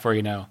stuff where,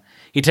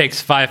 he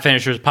takes 5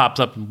 finishers, pops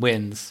up, and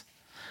wins.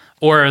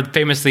 Or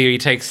famously, he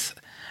takes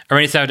a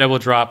Randy Savage double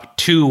drop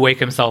to wake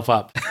himself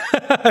up.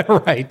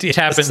 Right. Which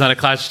happens on a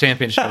Clash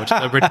Championship, which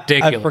is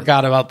ridiculous. I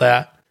forgot about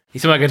that. He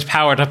somehow gets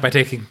powered up by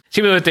taking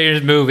the most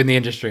dangerous move in the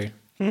industry.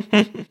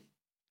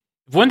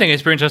 One thing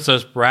is pretty much so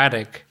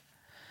sporadic.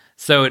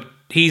 So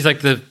he's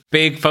like the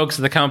big folks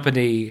of the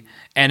company,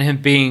 and him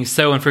being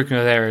so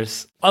infrequent there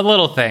is a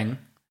little thing.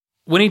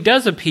 When he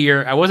does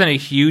appear, I wasn't a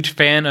huge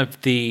fan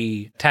of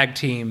the tag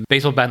team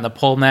baseball bat in the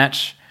pole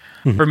match.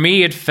 For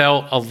me, it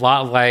felt a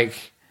lot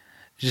like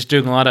just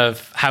doing a lot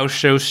of house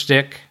show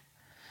shtick.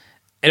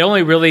 It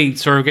only really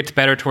sort of gets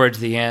better towards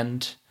the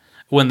end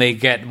when they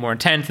get more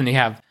intense, and you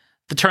have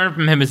the turn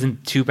from him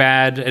isn't too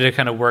bad, and it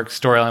kind of works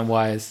storyline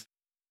wise.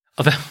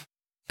 Although,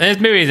 and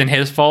maybe it isn't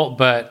his fault,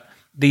 but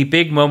the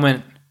big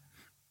moment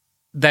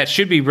that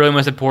should be really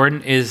most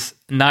important is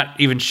not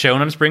even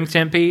shown on Spring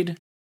Stampede.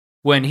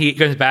 When he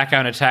goes back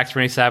out and attacks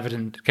Randy Savage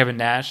and Kevin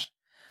Nash,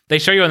 they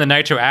show you on the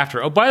Nitro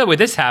after, oh, by the way,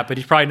 this happened.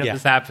 You probably know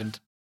this happened.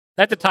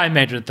 That's a time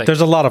management thing.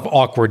 There's a lot of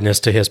awkwardness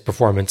to his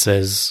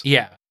performances.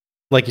 Yeah.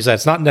 Like you said,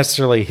 it's not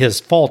necessarily his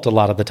fault a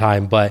lot of the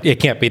time, but it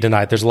can't be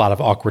denied. There's a lot of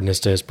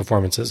awkwardness to his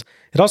performances.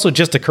 It also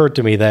just occurred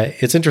to me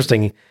that it's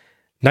interesting.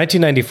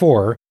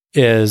 1994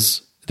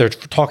 is, they're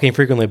talking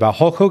frequently about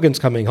Hulk Hogan's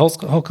coming,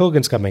 Hulk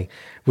Hogan's coming.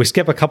 We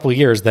skip a couple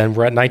years, then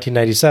we're at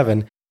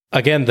 1997.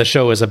 Again, the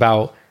show is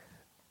about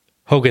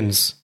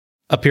Hogan's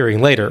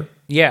appearing later.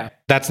 Yeah.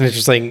 That's an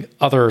interesting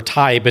other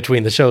tie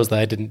between the shows that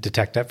I didn't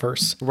detect at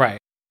first. Right.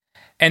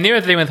 And the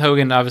other thing with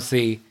Hogan,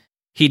 obviously,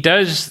 he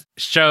does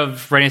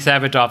shove Randy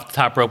Savage off the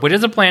top rope, which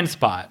is a planned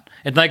spot.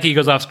 It's not like he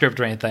goes off script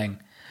or anything.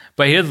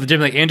 But he does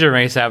legitimately injure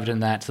Randy Savage in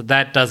that, so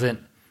that doesn't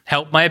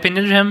help my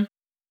opinion of him.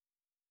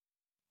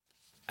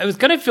 I was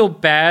going to feel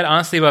bad,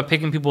 honestly, about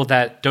picking people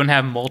that don't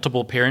have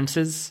multiple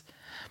appearances.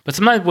 But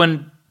sometimes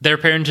when their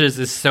appearances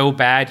is so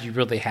bad, you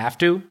really have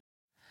to.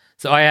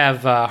 So I have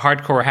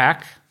Hardcore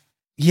Hack.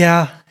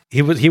 Yeah,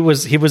 he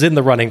was in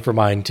the running for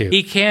mine, too.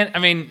 He can't, I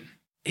mean,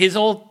 his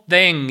whole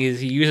thing is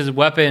he uses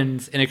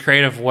weapons in a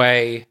creative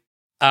way.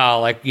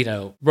 Like,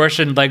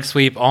 Russian leg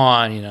sweep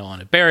on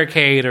a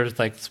barricade or just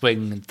like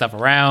swinging stuff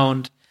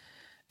around.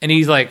 And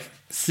he's like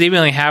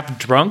seemingly half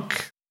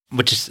drunk,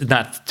 which is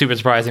not super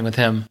surprising with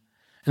him.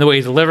 And the way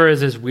he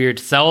delivers his weird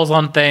sells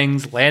on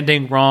things,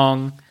 landing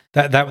wrong.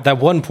 That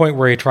one point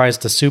where he tries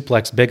to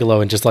suplex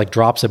Bigelow and just like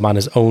drops him on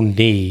his own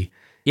knee.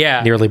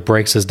 Yeah. Nearly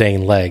breaks his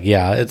dang leg.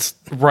 Yeah, it's...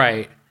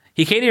 Right.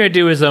 He can't even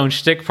do his own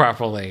shtick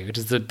properly, which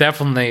is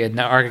definitely an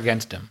arc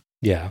against him.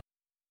 Yeah.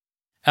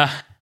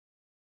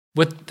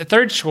 With the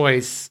third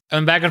choice,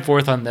 I'm back and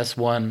forth on this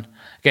one.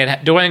 Again,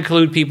 do I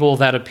include people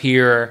that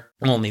appear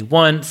only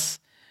once?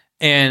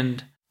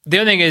 And the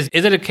other thing is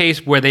it a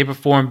case where they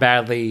perform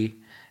badly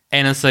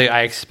and honestly,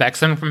 I expect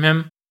something from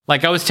him?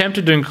 Like, I was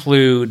tempted to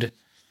include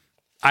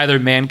either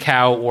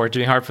Mancow or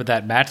Jimmy Hart for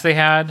that match they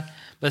had.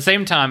 But at the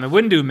same time, I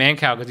wouldn't do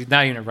Mancow because he's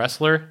not even a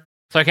wrestler.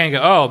 So I can't go,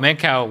 oh,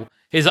 Mancow,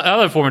 his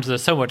other performances are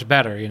so much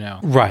better,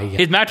 Right. Yeah.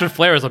 His match with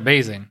Flair is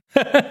amazing.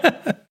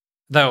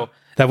 Though...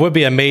 That would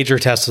be a major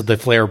test of the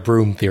Flair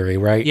broom theory,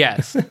 right?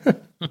 Yes.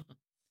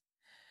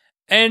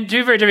 And to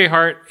be fair, Jimmy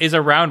Hart is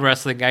around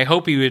wrestling. I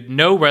hope he would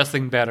know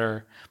wrestling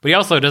better, but he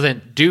also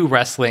doesn't do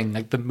wrestling,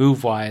 like the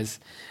move-wise.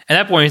 At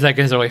that point, he's like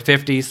in his early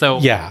 50s, so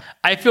yeah.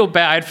 I feel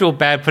bad. I'd feel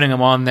bad putting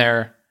him on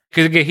there,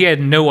 because again, he had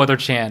no other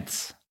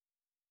chance.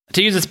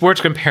 To use a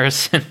sports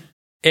comparison,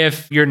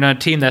 if you're in a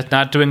team that's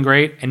not doing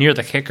great, and you're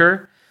the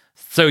kicker,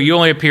 so you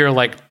only appear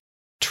like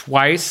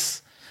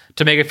twice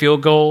to make a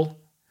field goal,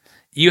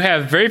 you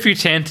have very few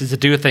chances to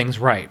do things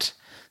right.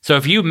 So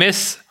if you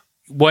miss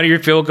one of your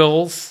field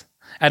goals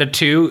out of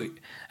 2,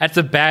 that's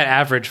a bad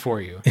average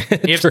for you.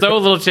 You have so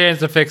little chance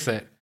to fix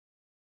it.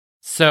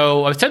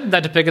 So I was tempted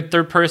not to pick a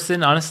third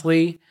person,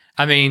 honestly.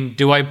 I mean,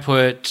 do I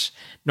put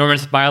Norman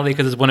Smiley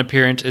because his one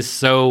appearance is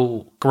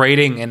so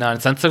grating and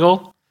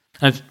nonsensical?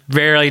 I'm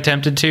very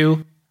tempted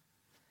to.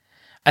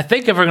 I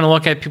think if we're going to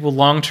look at people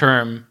long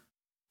term,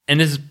 and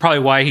this is probably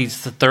why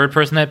he's the third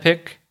person I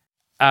pick,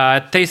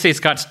 they say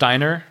Scott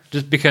Steiner,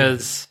 just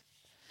because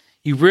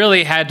you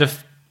really had to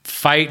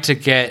fight to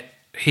get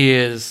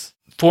his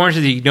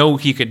performances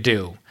he could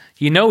do.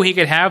 He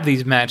could have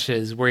these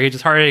matches where he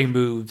just hard-hitting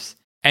moves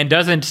and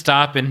doesn't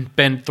stop and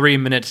spend 3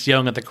 minutes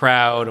yelling at the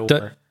crowd.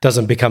 Or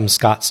doesn't become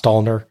Scott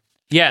Stallner.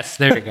 Yes,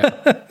 there you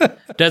go.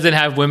 Doesn't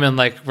have women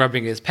like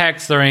rubbing his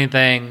pecs or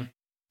anything.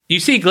 You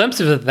see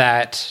glimpses of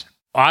that,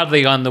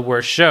 oddly, on The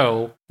Worst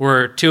Show,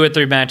 where 2 or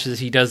 3 matches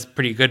he does a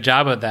pretty good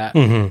job of that,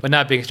 but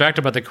not being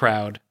distracted by the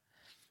crowd.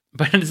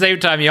 But at the same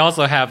time, you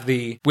also have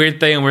the weird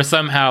thing where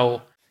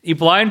somehow he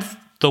blinds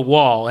the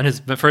wall in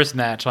his first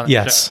match on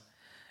the show.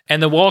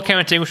 And the wall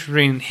can't distinguish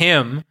between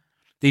him,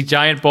 the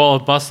giant ball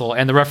of muscle,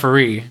 and the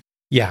referee.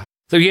 Yeah.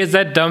 So he has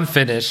that dumb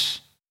finish.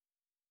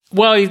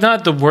 Well, he's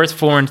not the worst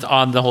performance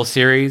on the whole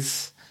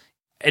series.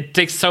 It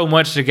takes so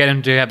much to get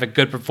him to have a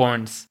good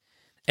performance.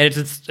 And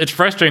it's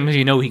frustrating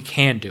because he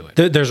can do it.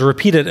 There's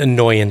repeated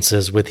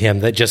annoyances with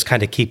him that just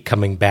kind of keep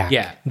coming back.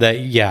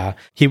 Yeah.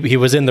 He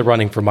was in the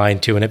running for mine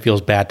too, and it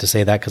feels bad to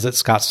say that because it's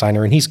Scott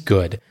Steiner and he's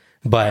good.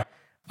 But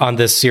on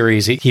this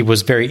series, he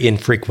was very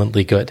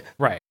infrequently good.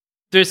 Right.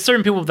 There's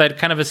certain people that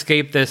kind of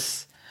escape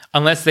this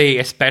unless they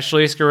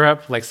especially screw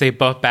up, like say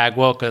Buff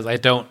Bagwell, because I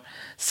don't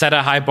set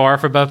a high bar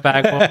for Buff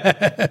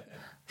Bagwell.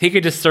 He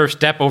could just sort of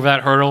step over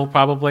that hurdle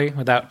probably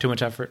without too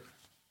much effort.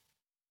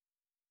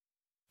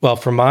 Well,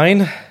 for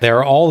mine,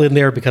 they're all in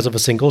there because of a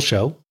single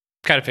show.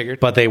 Kind of figured.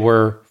 But they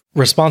were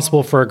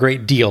responsible for a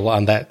great deal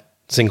on that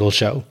single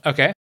show.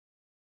 Okay.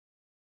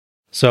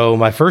 So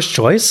my first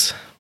choice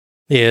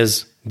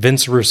is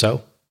Vince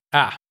Russo.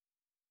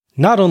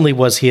 Not only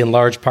was he in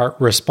large part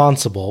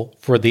responsible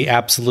for the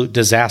absolute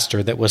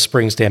disaster that was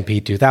Spring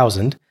Stampede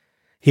 2000,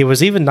 he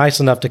was even nice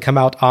enough to come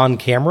out on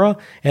camera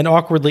and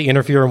awkwardly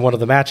interfere in one of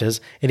the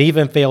matches, and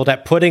even failed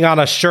at putting on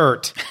a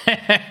shirt.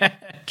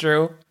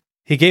 True.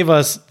 He gave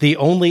us the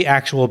only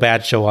actual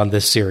bad show on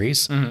this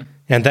series, and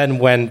then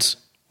went,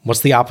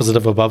 what's the opposite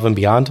of above and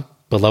beyond?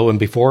 Below and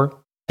before?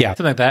 Yeah.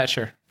 Something like that,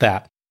 sure.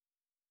 That.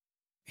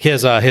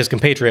 His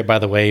compatriot, by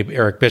the way,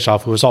 Eric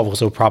Bischoff, who was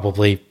also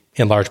probably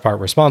in large part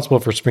responsible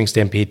for Spring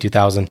Stampede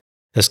 2000,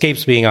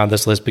 escapes being on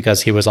this list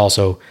because he was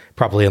also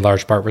probably in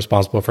large part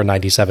responsible for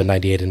 97,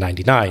 98, and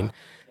 99.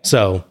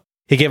 So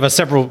he gave us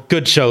several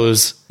good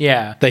shows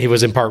that he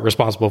was in part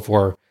responsible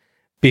for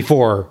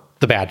before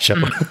the bad show.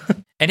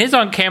 And his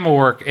on-camera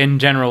work in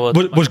general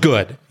was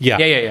good.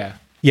 Yeah,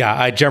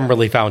 I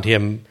generally found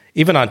him,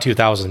 even on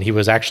 2000,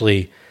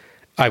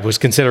 I was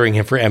considering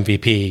him for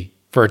MVP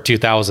for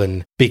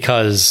 2000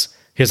 because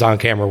his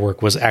on-camera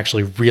work was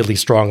actually really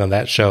strong on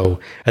that show.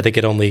 I think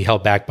it only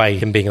held back by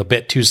him being a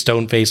bit too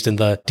stone-faced in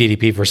the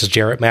DDP versus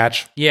Jarrett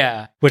match.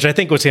 Yeah. Which I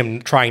think was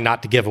him trying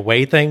not to give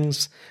away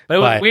things. But it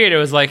was weird. It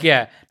was like,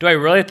 do I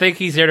really think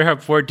he's there to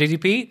help for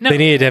DDP? No. They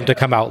needed him to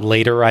come out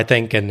later, I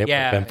think, and it would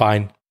have been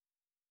fine.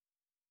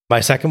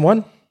 My second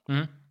one?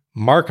 Mm-hmm.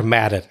 Mark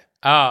Madden.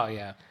 Oh,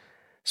 yeah.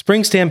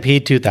 Spring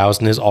Stampede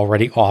 2000 is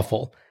already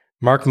awful.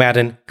 Mark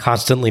Madden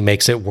constantly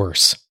makes it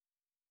worse.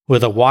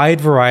 With a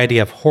wide variety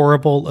of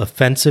horrible,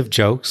 offensive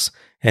jokes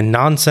and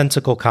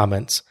nonsensical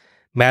comments,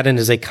 Madden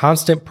is a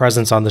constant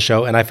presence on the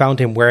show, and I found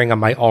him wearing on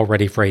my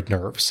already frayed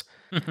nerves.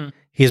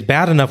 He's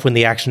bad enough when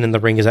the action in the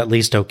ring is at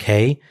least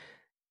okay,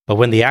 but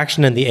when the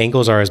action and the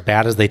angles are as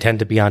bad as they tend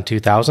to be on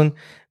 2000,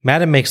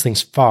 Madden makes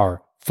things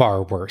far,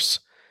 far worse.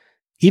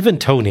 Even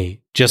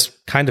Tony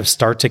just kind of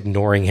starts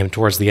ignoring him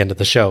towards the end of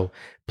the show,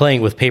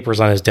 playing with papers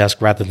on his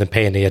desk rather than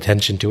paying any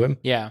attention to him.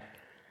 Yeah.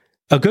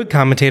 A good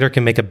commentator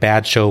can make a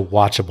bad show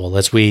watchable,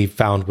 as we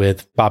found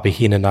with Bobby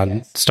Heenan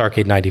on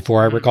Starrcade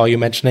 94, I recall you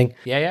mentioning.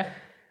 Yeah.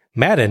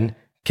 Madden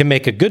can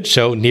make a good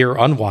show near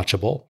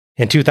unwatchable,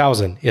 and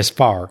 2000 is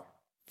far,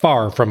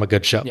 far from a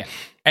good show. Yeah.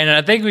 And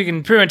I think we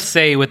can pretty much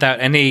say without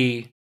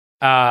any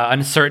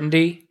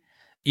uncertainty,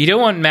 you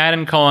don't want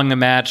Madden calling a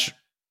match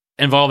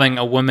involving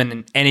a woman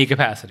in any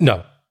capacity.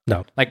 No.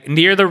 Like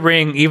near the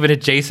ring, even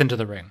adjacent to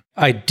the ring.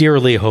 I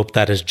dearly hope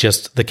that is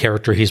just the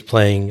character he's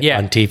playing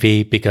on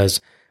TV, because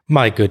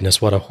my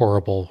goodness, what a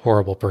horrible,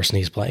 horrible person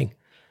he's playing.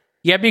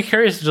 Yeah, I'd be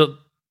curious to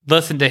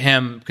listen to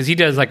him, because he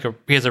does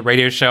he has a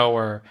radio show,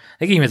 or I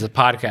think he even has a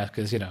podcast,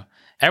 because,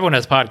 everyone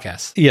has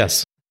podcasts.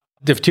 Yes.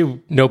 If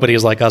two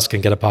nobodies like us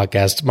can get a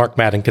podcast, Mark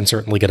Madden can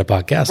certainly get a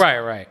podcast.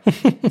 Right.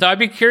 So I'd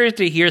be curious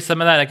to hear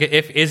some of that. Like,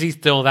 is he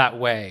still that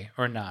way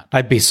or not?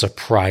 I'd be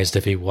surprised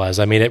if he was.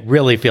 I mean, it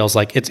really feels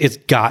like it's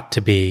got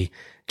to be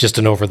just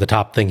an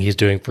over-the-top thing he's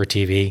doing for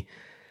TV.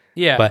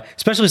 Yeah. But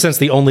especially since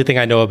the only thing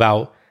I know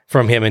about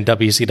from him in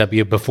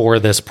WCW before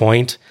this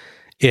point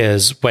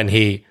is when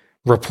he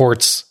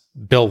reports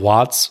Bill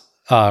Watts'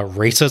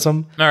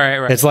 racism. All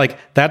right. It's like,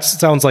 that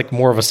sounds like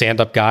more of a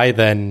stand-up guy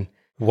than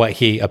what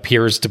he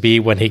appears to be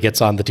when he gets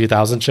on the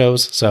 2000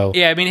 shows. So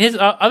yeah, I mean, his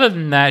other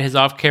than that, his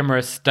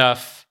off-camera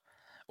stuff,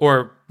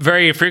 or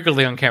very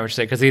frequently on camera,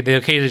 because they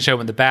occasionally show him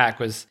in the back,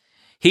 was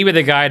he was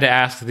the guy to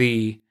ask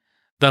the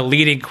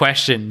leading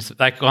questions,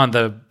 like on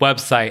the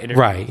website.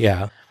 Right,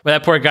 yeah. Where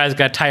that poor guy's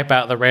got to type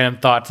out the random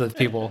thoughts of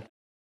people.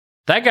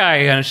 That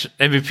guy should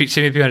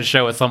be on a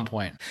show at some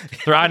point.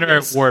 They're on an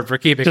award for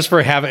keeping...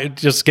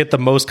 Just get the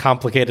most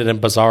complicated and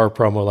bizarre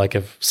promo, like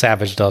if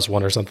Savage does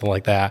one or something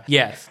like that.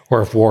 Yes.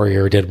 Or if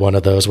Warrior did one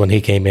of those when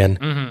he came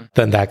in,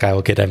 then that guy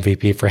will get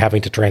MVP for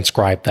having to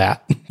transcribe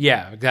that.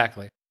 Yeah,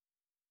 exactly.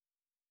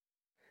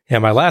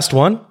 And my last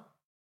one,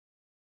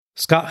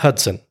 Scott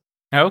Hudson.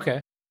 Oh,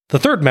 okay. The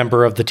third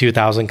member of the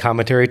 2000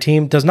 commentary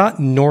team does not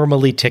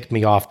normally tick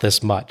me off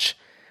this much.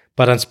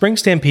 But on Spring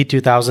Stampede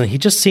 2000, he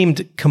just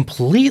seemed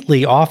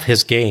completely off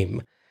his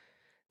game.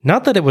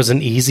 Not that it was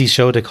an easy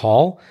show to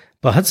call,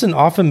 but Hudson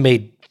often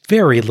made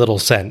very little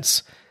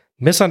sense,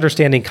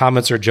 misunderstanding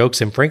comments or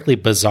jokes in frankly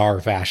bizarre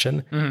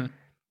fashion.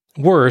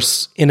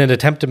 Worse, in an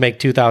attempt to make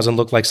 2000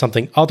 look like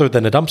something other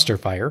than a dumpster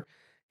fire,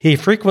 he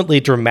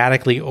frequently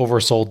dramatically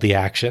oversold the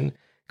action,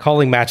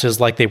 calling matches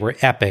like they were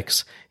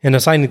epics and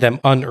assigning them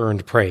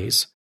unearned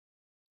praise.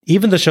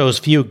 Even the show's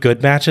few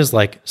good matches,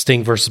 like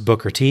Sting vs.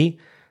 Booker T,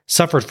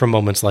 suffered from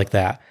moments like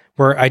that,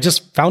 where I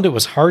just found it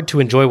was hard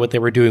to enjoy what they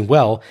were doing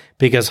well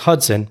because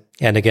Hudson,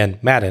 and again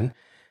Madden,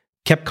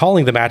 kept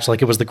calling the match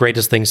like it was the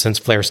greatest thing since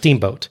Flair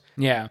Steamboat.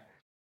 Yeah.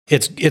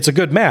 It's a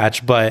good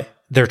match, but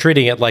they're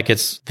treating it like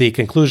it's the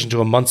conclusion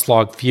to a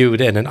months-long feud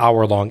and an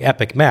hour-long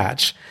epic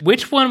match.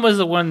 Which one was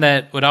the one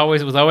that was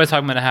always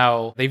talking about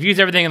how they've used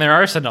everything in their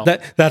arsenal?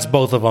 That's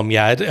both of them,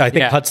 yeah. I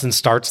think Hudson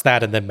starts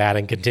that, and then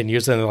Madden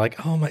continues, and they're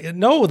like, oh my,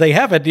 no, they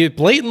haven't. You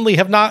blatantly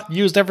have not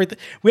used everything.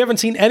 We haven't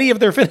seen any of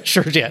their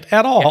finishers yet,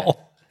 at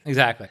all. Yeah,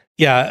 exactly.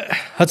 Yeah,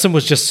 Hudson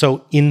was just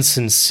so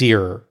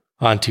insincere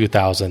on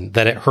 2000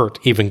 that it hurt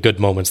even good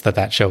moments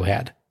that show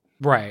had.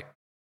 Right.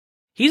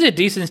 He's a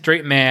decent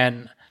straight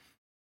man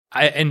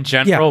in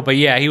general, but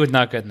he was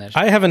not good in this show.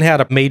 I haven't had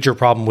a major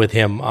problem with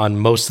him on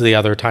most of the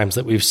other times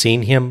that we've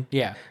seen him.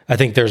 Yeah. I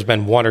think there's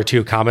been one or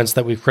two comments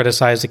that we've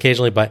criticized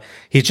occasionally, but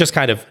he's just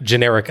kind of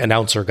generic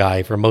announcer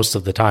guy for most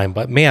of the time.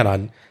 But man,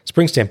 on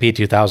Spring Stampede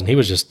 2000, he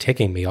was just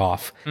ticking me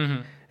off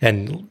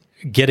and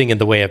getting in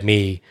the way of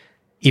me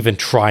even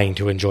trying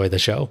to enjoy the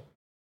show.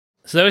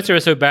 So those are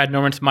so bad,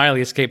 Norman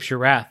Smiley escapes your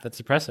wrath. That's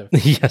impressive.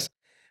 Yes.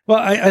 Well,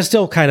 I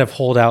still kind of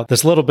hold out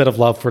this little bit of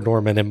love for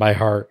Norman in my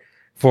heart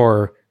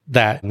for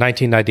that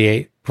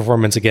 1998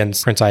 performance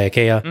against Prince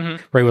Iaukea,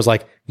 where he was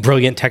like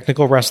brilliant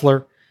technical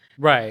wrestler.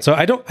 Right. So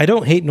I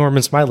don't hate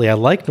Norman Smiley. I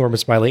like Norman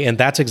Smiley, and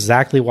that's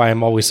exactly why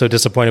I'm always so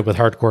disappointed with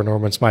hardcore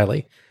Norman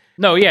Smiley.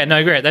 No,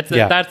 great. That's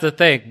the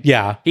thing.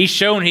 Yeah. He's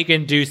shown he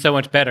can do so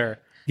much better.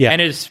 Yeah.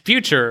 And his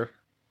future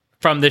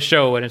from this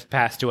show and his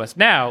past to us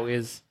now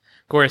is,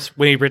 of course,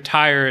 when he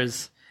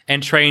retires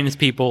and trains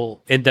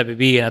people in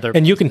WWE and other And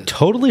places. you can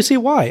totally see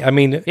why. I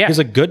mean, he's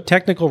a good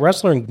technical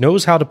wrestler and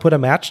knows how to put a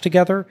match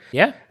together.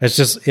 Yeah.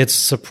 It's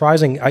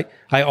surprising.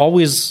 I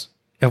always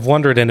have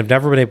wondered and have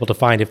never been able to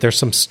find if there's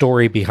some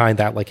story behind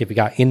that, like if he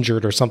got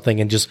injured or something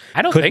and just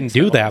couldn't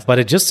do that. But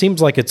it just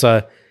seems like it's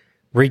a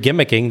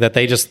re-gimmicking that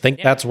they just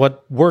think that's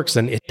what works,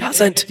 and it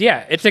doesn't.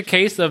 It's a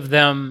case of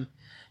them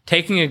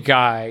taking a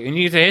guy, and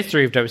you use the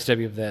history of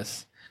WCW of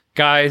this,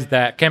 guys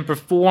that can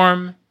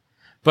perform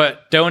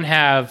but don't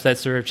have that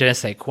sort of je ne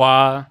sais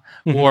quoi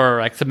or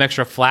like some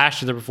extra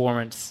flash to the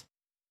performance.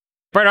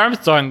 Brett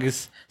Armstrong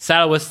is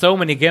saddled with so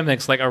many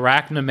gimmicks like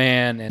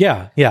Arachnaman and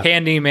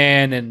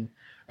Candyman and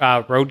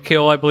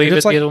Roadkill, I believe.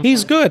 It's like,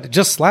 he's good.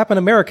 Just slap an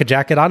America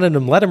jacket on him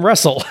and let him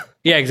wrestle.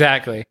 Yeah,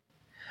 exactly.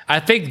 I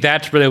think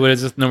that's really what it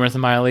is with No Mercy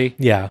Miley.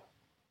 Yeah.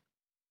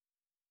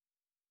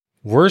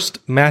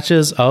 Worst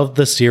matches of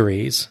the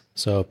series.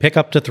 So pick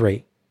up to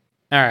 3.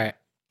 All right.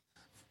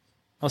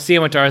 I'll see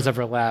how much ours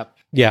overlap.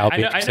 Yeah, I'll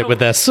be interested with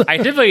this. I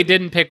definitely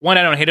didn't pick one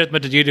I don't hate as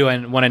much as you do,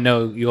 and one I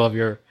know you have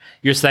your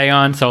say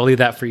on, so I'll leave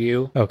that for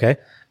you. Okay.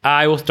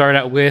 I will start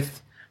out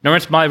with No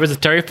Mercy Miley versus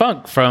Terry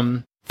Funk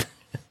from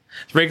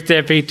Ring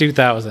Stampede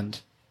 2000.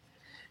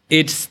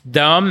 It's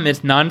dumb.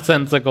 It's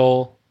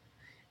nonsensical.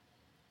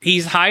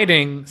 He's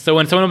hiding, so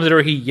when someone opens the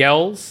door, he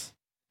yells,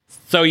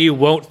 so you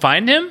won't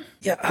find him?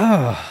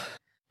 Yeah.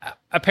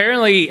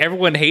 Apparently,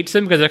 everyone hates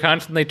him because they're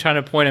constantly trying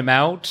to point him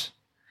out.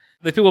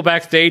 The people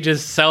backstage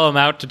just sell him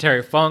out to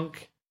Terry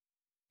Funk.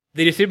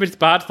 They do stupid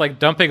spots like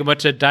dumping a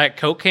bunch of Diet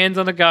Coke cans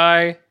on the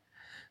guy,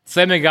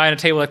 slamming a guy on a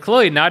table that's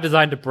clearly not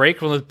designed to break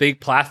from those big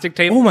plastic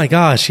tables. Oh my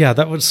gosh, yeah,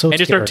 that was so And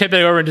just sort of tipping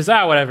it over and just,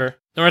 whatever.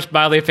 No Mercy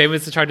Miley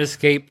famously tried to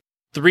escape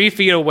 3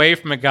 feet away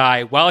from a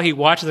guy while he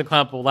watches him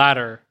climb up a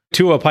ladder.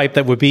 To a pipe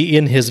that would be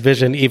in his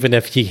vision even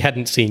if he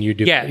hadn't seen you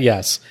do it.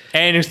 Yes.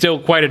 And it's still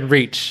quite in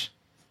reach.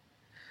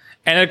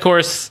 And of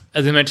course,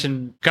 as I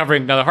mentioned,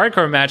 covering other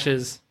hardcore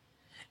matches,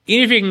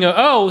 even if you can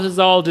go, this is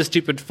all just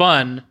stupid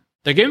fun,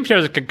 they're giving each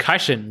other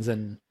concussions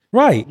and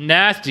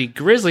nasty,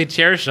 grisly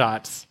chair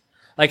shots.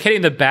 Like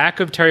hitting the back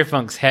of Terry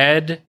Funk's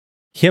head.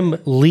 Him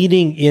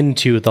leaning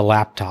into the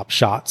laptop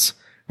shots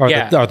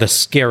are the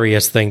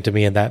scariest thing to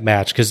me in that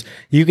match, because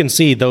you can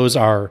see those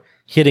are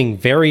hitting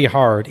very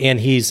hard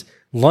and he's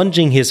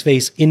lunging his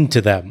face into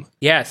them.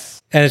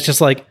 Yes. And it's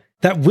just like,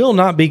 that will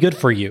not be good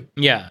for you.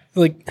 Yeah.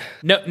 Like,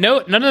 no,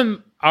 none of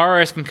them are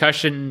as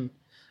concussion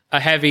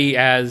heavy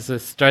as I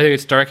think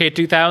it's Starrcade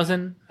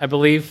 2000, I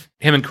believe.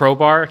 Him and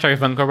Crowbar, Terry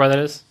Funk Crowbar, that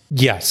is.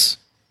 Yes.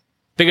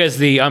 Because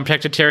the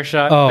unprotected chair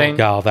shot thing. Oh,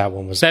 God, that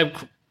one was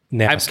nasty.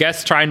 I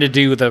guess trying to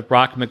do the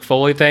Rock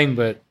McFoley thing,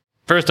 but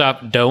first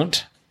off,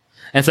 don't.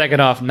 And second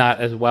off, not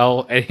as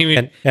well.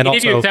 And also,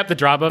 if you accept the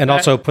drop of and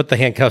also put the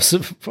handcuffs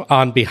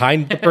on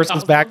behind the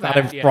person's back, not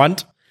in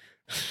front.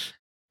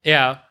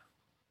 Yeah.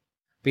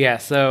 But yeah,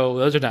 so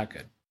those are not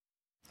good.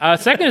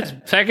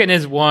 Second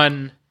is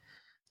one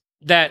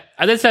that,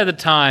 as I said at the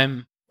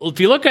time, if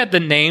you look at the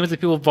names of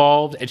people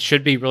involved, it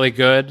should be really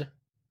good.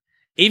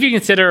 If you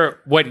consider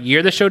what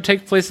year the show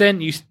takes place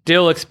in, you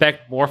still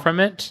expect more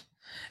from it.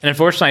 And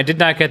unfortunately, I did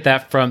not get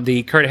that from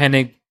the Kurt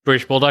Hennig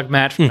British Bulldog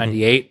match from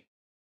 98.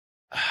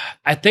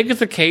 I think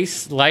it's a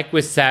case like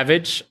with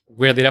Savage,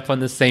 where they'd up on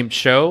the same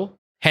show.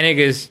 Hennig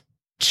is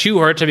too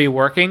hard to be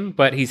working,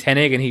 but he's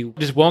Hennig and he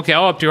just won't get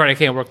up too hard. I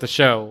can't work the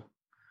show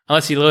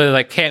unless he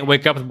literally can't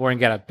wake up in the morning and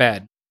get out of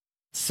bed.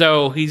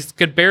 So he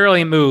could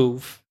barely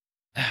move.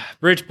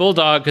 British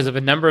Bulldog, because of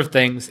a number of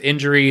things,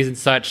 injuries and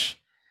such.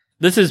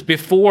 This is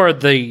before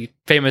the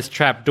famous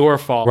trapdoor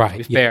fall, to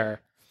be fair.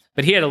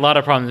 But he had a lot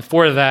of problems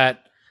before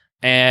that,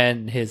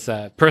 and his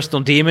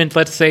personal demon,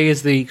 let's say,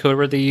 is the code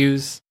word they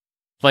use.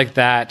 Like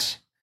that.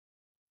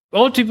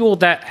 All the people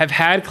that have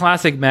had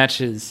classic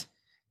matches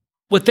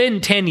within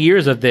 10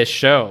 years of this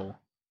show.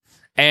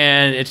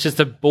 And it's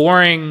just a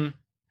boring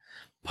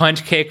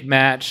punch kick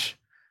match.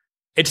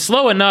 It's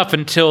slow enough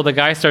until the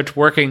guy starts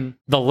working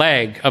the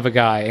leg of a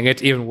guy and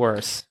gets even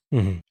worse.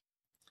 Mm-hmm.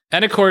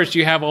 And of course,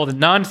 you have all the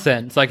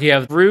nonsense. Like you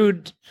have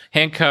Rude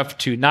handcuffed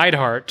to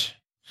Neidhart,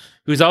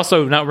 who's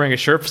also not wearing a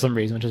shirt for some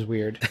reason, which is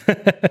weird.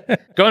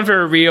 Going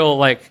for a real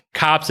like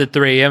Cops at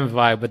 3 a.m.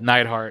 vibe with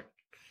Neidhart.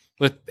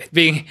 With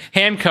being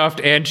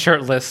handcuffed and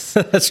shirtless.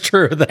 That's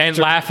true. And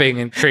laughing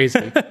and crazy.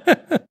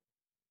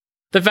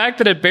 The fact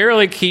that it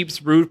barely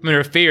keeps Root from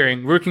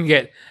interfering. Root can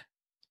get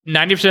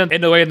 90% in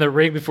the way in the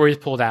ring before he's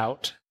pulled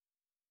out.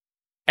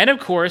 And of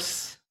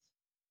course,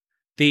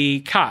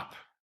 the cop.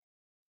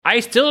 I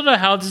still don't know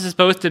how this is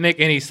supposed to make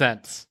any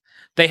sense.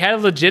 They had a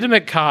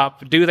legitimate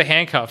cop do the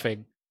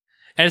handcuffing.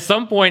 And at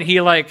some point,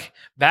 he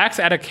backs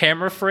at a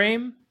camera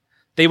frame.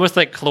 They must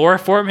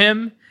chloroform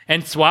him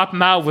and swap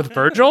him out with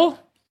Virgil.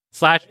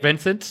 /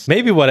 Vincent.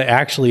 Maybe what it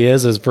actually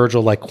is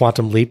Virgil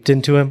quantum leaped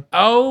into him.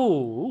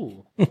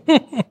 Oh,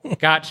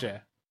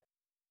 gotcha.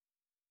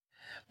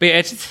 But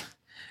yeah,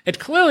 it's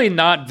clearly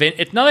not.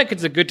 It's not like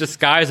it's a good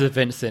disguise of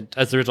Vincent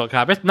as the original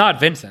cop. It's not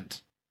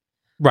Vincent.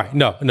 Right?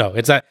 No.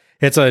 It's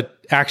a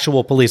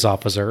actual police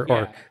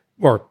officer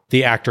or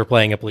the actor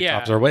playing a police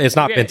officer. It's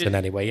not Vincent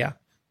anyway. Yeah.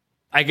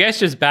 I guess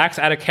just backs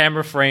out of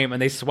camera frame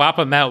and they swap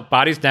him out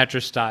body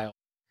snatcher style.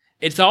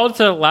 It's all just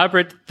an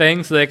elaborate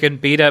thing so they can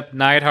beat up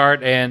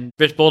Neidhart and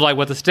British Bulldog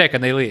with a stick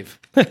and they leave.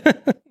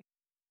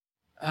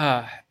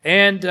 I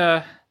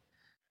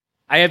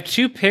have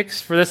 2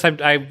 picks for this.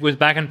 I was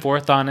back and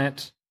forth on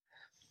it.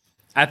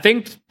 I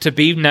think to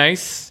be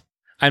nice,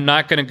 I'm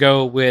not going to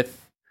go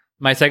with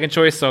my second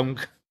choice. So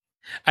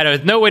I know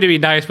there's no way to be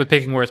nice with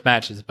picking worst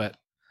matches, but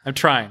I'm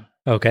trying.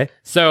 Okay.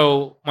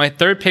 So my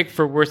third pick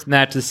for worst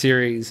match of the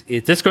series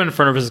is Disco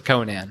Inferno versus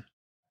Konnan.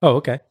 Oh,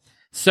 okay.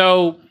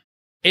 So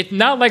it's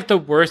not like the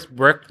worst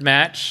worked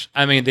match.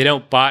 I mean, they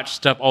don't botch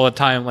stuff all the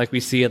time like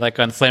we see it like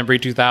on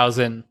Slamboree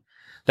 2000.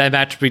 That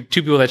match would be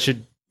 2 people that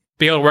should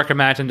be able to work a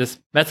match and just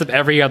mess up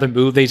every other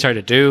move they try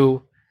to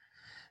do.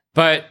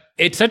 But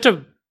it's such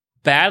a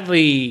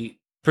badly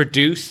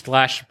produced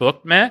 /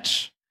 booked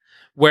match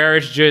where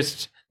it's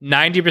just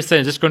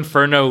 90% Disco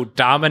Inferno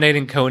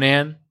dominating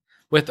Konnan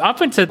with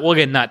offensive, well,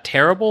 again, not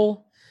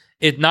terrible.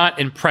 It's not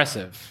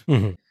impressive.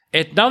 Mm-hmm.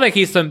 It's not like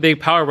he's some big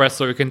power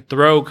wrestler who can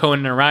throw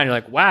Konnan around. You're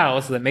like, wow,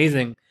 this is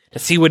amazing to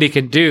see what he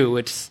can do.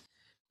 It's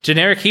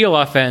generic heel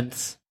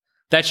offense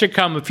that should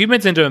come a few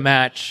minutes into a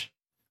match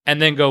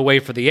and then go away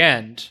for the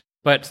end,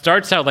 but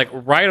starts out like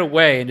right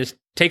away and just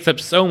takes up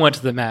so much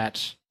of the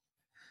match.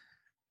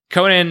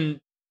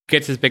 Konnan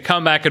gets his big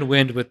comeback and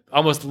win with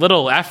almost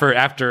little effort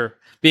after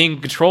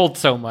being controlled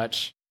so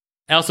much.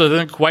 And also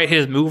doesn't quite hit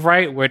his move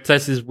right, where it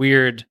does his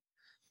weird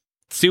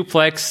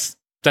suplex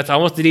that's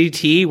almost a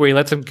DDT where he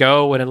lets him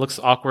go and it looks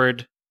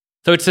awkward.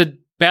 So it's a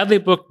badly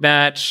booked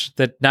match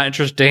that's not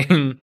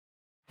interesting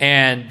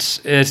and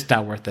it's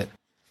not worth it.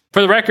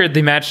 For the record,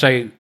 the match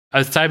I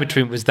was decided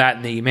between was that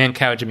and the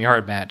Mancow Jimmy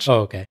Hart match.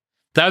 Oh, okay.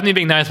 That was me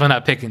being nice by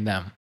not picking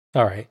them.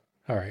 All right.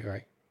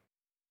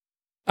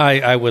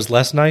 I was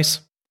less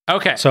nice.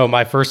 Okay. So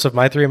my first of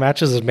my 3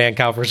 matches is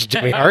Mancow versus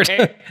Jimmy Hart.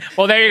 Okay.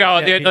 Well, there you go.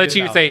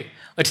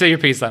 Let's say your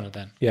piece on it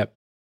then. Yep.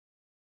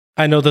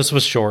 I know this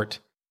was short.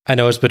 I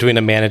know it's between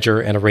a manager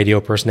and a radio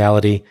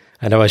personality.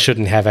 I know I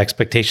shouldn't have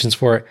expectations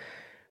for it,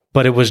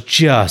 but it was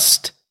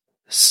just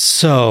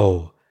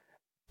so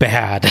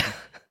bad.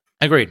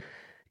 Agreed.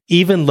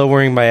 Even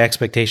lowering my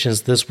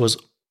expectations, this was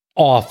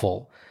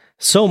awful.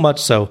 So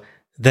much so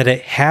that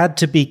it had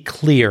to be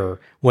clear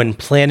when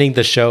planning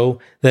the show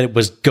that it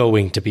was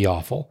going to be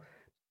awful,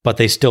 but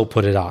they still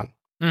put it on.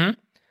 Mm-hmm.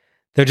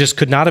 There just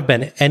could not have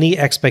been any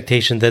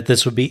expectation that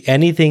this would be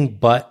anything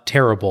but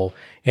terrible,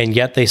 and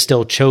yet they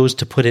still chose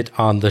to put it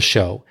on the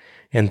show.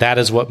 And that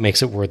is what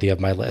makes it worthy of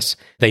my list.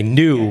 They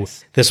knew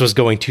this was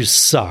going to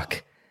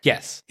suck.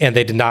 Yes. And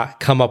they did not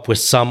come up with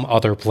some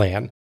other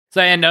plan.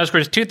 So, and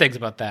there's 2 things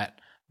about that.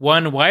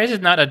 One, why is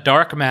it not a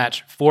dark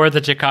match for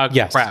the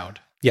Chicago crowd?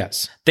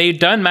 Yes. They've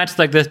done matches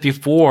like this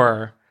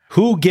before.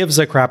 Who gives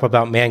a crap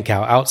about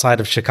Mancow outside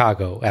of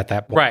Chicago at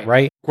that point,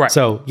 right?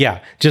 So,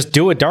 yeah, just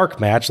do a dark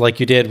match like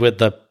you did with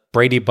the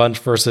Brady Bunch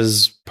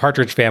versus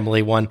Partridge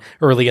Family one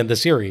early in the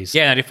series.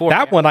 Yeah, 94.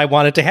 That one I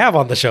wanted to have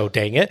on the show,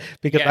 dang it,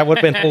 because that would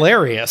have been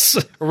hilarious.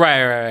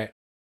 Right.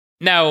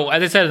 Now,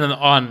 as I said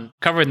on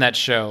covering that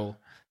show,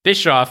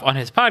 Bischoff, on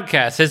his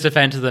podcast, his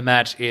defense of the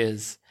match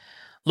is,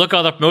 look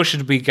all the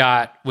promotion we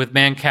got with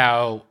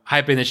Mancow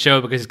hyping the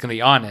show because he's going to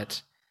be on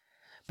it.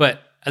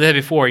 But as I said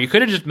before, you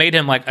could have just made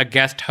him like a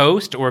guest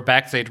host or a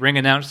backstage ring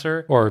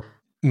announcer. Or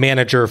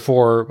manager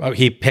for,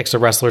 he picks a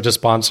wrestler to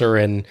sponsor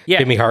and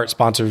Jimmy Hart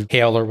sponsored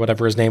Hale or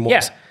whatever his name was.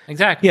 Yeah,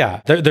 exactly.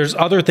 Yeah, there's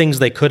other things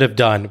they could have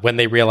done when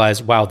they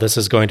realized, wow, this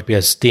is going to be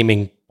a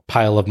steaming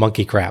pile of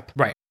monkey crap.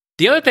 Right.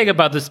 The other thing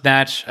about this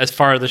match, as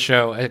far as the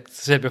show, as I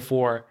said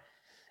before,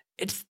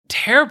 it's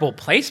terrible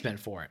placement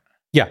for it.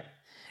 Yeah.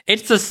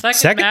 It's the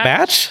second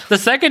match? The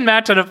second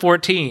match out of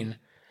 14.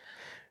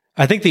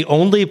 I think the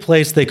only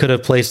place they could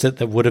have placed it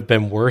that would have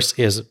been worse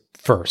is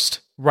first.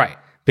 Right.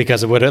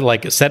 Because it would have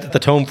like set the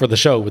tone for the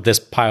show with this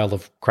pile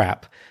of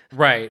crap.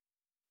 Right.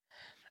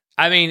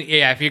 I mean,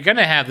 yeah, if you're going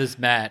to have this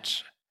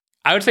match,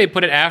 I would say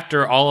put it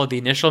after all of the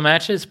initial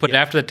matches, put it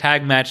after the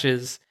tag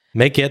matches.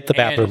 Make it the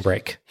bathroom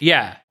break.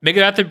 Yeah. Make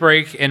it after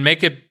break and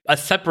make it a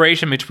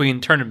separation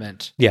between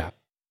tournament. Yeah.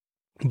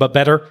 But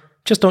better,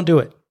 just don't do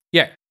it.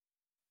 Yeah.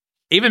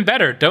 Even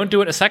better, don't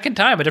do it a second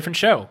time, a different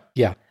show.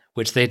 Yeah.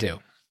 Which they do.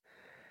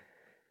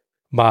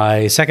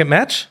 My second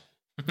match?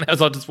 That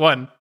was all just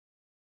one.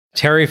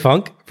 Terry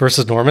Funk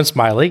versus Norman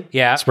Smiley.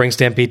 Yeah. Spring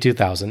Stampede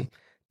 2000.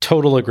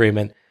 Total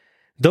agreement.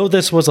 Though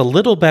this was a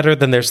little better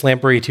than their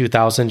Slamboree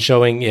 2000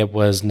 showing, it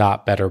was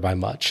not better by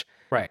much.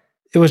 Right.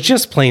 It was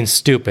just plain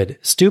stupid.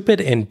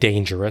 Stupid and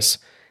dangerous.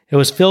 It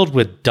was filled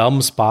with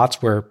dumb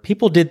spots where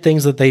people did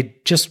things that they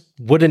just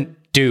wouldn't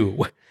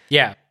do.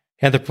 Yeah.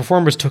 And the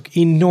performers took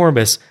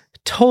enormous,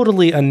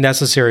 totally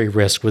unnecessary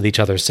risk with each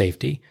other's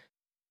safety.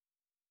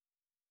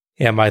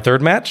 And my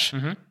third match?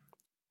 Mm-hmm.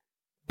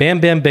 Bam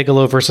Bam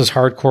Bigelow versus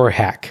Hardcore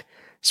Hack.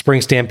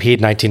 Spring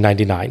Stampede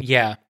 1999.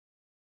 Yeah.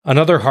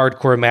 Another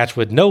hardcore match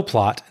with no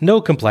plot,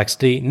 no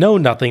complexity, no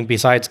nothing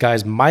besides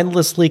guys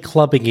mindlessly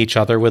clubbing each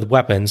other with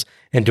weapons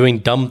and doing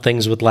dumb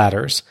things with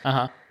ladders.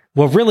 Uh-huh.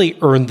 What really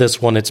earned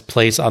this one its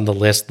place on the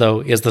list,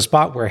 though, is the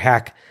spot where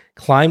Hack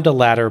climbed a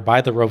ladder by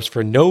the ropes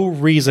for no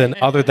reason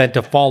other than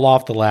to fall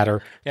off the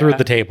ladder through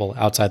the table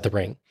outside the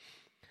ring.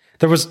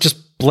 There was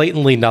just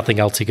blatantly nothing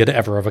else he could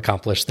ever have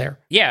accomplished there.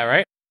 Yeah,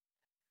 right?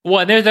 Well,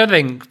 and there's another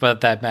thing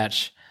about that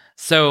match.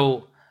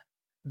 So,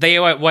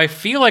 what I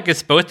feel like is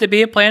supposed to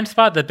be a planned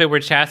spot, the bit where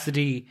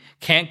Chastity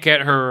can't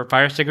get her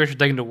fire extinguisher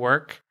thing to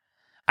work.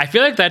 I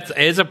feel like that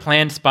is a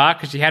planned spot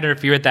because she had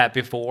interfered with that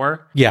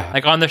before. Yeah.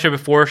 Like on the show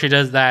before, she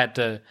does that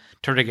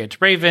turn against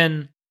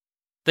Raven.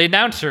 The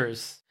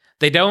announcers,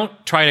 they don't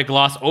try to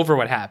gloss over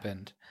what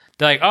happened.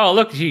 They're like, oh,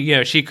 look,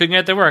 she couldn't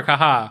get to work,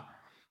 haha.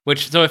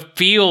 So it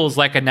feels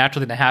like a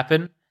natural thing to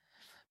happen.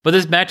 But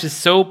this match is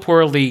so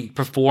poorly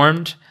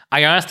performed,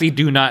 I honestly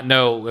do not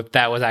know if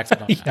that was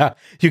accidental. Yeah,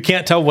 you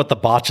can't tell what the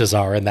botches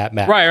are in that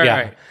match.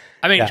 Right.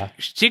 I mean,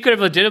 she could have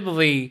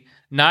legitimately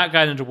not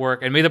gotten into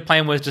work, and maybe the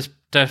plan was just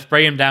to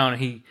spray him down,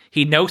 and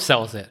he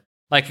no-sells it.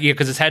 Like,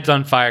 because his head's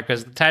on fire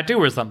because the tattoo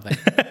or something.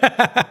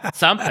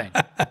 Something.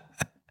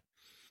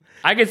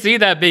 I could see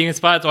that being a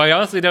spot, so I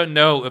honestly don't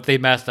know if they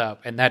messed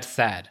up, and that's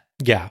sad.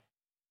 Yeah.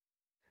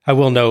 I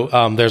will note,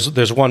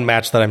 there's one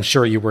match that I'm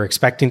sure you were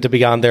expecting to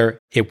be on there.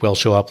 It will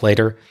show up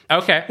later.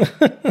 Okay.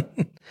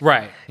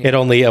 Right. Yeah. It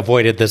only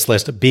avoided this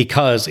list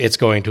because it's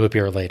going to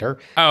appear later.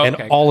 Oh,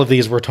 okay. And all of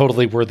these were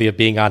totally worthy of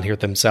being on here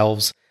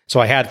themselves. So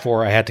I had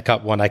 4. I had to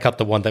cut one. I cut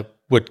the one that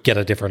would get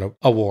a different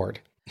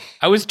award.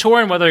 I was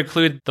torn whether to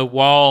include the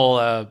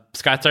Wall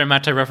Scott Steiner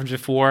match I referenced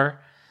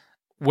before,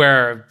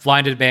 where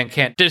blinded man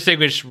can't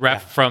distinguish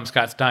ref from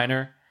Scott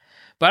Steiner.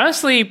 But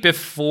honestly,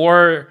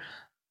 before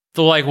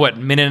the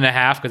minute and a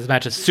half, because this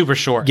match is super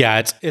short.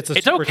 Yeah, it's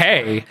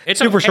okay. Short, it's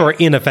super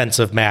short,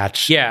 inoffensive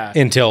match. Yeah,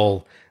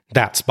 until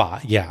that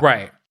spot. Yeah,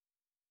 right.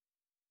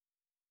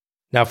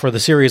 Now for the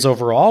series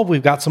overall,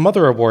 we've got some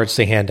other awards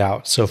to hand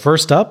out. So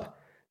first up,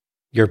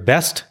 your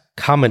best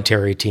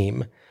commentary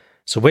team.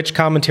 So which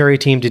commentary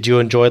team did you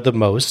enjoy the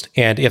most?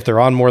 And if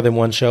they're on more than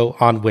one show,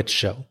 on which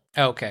show?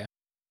 Okay.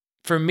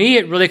 For me,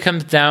 it really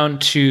comes down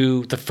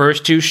to the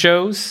first 2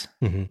 shows.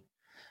 Mm-hmm.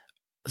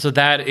 So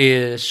that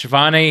is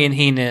Shivani and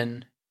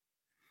Heenan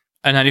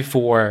on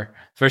 94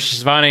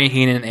 versus Shivani and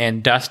Heenan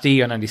and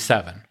Dusty on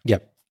 97.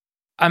 Yep.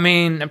 I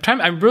mean,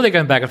 I'm really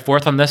going back and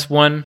forth on this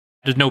one.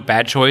 There's no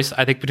bad choice,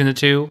 I think, between the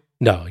two.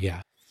 No,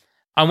 yeah.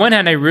 On one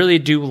hand, I really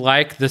do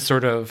like the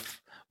sort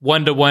of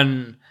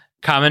one-to-one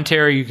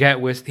commentary you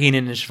get with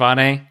Heenan and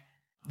Shivani.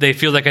 They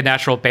feel like a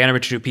natural banner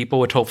between 2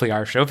 people, which hopefully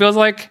our show feels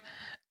like.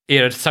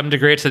 To some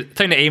degree, it's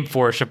something to aim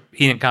for,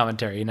 Heenan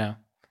commentary,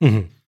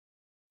 Mm-hmm.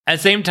 At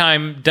the same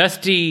time,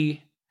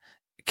 Dusty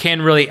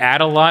can really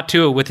add a lot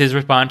to it with his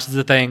responses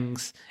to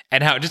things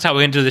and how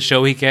into the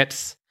show he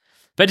gets.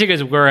 Especially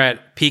because we're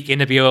at peak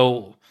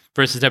NWO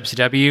versus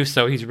WCW,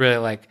 so he's really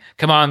like,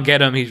 come on,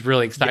 get him. He's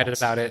really excited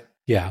about it.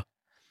 Yeah.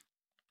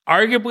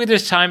 Arguably,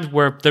 there's times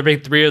where the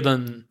big 3 of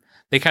them,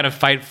 they kind of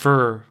fight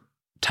for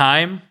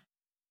time.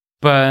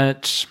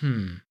 But,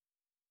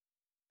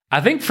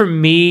 I think for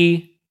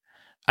me,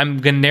 I'm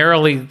going to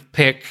narrowly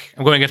pick...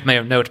 I'm going to get to my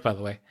notes, by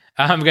the way.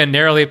 I'm going to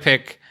narrowly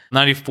pick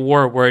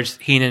 94, where it's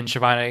Heenan and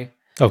Shivani.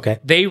 Okay.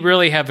 They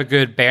really have a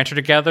good banter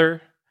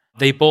together.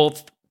 They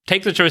both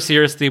take the show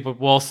seriously, but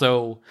will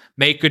also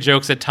make good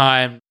jokes at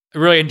times. I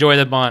really enjoy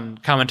them on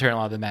commentary in a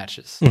lot of the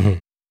matches. Mm-hmm.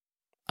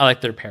 I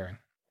like their pairing.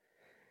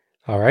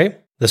 All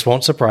right. This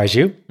won't surprise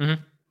you.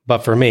 Mm-hmm. But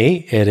for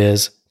me, it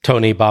is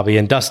Tony, Bobby,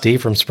 and Dusty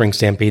from Spring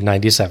Stampede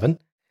 97.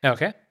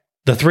 Okay.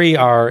 The 3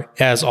 are,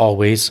 as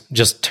always,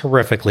 just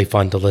terrifically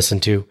fun to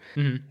listen to,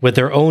 with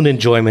their own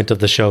enjoyment of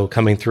the show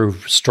coming through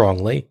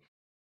strongly.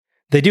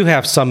 They do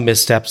have some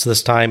missteps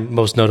this time,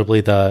 most notably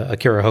the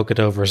Akira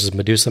Hokuto versus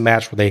Medusa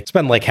match, where they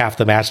spend like half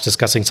the match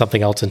discussing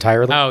something else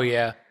entirely. Oh,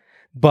 yeah.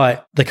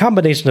 But the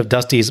combination of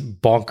Dusty's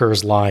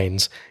bonkers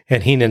lines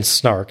and Heenan's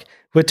snark,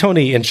 with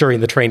Tony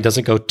ensuring the train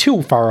doesn't go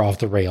too far off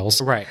the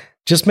rails, right,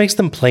 just makes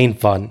them plain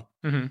fun.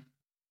 Mm-hmm.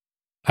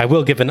 I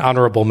will give an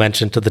honorable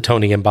mention to the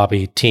Tony and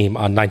Bobby team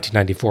on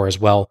 1994 as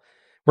well,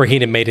 where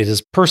Heenan made it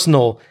his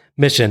personal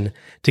mission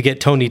to get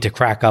Tony to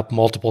crack up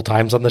multiple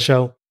times on the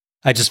show.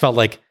 I just felt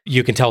like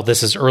you can tell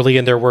this is early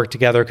in their work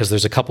together because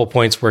there's a couple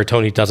points where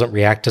Tony doesn't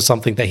react to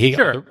something that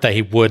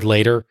he would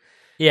later.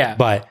 Yeah.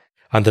 But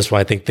on this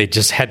one, I think they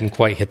just hadn't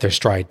quite hit their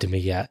stride to me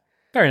yet.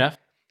 Fair enough.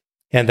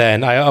 And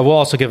then I will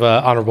also give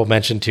an honorable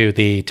mention to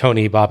the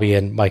Tony, Bobby,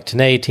 and Mike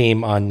Tenay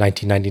team on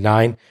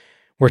 1999,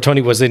 where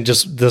Tony was in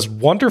just this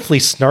wonderfully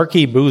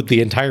snarky mood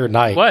the entire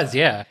night. It was,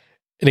 yeah.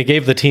 And it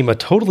gave the team a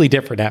totally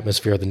different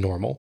atmosphere than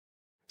normal.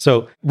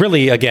 So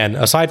really, again,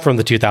 aside from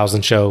the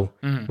 2000 show,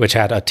 which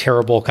had a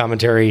terrible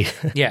commentary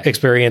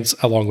experience,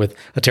 along with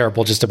a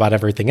terrible just about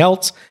everything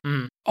else,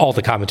 all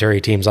the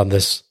commentary teams on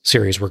this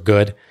series were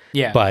good.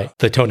 Yeah. But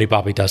the Tony,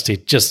 Bobby, Dusty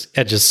just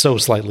edges so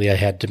slightly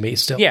ahead to me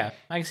still. Yeah,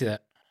 I can see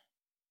that.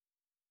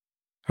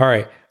 All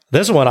right.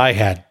 This one I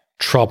had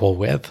trouble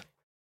with.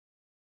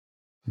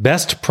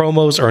 Best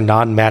promos or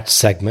non-match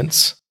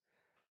segments.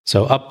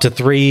 So up to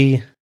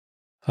 3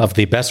 of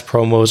the best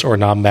promos or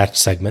non-match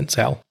segments,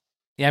 Al.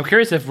 Yeah, I'm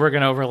curious if we're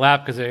going to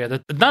overlap, because there's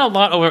not a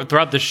lot over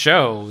throughout the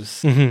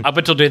shows up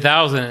until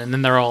 2000, and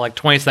then they're all like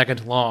 20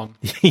 seconds long.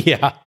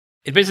 Yeah.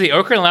 It's basically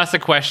Okran will ask a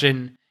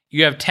question,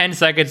 you have 10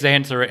 seconds to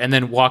answer it, and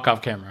then walk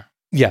off camera.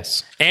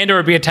 Yes. And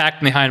or be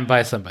attacked behind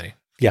by somebody.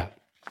 Yeah.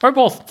 Or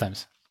both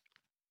sometimes.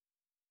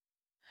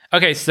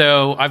 Okay,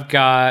 so I've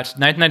got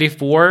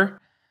 1994.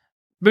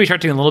 Maybe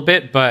starting a little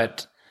bit,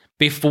 but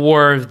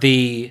before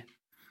the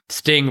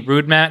Sting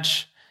Rude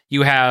match,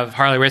 you have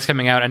Harley Race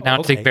coming out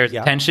announcing Bear's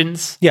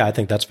intentions. Yeah, I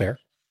think that's fair.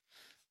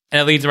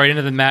 And it leads right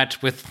into the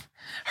match with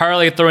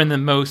Harley throwing the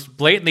most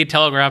blatantly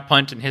telegraphed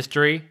punch in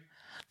history,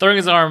 throwing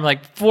his arm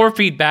like 4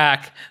 feet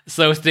back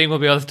so Sting will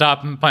be able to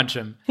stop him and punch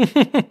him.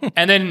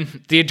 And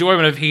then the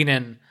enjoyment of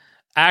Heenan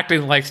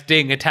acting like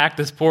Sting attacked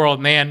this poor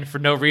old man for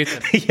no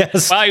reason.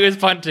 Yes. While he was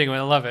punching him.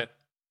 I love it.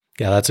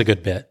 Yeah, that's a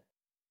good bit.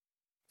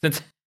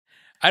 Since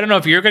I don't know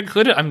if you're going to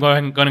include it, I'm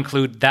going to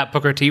include that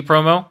Booker T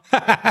promo.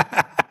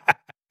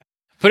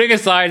 Putting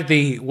aside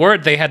the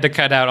word they had to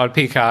cut out on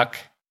Peacock,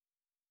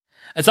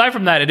 aside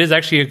from that, it is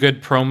actually a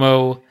good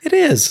promo. It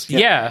is.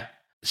 Yeah.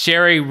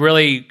 Sherry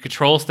really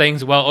controls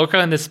things well.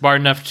 Okran is smart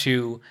enough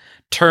to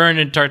turn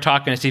and start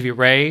talking to Stevie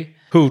Ray,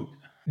 who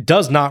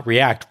does not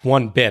react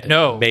one bit.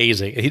 No.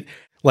 Amazing.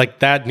 Like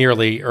that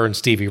nearly earned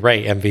Stevie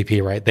Ray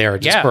MVP right there,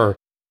 just for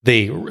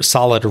the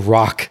solid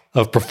rock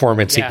of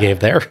performance he gave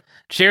there.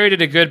 Sherry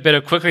did a good bit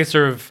of quickly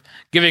sort of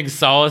giving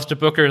solace to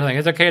Booker, like,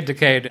 it's okay,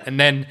 Decade, and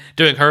then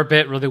doing her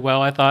bit really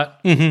well, I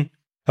thought. Mm-hmm.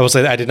 I will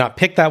say that I did not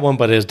pick that one,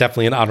 but it is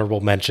definitely an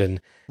honorable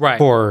mention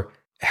for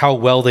how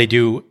well they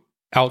do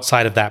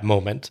outside of that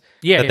moment.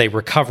 Yeah, they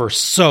recover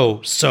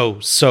so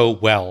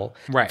well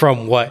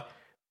from what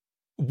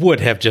would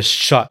have just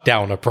shut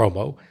down a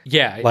promo.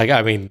 Yeah. Like,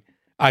 I mean,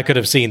 I could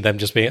have seen them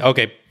just being,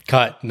 okay,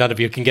 cut, none of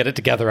you can get it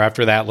together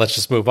after that, let's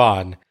just move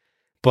on.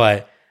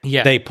 But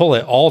they pull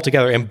it all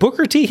together, and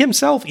Booker T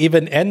himself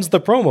even ends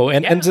the promo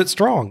and ends it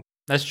strong.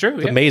 That's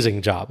true.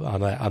 Amazing job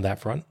on that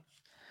front.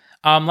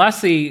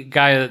 Lastly,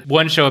 guy,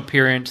 one show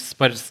appearance,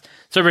 but it's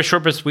sort of a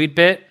short but sweet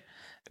bit.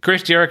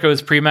 Chris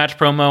Jericho's pre-match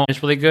promo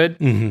is really good.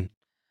 Mm-hmm.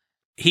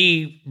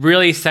 He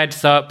really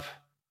sets up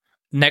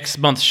next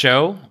month's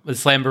show with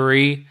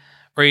Slamboree,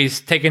 where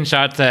he's taking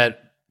shots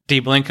at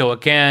Dean Malenko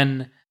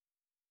again.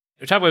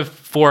 We're talking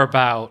before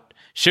about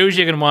shows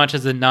you can watch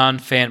as a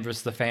non-fan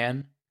versus the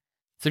fan.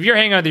 So if you're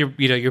hanging out with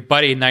your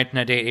buddy in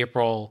 1998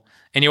 April,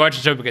 and you watch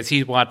the show because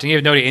he's watching, you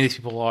have no idea any of these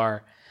people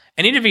are.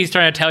 And even if he's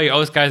trying to tell you, oh,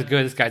 this guy's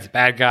good, this guy's a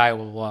bad guy,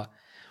 blah, blah, blah.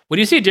 When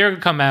you see Jericho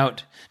come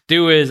out,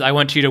 I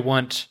want you to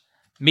want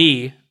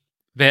me,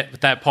 bit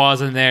with that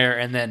pause in there,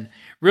 and then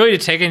really to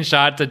taking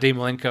shots at Dean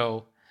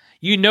Malenko,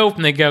 you know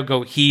from the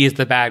go, he is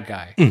the bad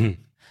guy.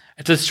 Mm-hmm.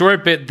 It's a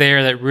short bit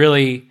there that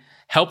really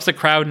helps the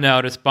crowd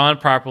know to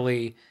respond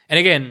properly, and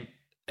again,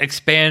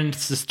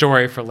 expands the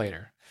story for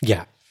later.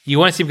 Yeah. You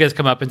want to see guys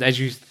come up, and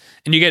you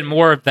get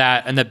more of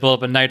that, and then build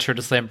up a Nitro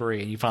to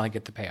Slamboree, and you finally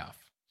get the payoff.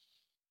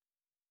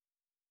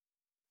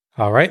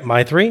 All right,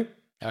 my 3.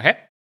 Okay.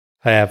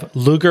 I have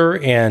Luger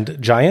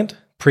and Giant,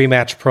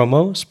 pre-match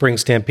promo, Spring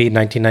Stampede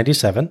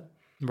 1997.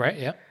 Right,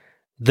 yeah.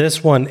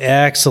 This one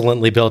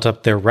excellently built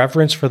up their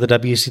reverence for the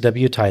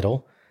WCW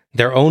title,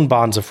 their own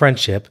bonds of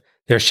friendship,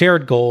 their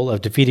shared goal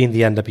of defeating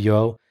the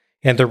NWO,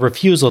 and their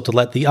refusal to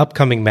let the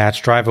upcoming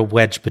match drive a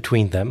wedge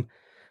between them.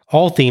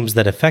 All themes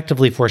that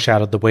effectively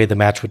foreshadowed the way the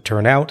match would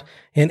turn out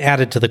and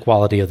added to the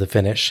quality of the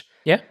finish.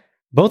 Yeah.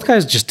 Both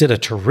guys just did a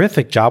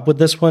terrific job with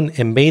this one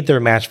and made their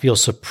match feel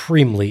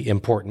supremely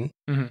important.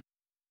 Mm-hmm.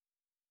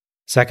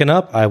 Second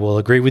up, I will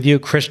agree with you,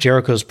 Chris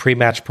Jericho's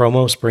pre-match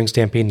promo, Spring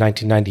Stampede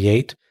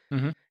 1998.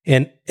 Mm-hmm.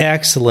 An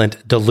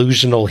excellent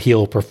delusional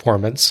heel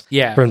performance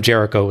from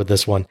Jericho with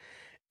this one,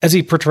 as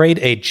he portrayed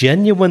a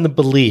genuine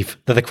belief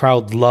that the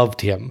crowd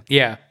loved him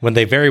when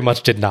they very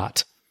much did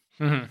not.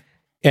 Mm-hmm.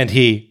 And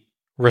he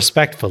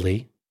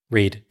respectfully,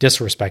 read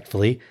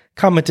disrespectfully,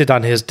 commented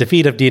on his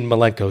defeat of Dean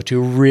Malenko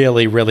to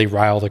really, really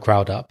rile the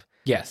crowd up.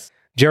 Yes.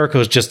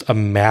 Jericho's just a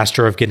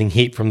master of getting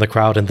heat from the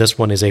crowd, and this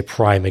one is a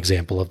prime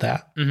example of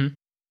that. Mm-hmm.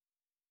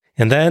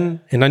 And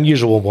then, an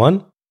unusual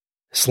one,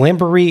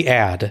 Slamboree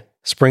ad,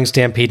 Spring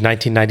Stampede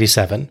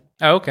 1997.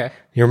 Oh, okay.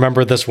 You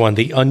remember this one,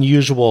 the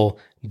unusual,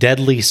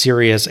 deadly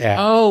serious ad.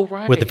 Oh,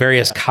 right. With the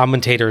various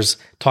commentators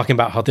talking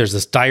about how there's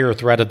this dire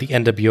threat of the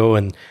NWO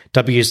and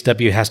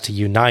WCW has to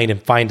unite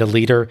and find a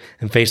leader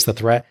and face the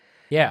threat.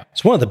 Yeah.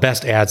 It's one of the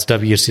best ads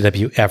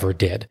WCW ever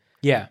did.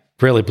 Yeah.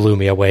 Really blew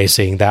me away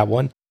seeing that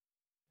one.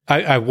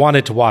 I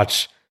wanted to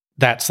watch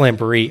that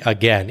Slamboree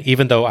again,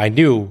 even though I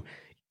knew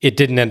it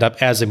didn't end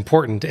up as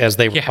important as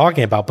they were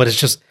talking about, but it's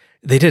just,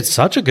 they did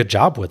such a good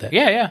job with it.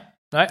 Yeah, yeah.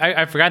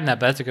 I've forgotten that,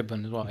 but that's a good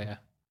one as well, yeah.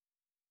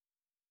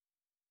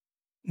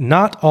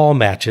 Not all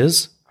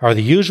matches are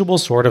the usual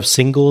sort of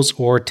singles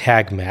or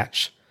tag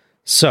match.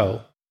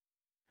 So,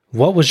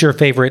 what was your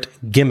favorite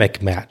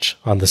gimmick match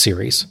on the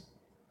series?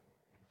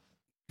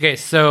 Okay,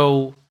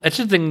 so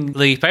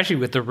interestingly, especially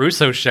with the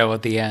Russo show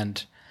at the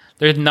end,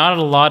 there's not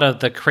a lot of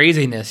the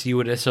craziness you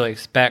would necessarily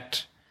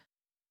expect.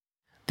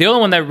 The only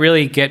one that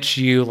really gets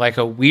you like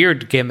a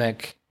weird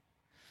gimmick,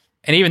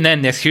 and even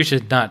then the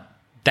execution is not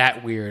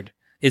that weird,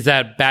 is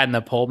that Bat in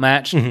the Pole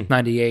match,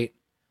 98,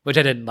 which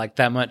I didn't like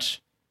that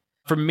much.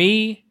 For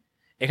me,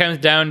 it comes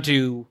down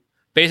to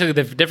basically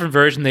the different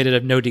version they did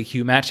of no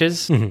DQ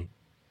matches. Mm-hmm.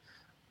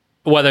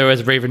 Whether it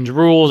was Raven's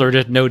Rules or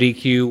just no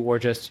DQ or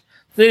just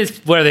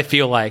whatever they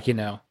feel like,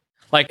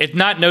 Like, it's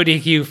not no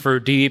DQ for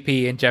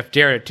DDP and Jeff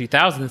Jarrett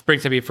 2000, Spring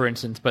Stampede, for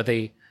instance, but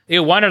they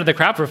wanted the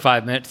crowd for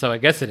 5 minutes, so I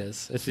guess it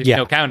is. It's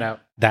no count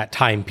out. That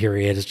time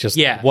period is just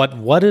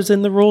what is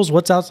in the rules,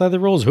 what's outside the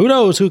rules, who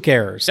knows, who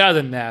cares?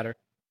 Doesn't matter.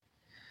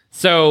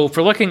 So,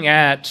 for looking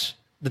at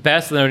the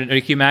best of the no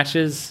DQ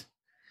matches,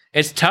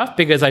 it's tough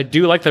because I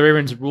do like the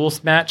Raven's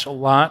Rules match a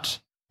lot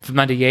from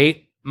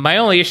 98. My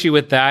only issue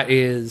with that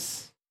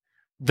is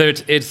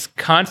that it's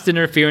constant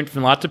interference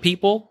from lots of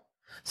people.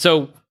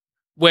 So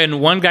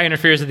when one guy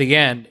interferes at the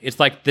end, it's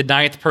like the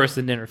 9th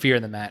person to interfere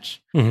in the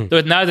match. Mm-hmm. So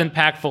it's not as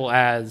impactful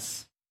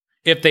as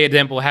if they,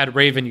 example, had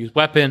Raven use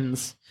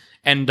weapons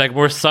and like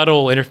more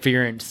subtle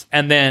interference,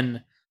 and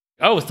then,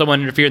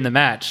 someone interfered in the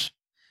match.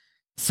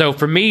 So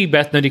for me,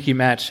 best no DQ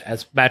match,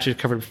 as matches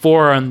covered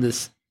before on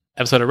this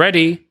episode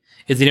already,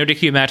 is the no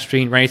DQ match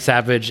between Randy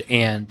Savage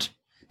and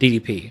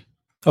DDP.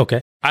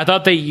 Okay. I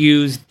thought they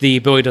used the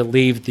ability to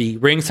leave the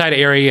ringside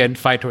area and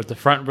fight towards the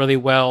front really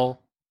well.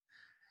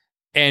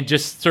 And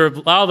just sort of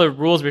allow the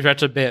rules to be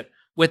stretched a bit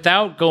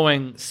without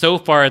going so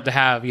far as to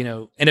have,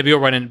 NWO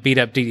run and beat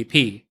up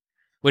DDP,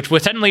 which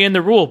was technically in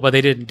the rule, but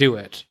they didn't do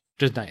it,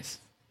 which is nice.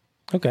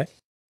 Okay.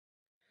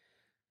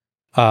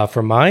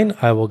 For mine,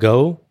 I will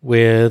go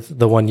with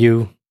the one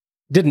you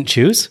didn't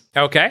choose.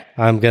 Okay.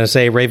 I'm going to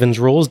say Raven's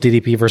Rules,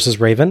 DDP versus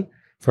Raven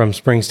from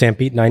Spring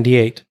Stampede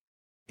 98.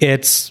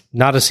 It's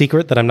not a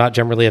secret that I'm not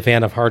generally a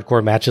fan of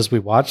hardcore matches we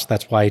watch.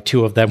 That's why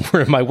 2 of them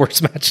were my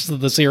worst matches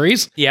of the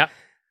series. Yeah.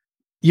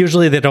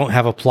 Usually they don't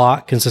have a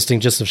plot consisting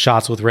just of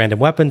shots with random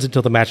weapons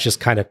until the match just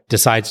kind of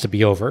decides to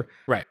be over.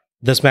 Right.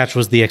 This match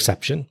was the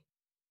exception.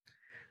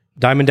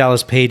 Diamond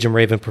Dallas Page and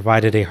Raven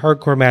provided a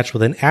hardcore match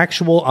with an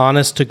actual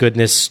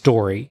honest-to-goodness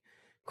story,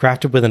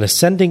 crafted with an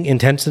ascending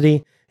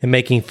intensity and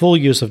making full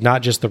use of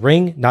not just the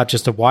ring, not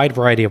just a wide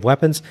variety of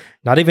weapons,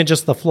 not even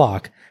just the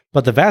flock,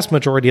 but the vast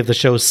majority of the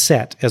show's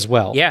set as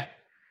well. Yeah.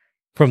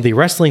 From the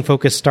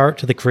wrestling-focused start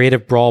to the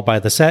creative brawl by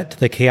the set to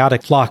the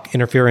chaotic flock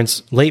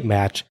interference late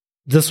match,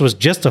 this was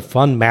just a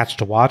fun match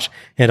to watch,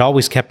 and it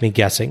always kept me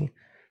guessing.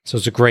 So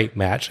it's a great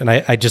match. And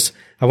I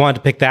wanted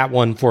to pick that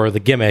one for the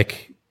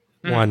gimmick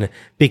one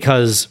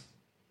because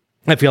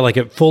I feel like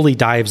it fully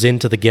dives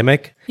into the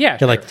gimmick. Yeah.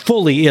 It like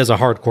fully is a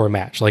hardcore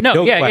match. Like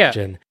no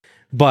question. Yeah.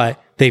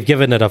 But they've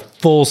given it a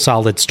full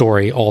solid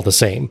story all the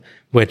same,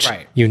 which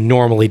you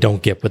normally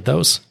don't get with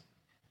those.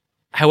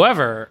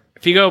 However,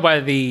 if you go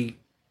by the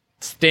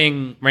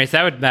Sting Randy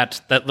Savage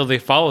match that literally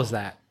follows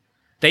that,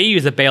 they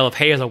use a bale of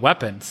hay as a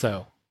weapon,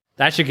 so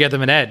that should give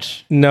them an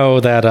edge.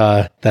 No,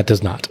 that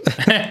does not.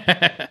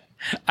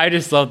 I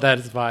just love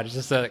that spot. It's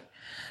just like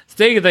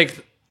Sting,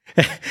 like,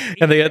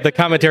 and the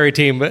commentary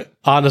team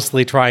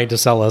honestly trying to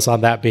sell us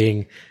on that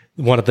being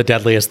one of the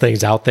deadliest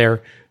things out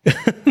there.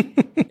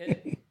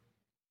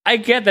 I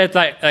get that it's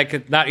like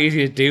it's not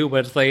easy to do,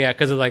 but it's like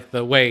because of like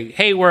the way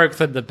hay works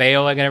and the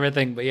baling and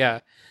everything. But yeah,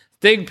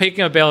 Sting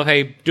picking up a bale of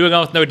hay, doing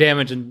almost no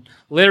damage, and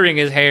littering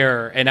his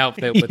hair and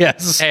outfit with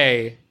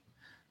hay.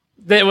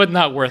 It was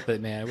not worth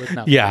it, man. It was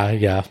not.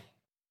 Yeah.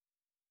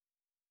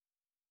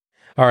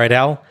 All right,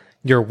 Al,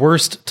 your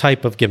worst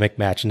type of gimmick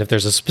match, and if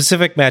there's a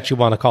specific match you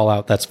want to call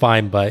out, that's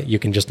fine, but you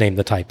can just name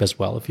the type as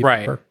well if you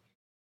prefer.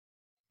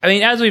 I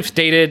mean, as we've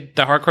stated,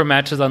 the hardcore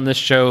matches on this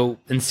show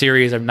and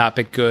series have not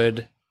been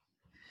good.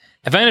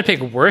 If I'm going to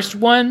pick worst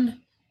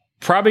one,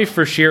 probably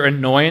for sheer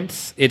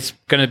annoyance, it's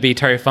going to be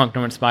Terry Funk,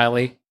 Norman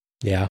Smiley.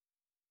 Yeah.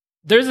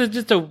 There's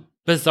just a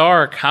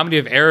bizarre comedy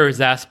of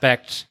errors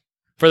aspect,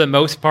 for the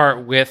most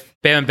part, with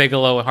Bam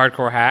Bigelow and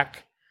Hardcore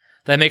Hack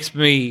that makes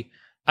me,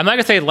 I'm not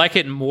going to say like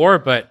it more,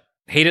 but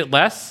hate it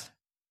less,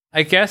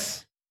 I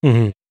guess.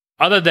 Mm-hmm.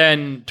 Other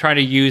than trying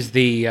to use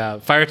the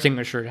fire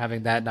extinguisher and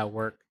having that not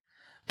work.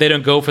 They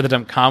don't go for the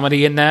dumb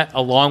comedy in that,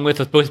 along with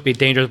what's supposed to be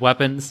dangerous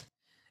weapons.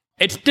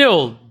 It's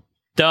still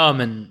dumb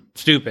and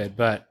stupid,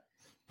 but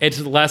it's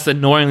less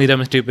annoyingly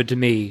dumb and stupid to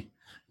me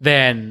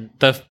than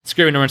the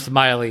Screaming Norman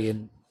Smiley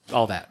and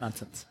all that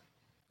nonsense.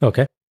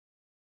 Okay.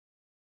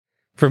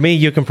 For me,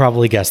 you can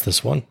probably guess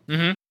this one.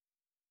 Mm-hmm.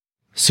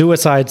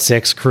 Suicide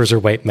 6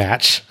 Cruiserweight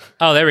match.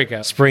 Oh, there we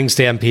go. Spring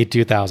Stampede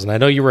 2000. I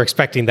know you were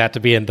expecting that to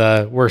be in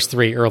the worst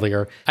 3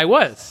 earlier. I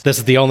was. This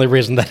is the only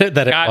reason that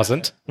it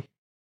wasn't.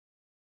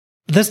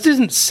 This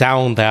didn't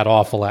sound that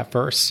awful at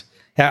first.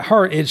 At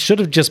heart, it should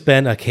have just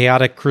been a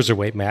chaotic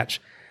Cruiserweight match.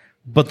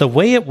 But the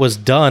way it was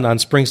done on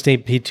Spring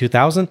Stampede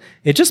 2000,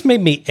 it just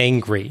made me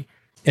angry.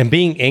 And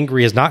being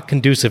angry is not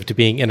conducive to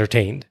being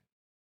entertained.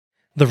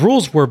 The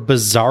rules were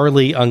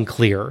bizarrely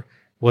unclear.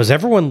 Was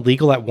everyone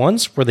legal at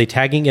once? Were they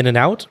tagging in and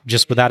out,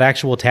 just without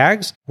actual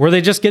tags? Were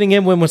they just getting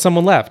in when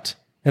someone left?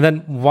 And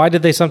then why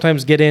did they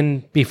sometimes get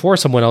in before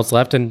someone else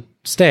left and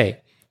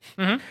stay?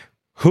 Mm-hmm.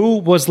 Who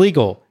was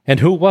legal and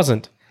who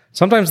wasn't?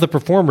 Sometimes the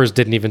performers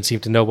didn't even seem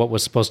to know what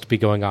was supposed to be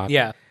going on.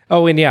 Yeah.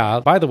 Oh, and yeah,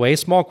 by the way,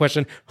 small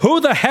question. Who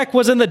the heck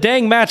was in the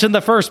dang match in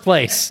the first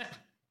place?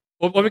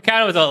 What we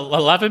counted was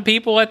 11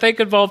 people, I think,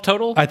 involved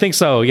total? I think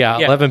so, yeah.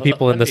 11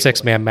 people in the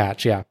 6-man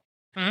match, yeah.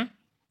 Mm-hmm.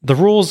 The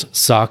rules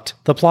sucked.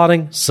 The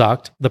plotting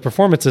sucked. The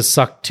performances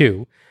sucked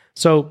too.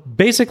 So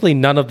basically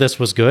none of this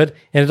was good,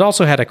 and it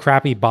also had a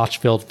crappy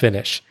botch-filled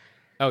finish.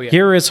 Oh, yeah.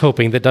 Here is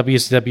hoping that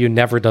WCW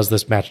never does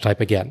this match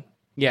type again.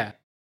 Yeah.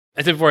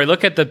 As before, I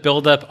look at the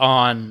build-up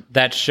on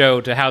that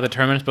show to how the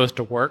tournament's supposed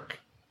to work.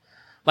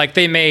 Like,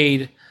 they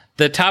made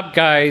the top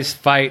guys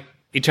fight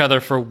each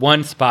other for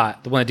one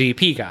spot, the one that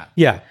DDP got.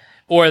 Yeah.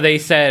 Or they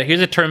said,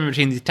 here's a tournament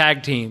between these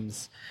tag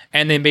teams,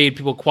 and they made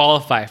people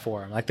qualify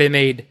for them. Like, they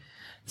made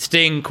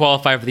Sting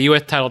qualify for the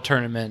U.S. title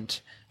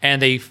tournament,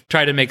 and they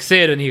tried to make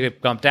Sid, and he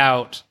got bumped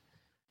out.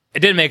 It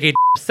didn't make any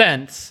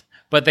sense,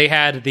 but they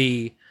had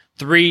the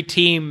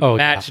 3-team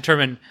match to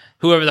determine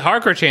whoever the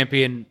hardcore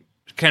champion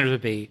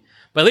would be.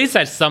 But at least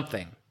that's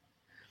something.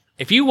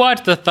 If you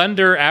watch the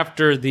Thunder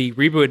after the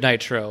reboot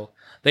Nitro,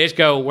 they just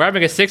go, we're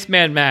having a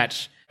 6-man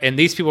match, and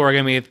these people are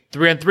going to be a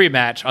 3-on-3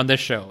 match on this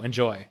show.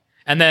 Enjoy.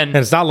 And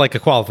it's not like a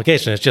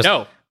qualification. It's just,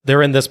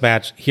 they're in this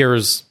match.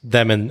 Here's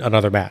them in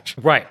another match.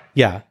 Right.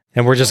 Yeah.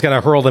 And we're just going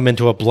to hurl them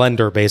into a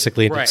blender,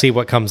 basically, to see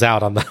what comes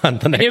out on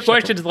the next Your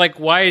question is like,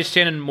 why is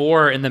Shannon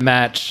Moore in the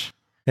match?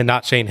 And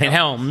not Shane Helms.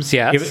 Helms,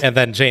 yes. And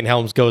then Shane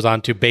Helms goes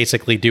on to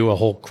basically do a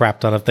whole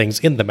crap ton of things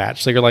in the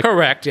match. So you're like...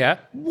 Correct, yeah.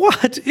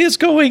 What is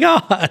going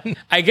on?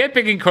 I get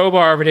picking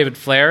Crowbar over David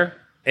Flair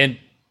in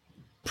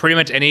pretty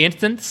much any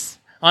instance,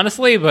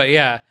 honestly. But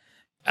yeah,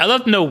 I'd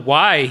love to know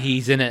why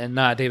he's in it and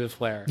not David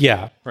Flair.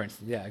 Yeah. For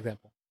instance, yeah,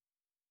 example.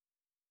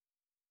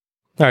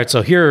 All right,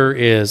 so here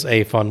is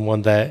a fun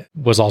one that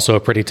was also a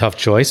pretty tough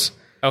choice.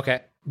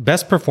 Okay.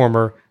 Best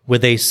performer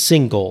with a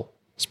single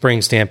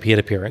Spring Stampede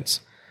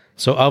appearance.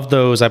 So of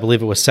those, I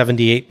believe it was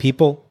 78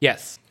 people.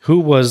 Yes. Who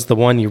was the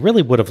one you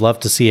really would have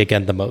loved to see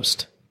again the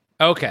most?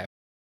 Okay.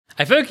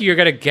 I feel like you're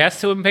going to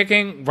guess who I'm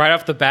picking right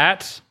off the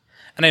bat,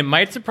 and I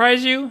might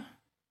surprise you.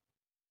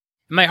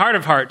 In my heart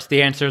of hearts,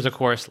 the answer is, of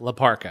course, La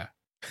Parka.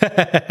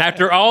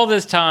 After all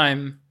this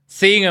time,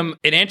 seeing him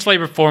in ancillary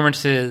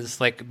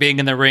performances, like being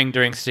in the ring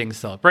during Sting's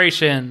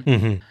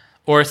celebration,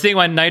 or seeing him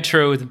on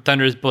Nitro and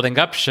Thunder's building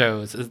up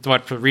shows, is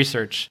what for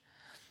research.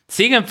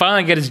 Seeing him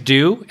finally get his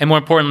due, and more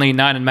importantly,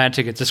 not in match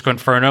against Disco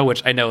Inferno,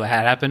 which I know that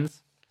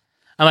happens.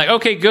 I'm like,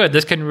 okay, good,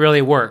 this can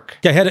really work.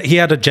 Yeah, he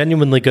had a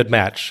genuinely good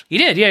match. He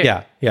did,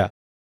 yeah.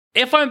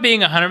 If I'm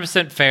being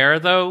 100% fair,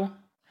 though,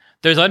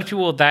 there's other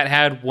people that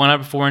had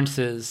one-up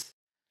performances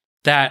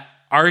that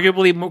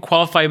arguably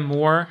qualify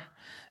more,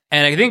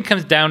 and I think it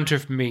comes down to,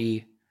 for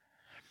me,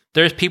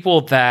 there's people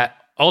that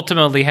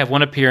ultimately have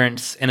one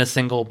appearance in a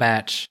single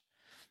match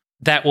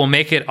that will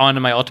make it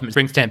onto my Ultimate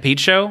Spring Stampede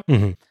show.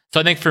 Mm-hmm. So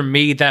I think for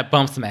me, that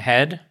bumps them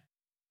ahead.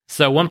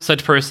 So one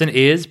such person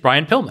is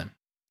Brian Pillman.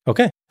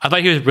 Okay. I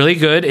thought he was really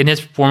good in his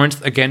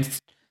performance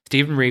against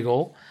Steven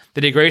Regal.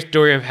 They did a great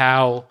story of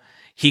how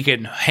he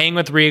could hang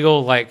with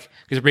Regal,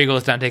 because Regal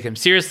is not taking him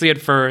seriously at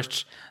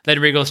first.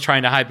 Then Regal's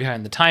trying to hide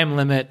behind the time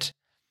limit.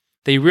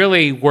 They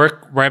really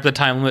work right up the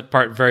time limit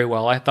part very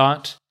well, I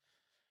thought.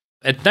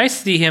 It's nice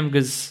to see him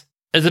because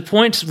at the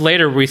point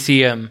later we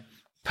see him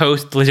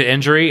post legit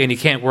injury and he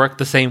can't work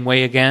the same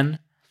way again.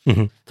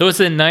 Mm-hmm. So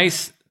it's a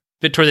nice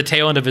bit toward the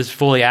tail end of his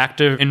fully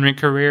active in-ring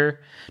career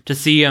to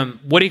see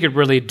him what he could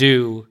really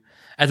do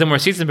as a more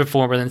seasoned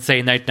performer than,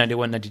 say,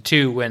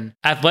 1991-92, when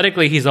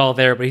athletically he's all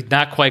there, but he's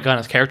not quite gotten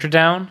his character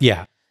down.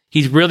 Yeah.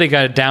 He's really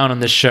got it down on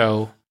this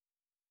show.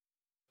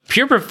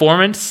 Pure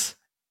performance,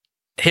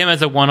 him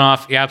as a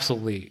one-off,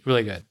 absolutely,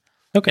 really good.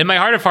 Okay. In my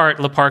heart of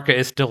heart, La Parka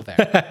is still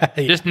there.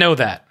 Just know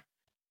that.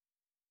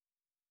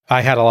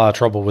 I had a lot of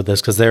trouble with this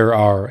because there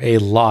are a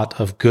lot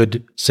of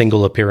good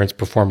single appearance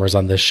performers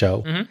on this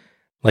show. Mm-hmm.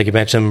 Like you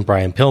mentioned,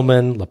 Brian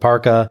Pillman, La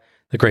Parka,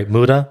 The Great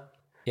Muta,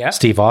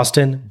 Steve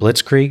Austin,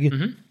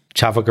 Blitzkrieg,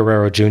 Chavo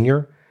Guerrero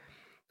Jr.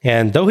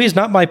 And though he's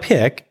not my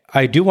pick,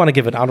 I do want to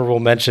give an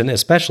honorable mention,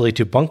 especially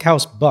to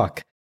Bunkhouse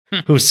Buck,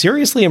 who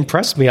seriously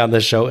impressed me on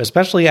this show,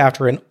 especially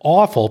after an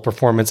awful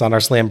performance on our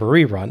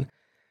Slamboree run.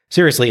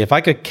 Seriously, if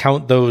I could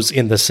count those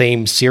in the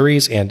same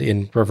series and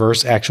in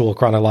reverse actual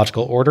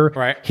chronological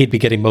order, he'd be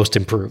getting most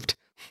improved.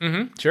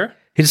 Mm-hmm, sure.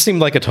 He just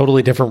seemed like a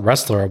totally different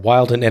wrestler, a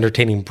wild and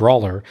entertaining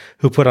brawler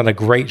who put on a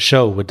great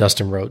show with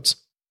Dustin Rhodes.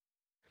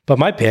 But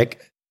my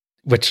pick,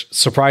 which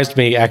surprised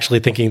me actually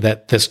thinking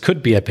that this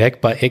could be a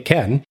pick, but it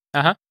can,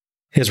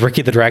 is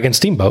Ricky the Dragon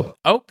Steamboat.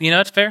 Oh,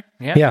 that's fair.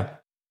 Yeah.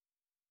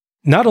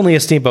 Not only a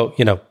Steamboat,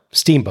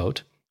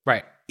 Steamboat.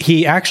 Right.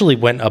 He actually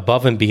went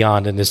above and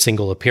beyond in his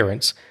single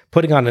appearance,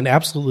 putting on an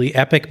absolutely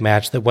epic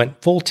match that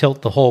went full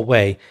tilt the whole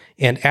way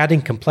and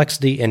adding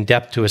complexity and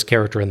depth to his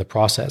character in the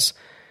process.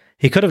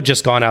 He could have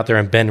just gone out there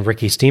and been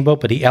Ricky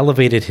Steamboat, but he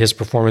elevated his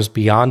performance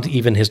beyond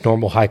even his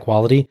normal high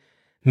quality,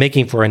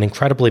 making for an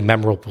incredibly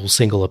memorable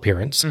single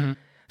appearance. Mm-hmm.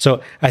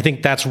 So I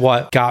think that's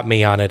what got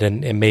me on it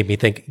and made me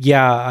think,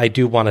 yeah, I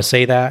do want to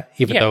say that,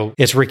 even though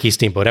it's Ricky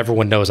Steamboat.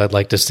 Everyone knows I'd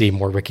like to see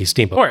more Ricky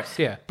Steamboat. Of course,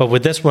 yeah. But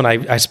with this one,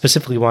 I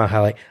specifically want to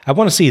highlight, I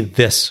want to see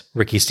this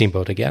Ricky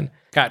Steamboat again.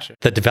 Gotcha.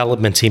 The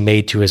developments he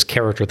made to his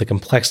character, the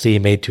complexity he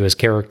made to his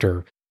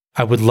character.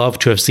 I would love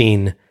to have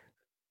seen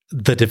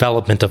the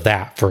development of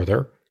that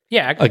further.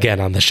 Yeah. Again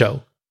on the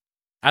show.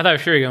 I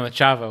thought sure you were going with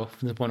Chavo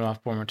from the one-off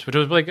performance, which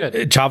was really good.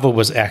 Chavo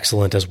was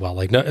excellent as well.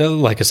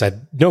 Like I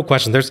said, no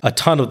question. There's a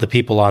ton of the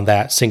people on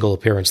that single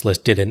appearance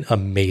list did an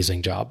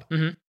amazing job.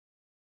 Mm-hmm.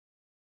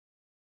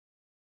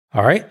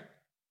 All right.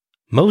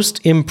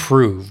 Most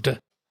improved.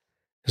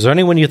 Is there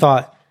anyone you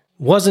thought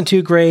wasn't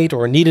too great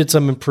or needed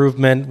some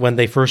improvement when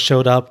they first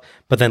showed up,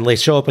 but then they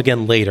show up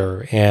again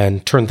later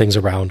and turn things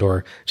around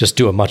or just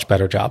do a much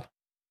better job?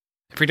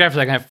 I freaked out for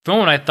a second. For a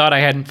moment, I thought I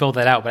hadn't filled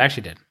that out, but I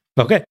actually did.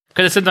 Okay.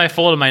 Because as soon as I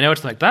folded my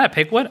notes, I'm like, did I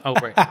pick one? Oh,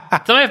 great.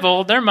 So I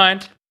fold. Never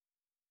mind.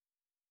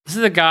 This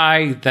is a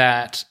guy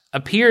that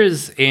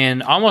appears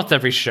in almost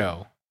every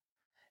show.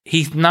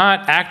 He's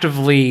not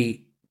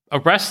actively a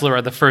wrestler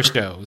at the first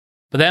shows,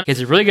 but then he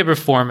has a really good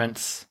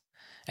performance.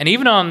 And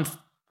even on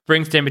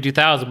Spring Stampede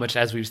 2000, which,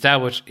 as we've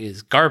established,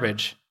 is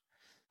garbage,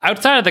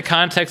 outside of the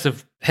context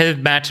of his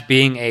match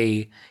being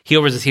a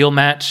heel versus heel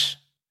match,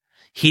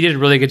 he did a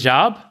really good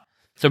job.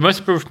 So most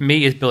improved for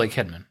me is Billy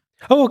Kidman.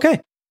 Oh,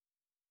 okay.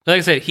 Like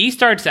I said, he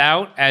starts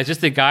out as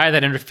just a guy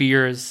that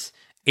interferes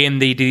in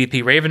the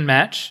DDP Raven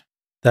match.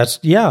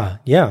 Yeah.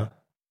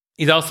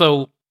 He's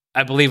also,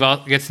 I believe,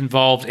 gets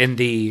involved in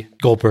the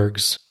Goldberg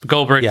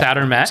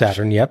Saturn match.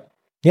 Saturn, yep.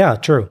 Yeah,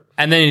 true.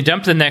 And then he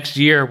jumps the next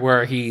year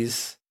where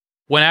he's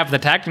one half of the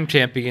tag team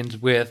champions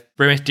with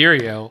Rey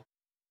Mysterio.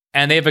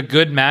 And they have a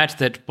good match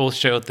that both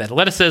shows the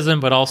athleticism,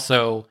 but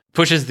also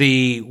pushes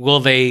the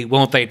won't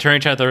they turn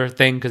each other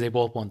thing because they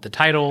both want the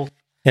title.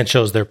 And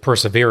shows their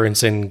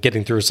perseverance in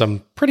getting through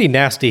some pretty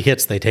nasty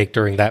hits they take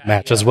during that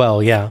match as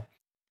well, yeah.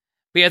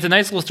 But yeah, it's a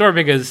nice little story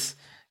because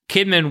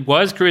Kidman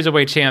was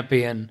Cruiserweight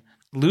champion,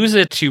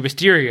 loses to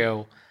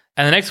Mysterio,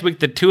 and the next week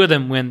the two of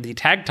them win the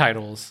tag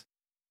titles.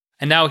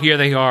 And now here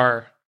they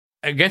are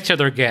against each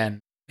other again.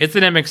 Its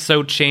dynamic's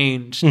so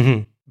changed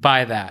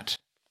by that.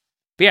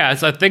 But yeah,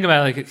 so I think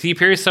about it, like, he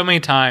appears so many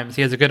times.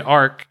 He has a good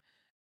arc.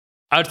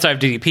 Outside of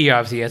DDP,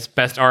 obviously, he has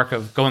best arc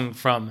of going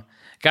from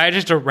guy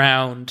just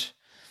around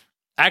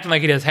acting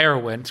like he does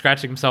heroin,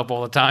 scratching himself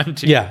all the time,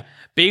 to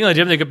being a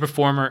legitimately good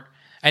performer.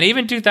 And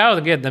even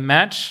 2000, again, the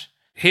match,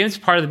 his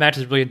part of the match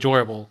is really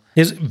enjoyable.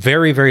 His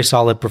very, very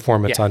solid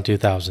performance on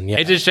 2000, yeah.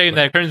 It's just a shame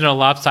that it turns into a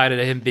lopsided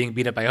of him being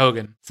beat up by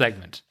Hogan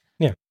segment.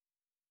 Yeah.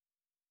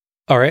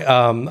 All right,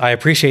 I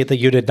appreciate that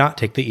you did not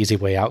take the easy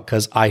way out,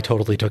 because I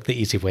totally took the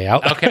easy way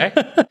out. Okay.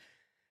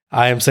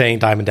 I am saying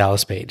Diamond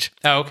Dallas Page.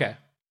 Oh, okay.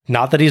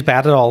 Not that he's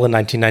bad at all in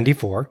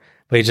 1994,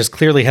 but he just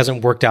clearly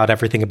hasn't worked out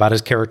everything about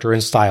his character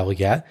and style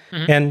yet.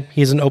 Mm-hmm. And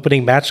he's an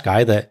opening match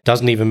guy that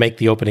doesn't even make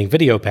the opening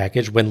video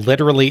package when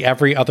literally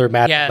every other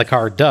match on the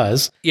card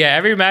does. Yeah,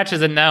 every match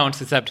is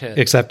announced except his.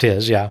 Except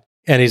his, yeah.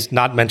 And he's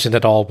not mentioned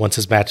at all once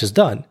his match is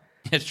done.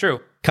 It's true.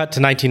 Cut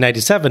to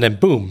 1997 and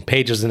boom,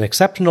 Page is an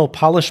exceptional,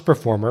 polished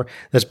performer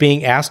that's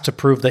being asked to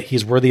prove that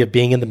he's worthy of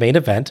being in the main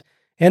event,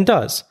 and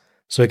does.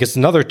 So he gets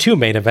another 2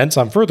 main events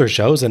on further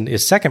shows and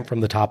is second from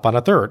the top on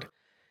a third.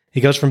 He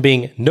goes from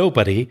being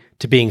nobody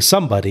to being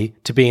somebody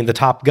to being the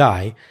top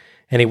guy,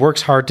 and he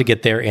works hard to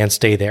get there and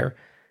stay there.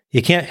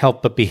 You can't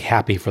help but be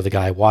happy for the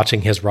guy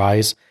watching his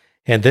rise,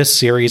 and this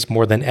series,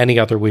 more than any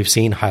other we've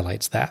seen,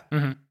 highlights that.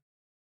 Mm-hmm.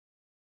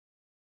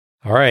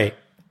 All right,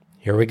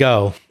 here we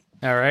go.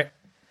 All right.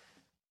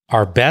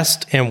 Our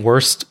best and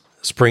worst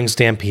spring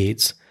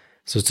stampedes.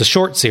 So it's a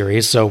short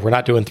series, so we're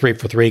not doing 3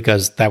 for 3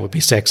 because that would be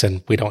 6,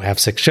 and we don't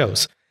have 6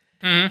 shows.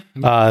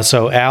 Mm-hmm.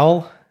 So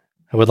Al,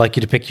 I would like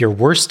you to pick your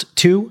worst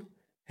 2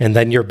 and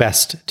then your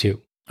best 2.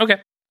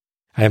 Okay.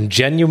 I am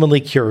genuinely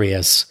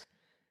curious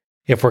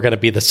if we're going to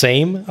be the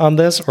same on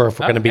this or if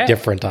we're going to be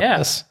different on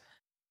this.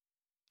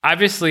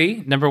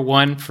 Obviously, number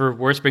 1 for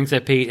worst Spring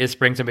Stampede is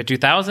Spring Stampede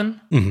 2000.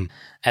 Mm-hmm.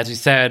 As we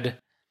said,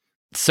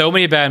 so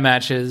many bad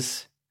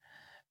matches,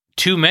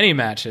 too many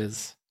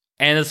matches,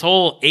 and this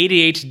whole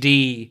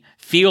ADHD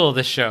feel of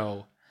the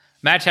show.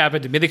 Match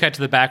happened, immediately cut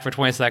to the back for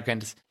 20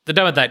 seconds. They're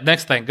done with that.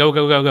 Next thing,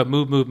 go,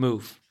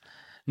 move.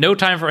 No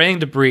time for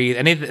anything to breathe,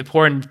 any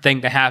important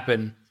thing to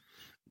happen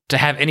to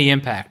have any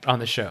impact on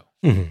the show.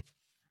 Mm-hmm.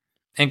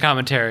 And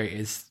commentary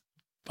is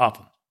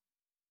awful.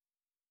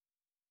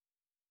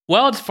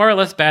 Well, it's far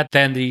less bad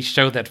than the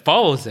show that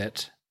follows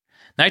it.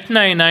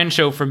 1999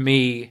 show for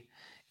me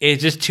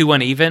is just too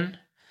uneven.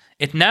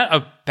 It's not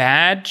a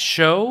bad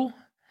show,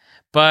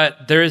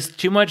 but there is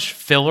too much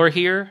filler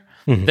here.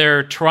 Mm-hmm.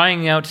 They're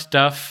trying out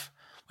stuff,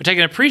 which I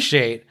can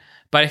appreciate,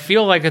 but I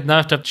feel like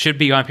enough stuff should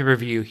be on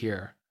pay-per-view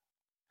here.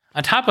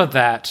 On top of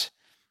that,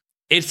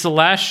 it's the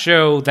last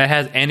show that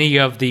has any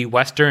of the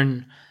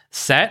Western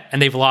set,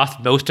 and they've lost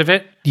most of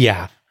it.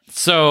 Yeah.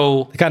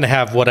 So they kind of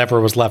have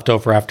whatever was left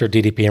over after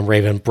DDP and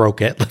Raven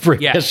broke it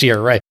this year,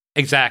 right?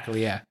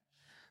 Exactly, yeah.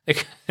 They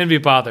couldn't be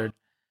bothered.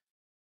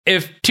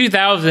 If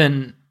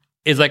 2000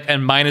 is like a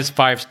minus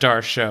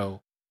 5-star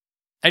show,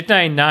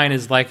 1999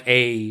 is like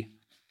a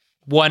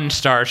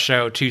 1-star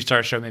show,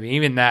 2-star show, maybe.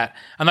 Even that.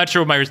 I'm not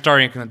sure what my star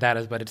ranking of that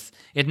is, but it's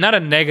not a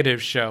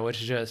negative show. It's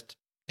just...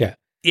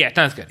 Yeah, it's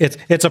not as good.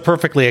 It's a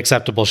perfectly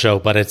acceptable show,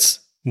 but it's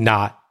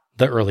not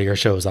the earlier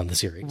shows on the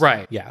series.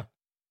 Right. Yeah.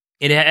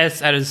 It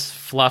has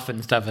fluff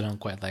and stuff I don't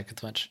quite like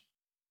as much.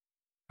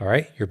 All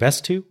right, your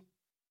best 2?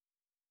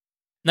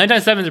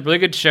 1997 is a really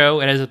good show.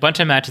 It has a bunch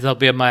of matches that'll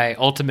be on my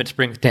Ultimate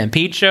Spring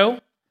Stampede show.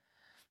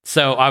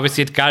 So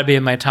obviously it's got to be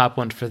in my top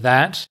one for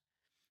that.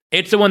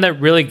 It's the one that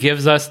really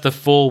gives us the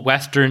full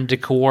Western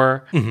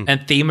decor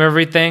and theme of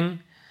everything,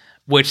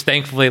 which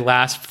thankfully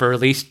lasts for at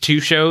least 2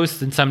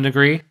 shows in some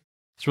degree.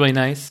 It's really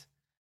nice.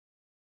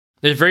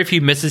 There's very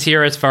few misses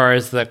here as far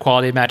as the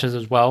quality of matches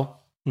as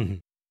well.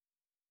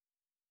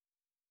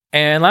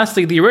 And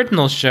lastly, the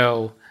original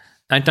show,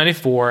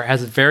 1994,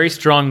 has a very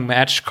strong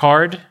match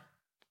card.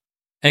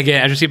 And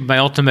again, as you see my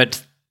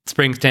Ultimate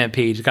Spring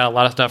Stampede, it's got a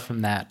lot of stuff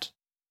from that.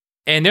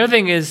 And the other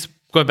thing is,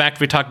 going back to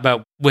what we talked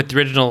about with the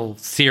original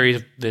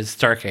series, this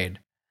Starrcade,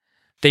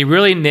 they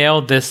really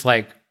nailed this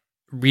like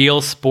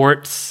real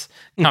sports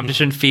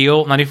competition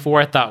feel.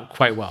 94, I thought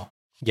quite well.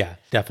 Yeah,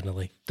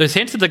 definitely. There's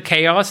hints of the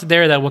chaos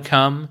there that will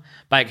come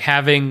by like,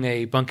 having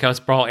a bunkhouse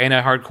brawl and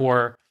a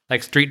hardcore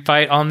like street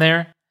fight on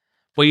there.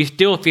 But you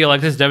still feel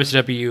like this is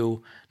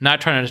WCW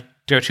not trying to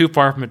go too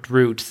far from its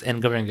roots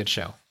and giving a good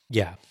show.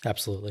 Yeah,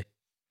 absolutely.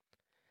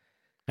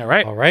 All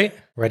right. All right.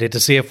 Ready to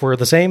see if we're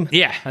the same?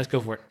 Yeah, let's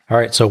go for it. All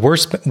right. So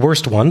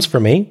worst ones for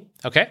me.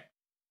 Okay.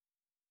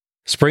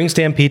 Spring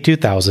Stampede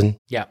 2000.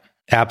 Yeah.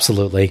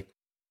 Absolutely.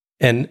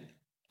 An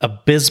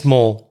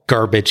abysmal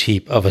garbage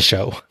heap of a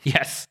show.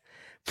 Yes.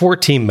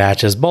 14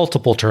 matches,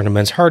 multiple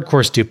tournaments,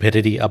 hardcore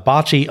stupidity, a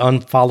botchy,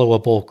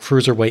 unfollowable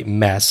cruiserweight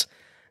mess,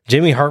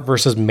 Jimmy Hart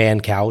versus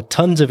Mancow,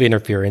 tons of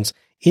interference,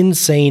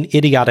 insane,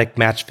 idiotic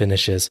match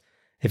finishes.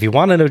 If you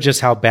want to know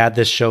just how bad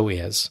this show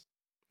is,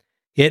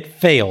 it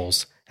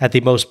fails at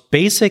the most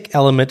basic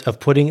element of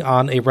putting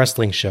on a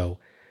wrestling show,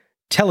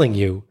 telling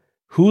you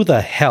who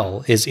the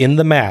hell is in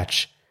the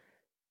match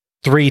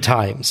 3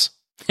 times.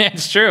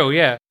 It's true,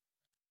 yeah.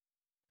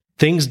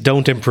 Things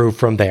don't improve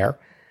from there.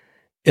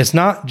 It's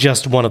not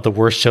just one of the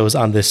worst shows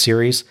on this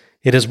series,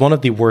 it is one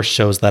of the worst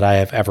shows that I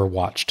have ever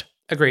watched.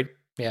 Agreed,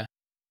 yeah.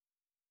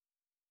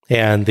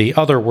 And the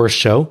other worst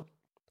show,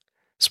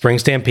 Spring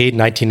Stampede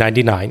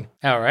 1999.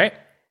 All right.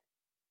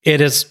 It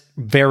is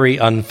very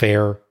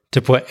unfair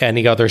to put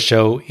any other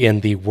show in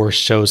the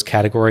worst shows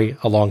category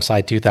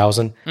alongside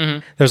 2000.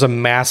 There's a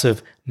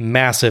massive,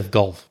 massive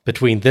gulf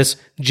between this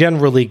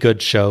generally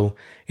good show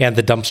and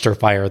the dumpster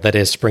fire that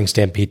is Spring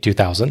Stampede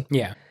 2000.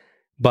 Yeah.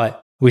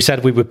 But we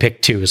said we would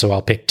pick 2, so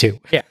I'll pick 2.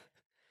 Yeah.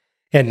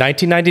 And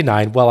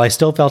 1999, while I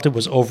still felt it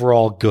was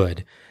overall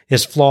good,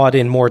 is flawed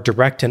in more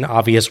direct and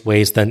obvious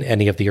ways than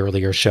any of the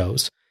earlier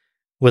shows,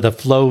 with a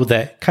flow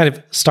that kind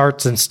of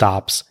starts and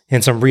stops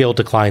and some real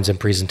declines in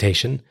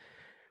presentation.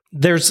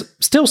 There's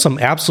still some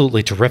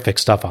absolutely terrific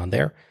stuff on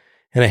there,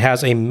 and it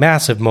has a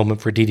massive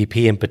moment for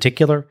DDP in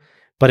particular,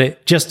 but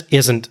it just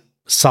isn't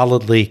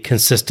solidly,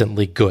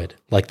 consistently good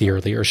like the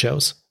earlier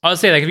shows. I'll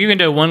say, like, if you can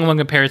do a one-on-one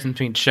comparison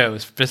between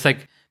shows, just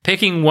like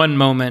picking one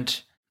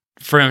moment,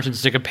 for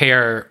instance, to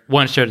compare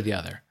one show to the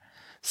other.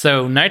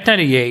 So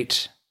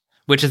 1998,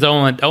 which is the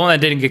only one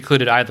that didn't get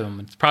included either of them,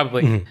 it's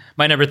probably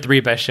my number 3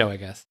 best show, I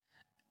guess,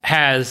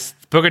 has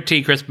Booker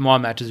T, Chris Benoit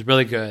match is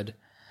really good.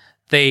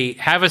 They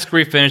have a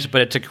screw finish,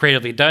 but it's a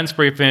creatively done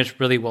screw finish,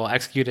 really well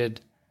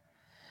executed.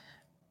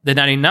 The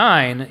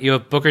 99, you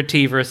have Booker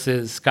T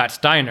versus Scott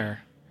Steiner,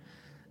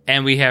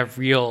 and we have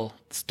real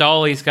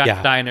Stolly Scott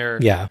Steiner.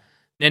 Yeah.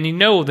 And you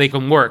know they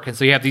can work. And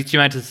so you have these 2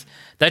 matches.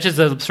 That's just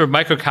a sort of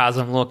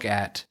microcosm look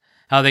at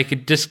how they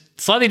could just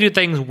slightly do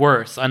things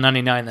worse on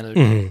 99 than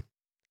other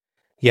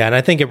Yeah, and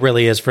I think it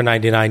really is for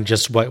 99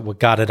 just what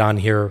got it on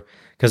here,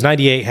 because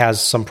 98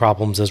 has some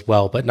problems as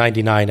well, but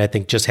 99 I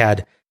think just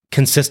had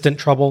consistent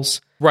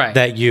troubles. Right.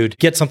 That you'd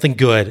get something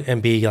good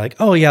and be like,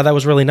 oh yeah, that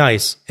was really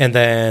nice. And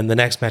then the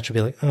next match would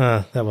be like,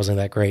 that wasn't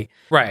that great.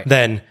 Right.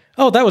 Then,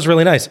 oh, that was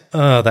really nice.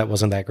 That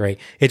wasn't that great.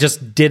 It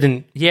just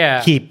didn't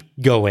keep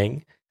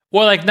going.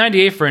 Well, like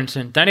 98, for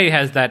instance, 98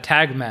 has that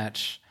tag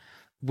match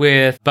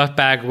with Buff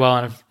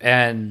Bagwell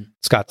and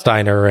Scott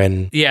Steiner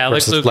and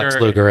Lex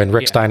Luger and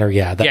Rick Steiner.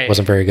 Yeah, that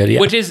wasn't very good. Yeah.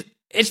 Which is,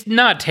 it's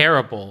not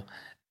terrible.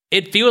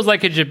 It feels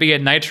like it should be a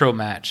Nitro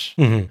match.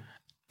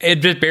 It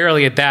just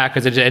barely at that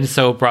because it ends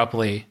so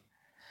abruptly.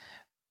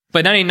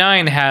 But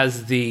 99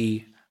 has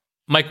the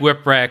Mike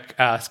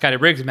Whipwreck, Scotty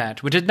Riggs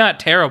match, which is not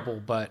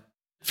terrible, but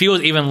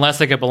feels even less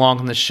like it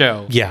belongs on the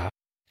show. Yeah.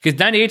 Because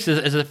 98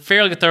 is a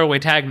fairly throwaway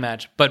tag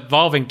match, but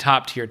involving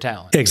top-tier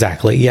talent.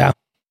 Exactly, yeah.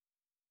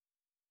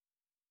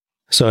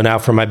 So now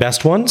for my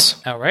best ones.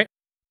 All right.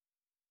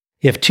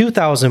 If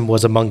 2000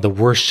 was among the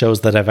worst shows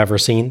that I've ever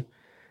seen,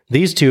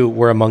 these 2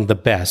 were among the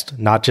best,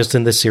 not just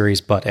in this series,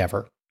 but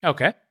ever.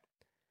 Okay.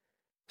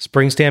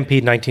 Spring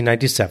Stampede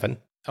 1997.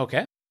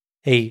 Okay.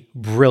 A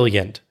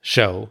brilliant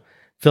show,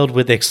 filled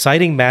with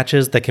exciting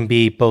matches that can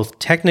be both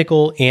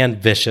technical and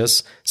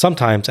vicious,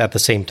 sometimes at the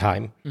same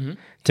time.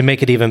 To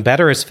make it even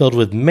better, it's filled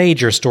with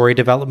major story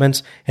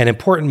developments and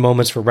important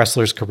moments for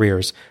wrestlers'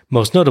 careers,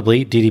 most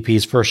notably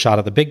DDP's first shot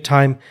at the big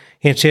time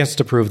and a chance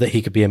to prove that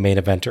he could be a main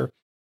eventer.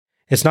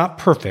 It's not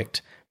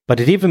perfect, but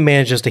it even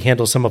manages to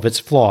handle some of its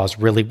flaws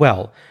really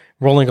well,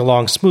 rolling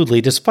along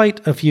smoothly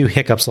despite a few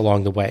hiccups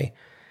along the way.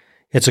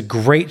 It's a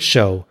great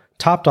show,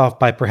 topped off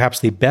by perhaps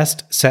the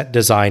best set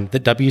design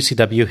that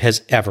WCW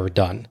has ever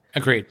done.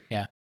 Agreed,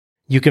 yeah.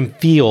 You can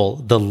feel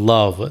the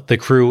love the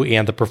crew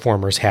and the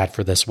performers had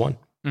for this one.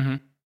 Mm-hmm.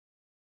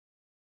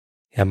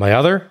 And my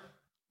other,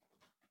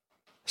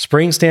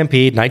 Spring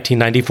Stampede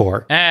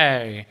 1994.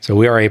 Hey! So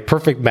we are a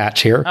perfect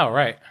match here. Oh,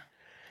 right.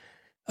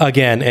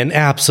 Again, an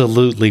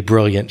absolutely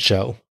brilliant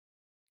show.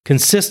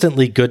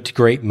 Consistently good to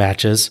great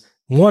matches,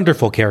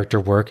 wonderful character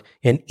work,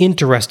 and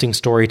interesting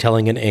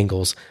storytelling and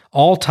angles,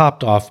 all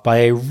topped off by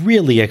a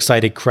really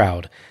excited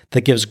crowd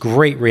that gives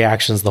great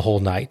reactions the whole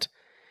night.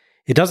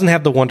 It doesn't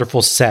have the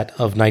wonderful set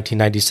of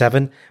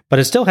 1997, but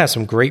it still has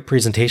some great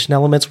presentation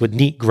elements with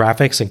neat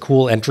graphics and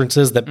cool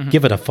entrances that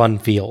give it a fun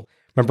feel.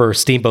 Remember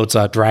Steamboat's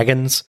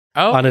dragons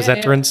on his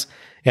entrance?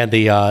 Yeah. And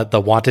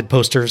the wanted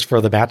posters for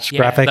the match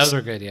graphics? Those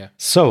are good, yeah.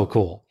 So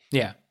cool.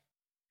 Yeah.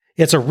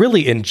 It's a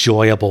really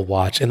enjoyable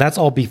watch, and that's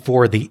all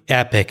before the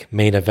epic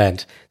main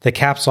event that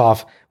caps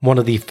off one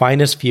of the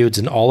finest feuds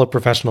in all of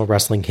professional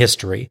wrestling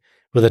history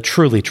with a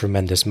truly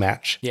tremendous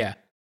match. Yeah.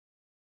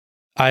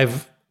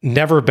 I've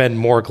never been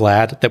more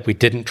glad that we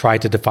didn't try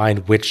to define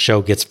which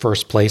show gets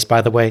first place,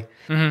 by the way,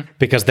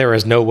 because there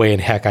is no way in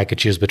heck I could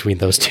choose between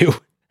those two.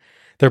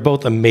 They're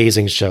both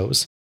amazing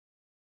shows.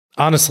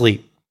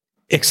 Honestly,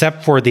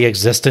 except for the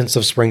existence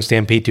of Spring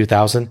Stampede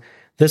 2000,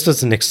 this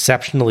is an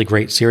exceptionally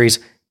great series,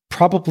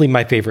 probably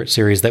my favorite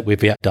series that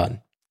we've yet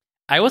done.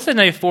 I will say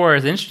 94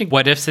 is an interesting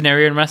what-if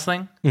scenario in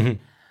wrestling.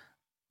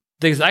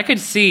 Because I could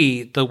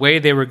see the way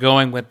they were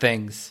going with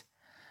things.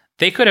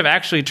 They could have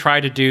actually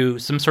tried to do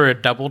some sort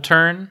of double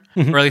turn,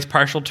 or at least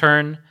partial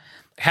turn.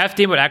 Have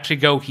Steamboat actually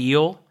go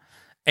heel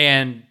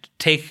and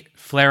take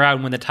Flair out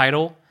and win the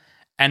title.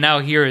 And now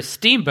here is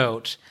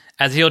Steamboat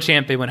as heel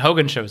champion when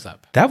Hogan shows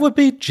up. That would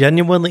be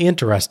genuinely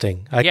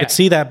interesting. I could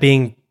see that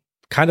being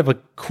kind of a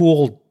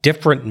cool,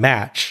 different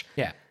match.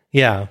 Yeah.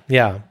 Yeah.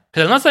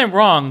 Because unless I'm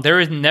wrong, there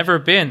has never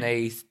been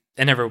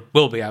and never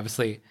will be,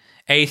 obviously,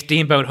 a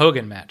Steamboat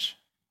Hogan match.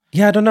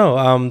 Yeah, I don't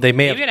know. They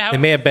may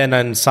have been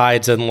on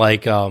sides in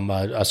like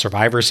a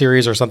Survivor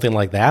Series or something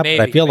like that. Maybe,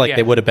 but I feel like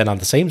they would have been on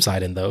the same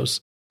side in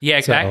those. Yeah,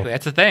 exactly. So,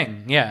 that's the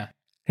thing. Yeah.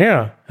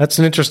 Yeah, that's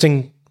an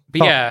interesting.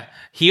 But yeah,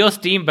 heel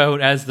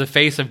Steamboat as the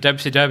face of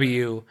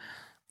WCW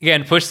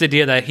again push the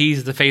idea that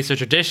he's the face of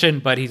tradition,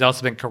 but he's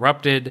also been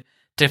corrupted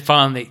to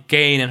finally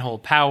gain and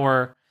hold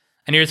power.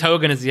 And here's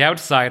Hogan as the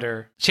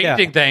outsider,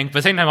 changing things, but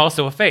at the same time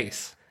also a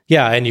face.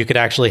 Yeah, and you could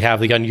actually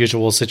have the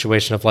unusual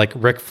situation of like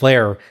Ric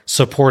Flair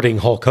supporting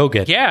Hulk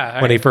Hogan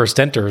when he first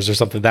enters or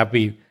something. That'd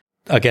be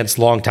against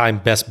longtime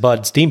best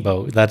bud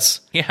Steamboat.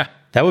 That's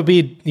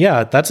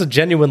a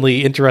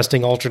genuinely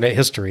interesting alternate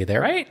history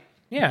there. Right?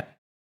 Yeah.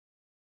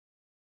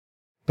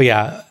 But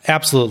yeah,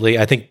 absolutely.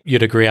 I think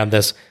you'd agree on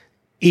this.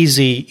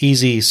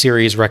 Easy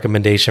series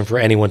recommendation for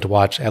anyone to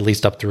watch, at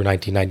least up through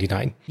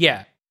 1999.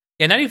 Yeah.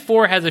 And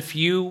 94 has a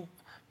few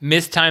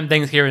mistimed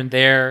things here and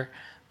there.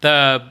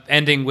 The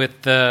ending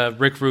with the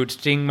Rick Rude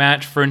Sting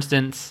match, for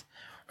instance.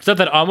 Stuff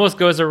that almost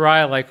goes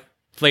awry, like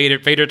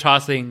Vader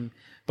tossing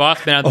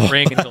Bossman out of the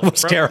ring. That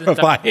was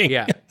terrifying.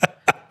 Yeah.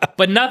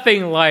 But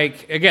nothing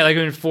like, again, like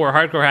even for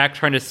Hardcore Hack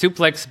trying to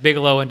suplex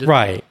Bigelow and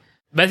just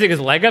messing his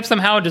leg up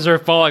somehow,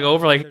 deserve falling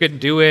over, like he couldn't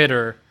do it,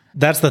 or...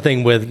 That's the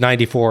thing with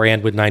 94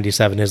 and with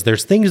 97 is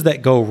there's things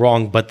that go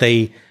wrong, but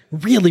they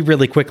really,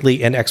 really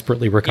quickly and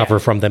expertly recover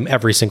from them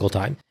every single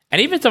time. And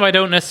even stuff I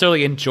don't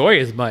necessarily enjoy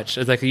as much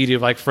as like you do,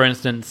 like for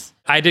instance,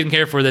 I didn't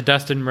care for the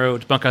Dustin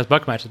Rhodes Bunkhouse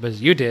Buck match as much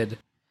as you did.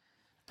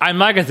 I'm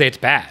not going to say it's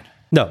bad.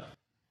 No.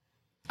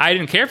 I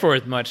didn't care for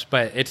it as much,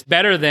 but it's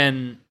better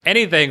than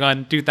anything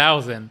on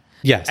 2000.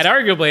 Yes. And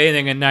arguably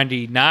anything in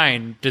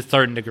 99 to a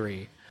certain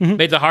degree.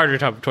 Made the harder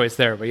top choice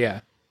there, but yeah.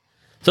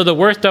 So the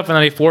worst stuff in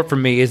 94 for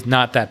me is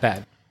not that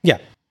bad. Yeah.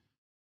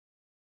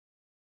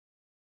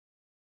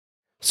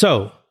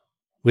 So,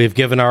 we've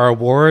given our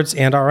awards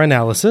and our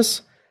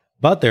analysis,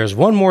 but there's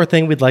one more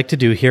thing we'd like to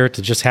do here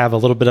to just have a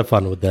little bit of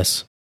fun with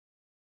this.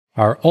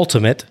 Our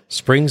ultimate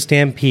Spring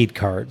Stampede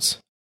cards.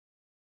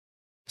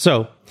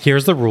 So,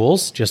 here's the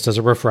rules, just as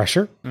a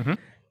refresher.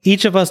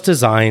 Each of us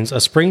designs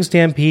a Spring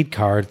Stampede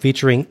card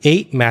featuring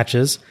 8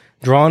 matches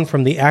drawn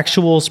from the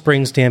actual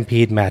Spring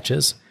Stampede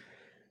matches.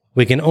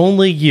 We can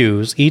only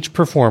use each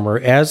performer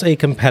as a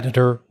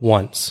competitor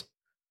once.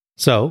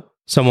 So,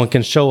 someone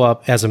can show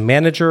up as a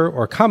manager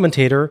or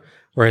commentator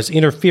or as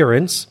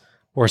interference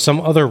or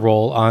some other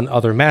role on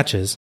other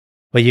matches,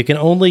 but you can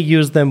only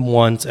use them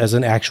once as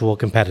an actual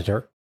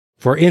competitor.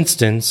 For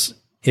instance,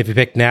 if you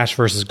pick Nash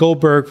versus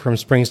Goldberg from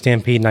Spring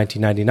Stampede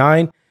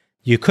 1999,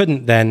 you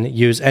couldn't then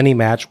use any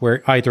match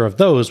where either of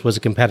those was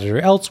a competitor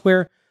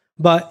elsewhere,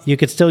 but you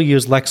could still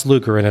use Lex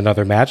Luger in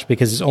another match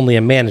because he's only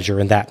a manager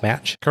in that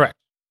match. Correct.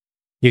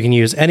 You can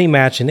use any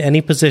match in any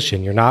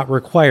position. You're not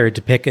required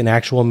to pick an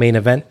actual main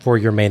event for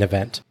your main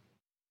event.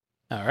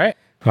 All right.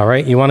 All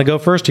right. You want to go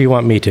first or you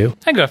want me to?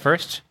 I go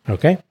first.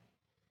 Okay.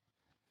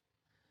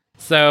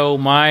 So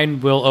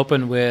mine will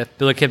open with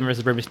Billy Kidman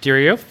vs. Rey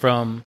Mysterio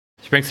from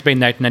Spring Stampede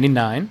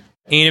 1999.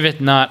 Even if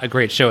it's not a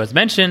great show as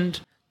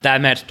mentioned, that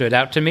match stood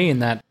out to me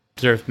and that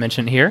deserves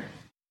mention here.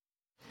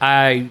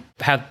 I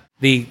have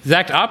The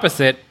exact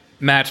opposite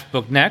match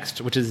booked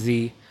next, which is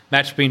the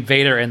match between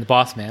Vader and the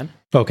Boss Man.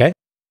 Okay.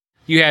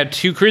 You had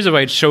two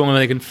cruiserweights showing them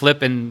they can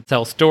flip and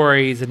tell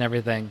stories and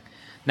everything.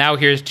 Now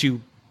here's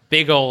two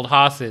big old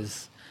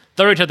hosses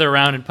throw each other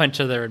around and punch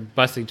each other and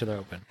bust each other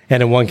open.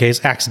 And in one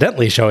case,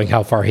 accidentally showing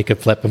how far he could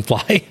flip and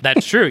fly.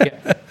 That's true,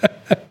 yeah.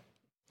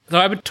 So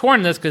I've been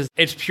torn this because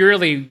it's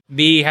purely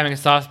me having a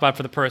soft spot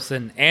for the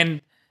person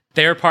and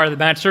their part of the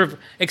match, sort of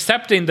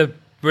accepting the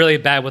really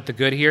bad with the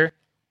good here.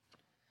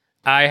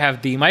 I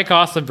have the Mike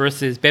Awesome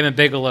versus Bam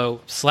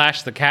Bigelow /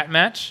 the Cat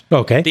match.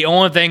 Okay. The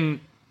only thing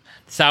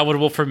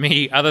salvageable for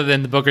me, other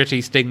than the Booker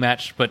T Sting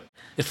match, but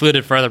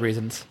excluded for other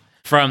reasons,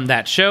 from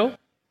that show.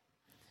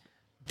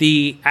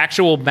 The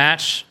actual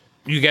match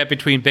you get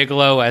between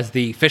Bigelow as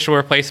the official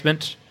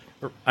replacement,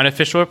 or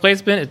unofficial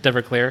replacement, it's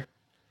never clear,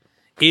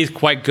 is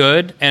quite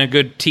good and a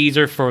good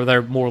teaser for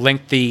their more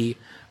lengthy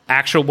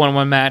actual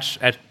 1-1 match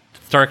at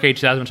Starrcade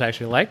 2000, which I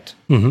actually liked.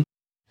 Mm-hmm.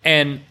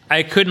 And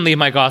I couldn't leave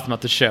Mike Awesome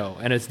off the show.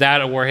 And it's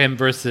that or him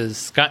versus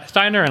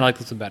Steiner, and I like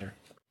this one better.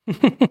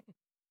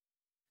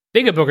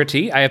 Big of Booker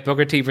T, I have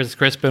Booker T versus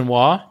Chris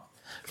Benoit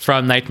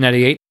from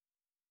 1998.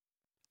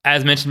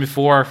 As mentioned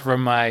before,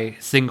 from my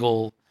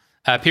single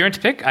appearance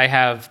pick, I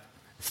have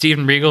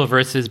Steven Regal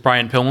versus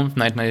Brian Pillman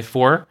from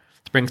 1994,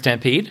 Spring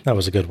Stampede. That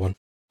was a good one.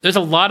 There's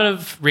a lot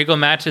of Regal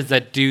matches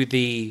that do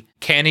the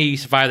can he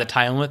survive the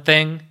time limit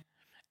thing,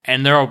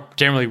 and they're all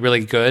generally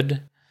really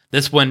good.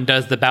 This one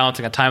does the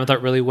balancing of time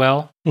without really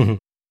well. Mm-hmm.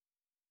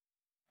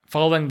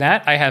 Following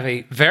that, I have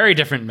a very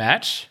different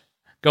match,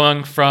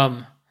 going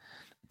from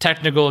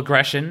technical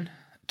aggression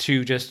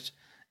to just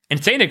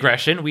insane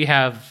aggression. We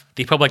have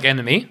the Public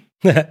Enemy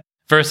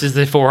versus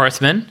the Four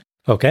Horsemen.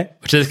 Okay.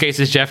 Which in this case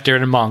is Jeff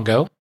Jarrett and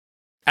Mongo.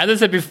 As I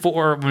said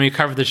before when we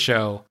covered the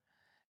show,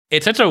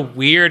 it's such a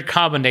weird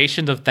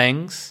combination of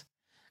things.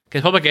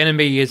 Because Public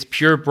Enemy is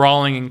pure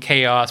brawling and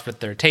chaos with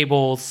their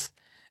tables.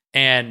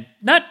 And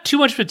not too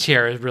much with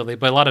chairs, really,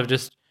 but a lot of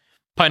just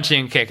punching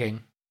and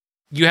kicking.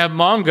 You have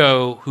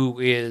Mongo, who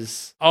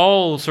is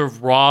all sort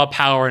of raw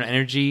power and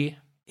energy.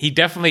 He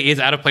definitely is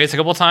out of place a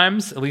couple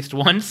times, at least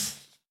once.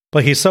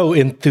 But he's so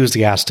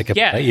enthusiastic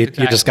about it.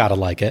 Exactly. You just gotta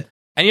like it.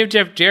 And you have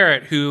Jeff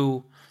Jarrett,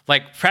 who,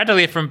 like,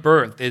 practically from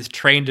birth, is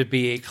trained to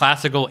be a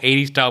classical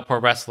 80s-style pro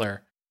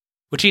wrestler.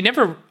 Which he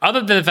never, other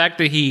than the fact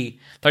that he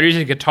started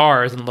using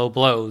guitars and low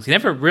blows, he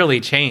never really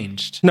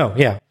changed. No,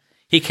 yeah.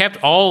 He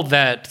kept all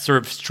that sort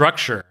of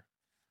structure.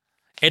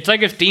 It's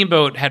like if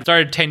Steamboat had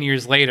started 10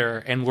 years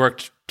later and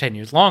worked 10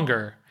 years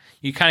longer,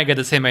 you kind of get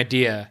the same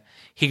idea.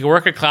 He could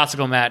work a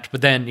classical match,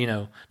 but then,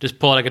 just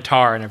pull out a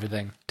guitar and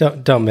everything.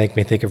 Don't make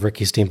me think of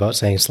Ricky Steamboat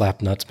saying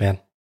slap nuts, man.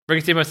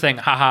 Ricky Steamboat saying,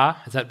 haha,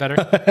 is that better?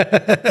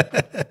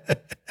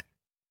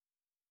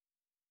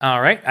 All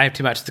right, I have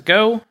 2 matches to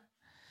go.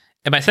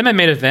 In my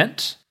semi-main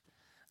event,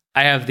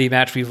 I have the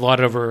match we've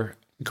lauded over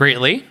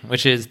greatly,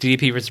 which is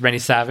DDP versus Randy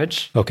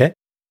Savage. Okay.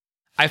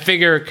 I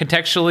figure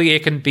contextually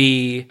it can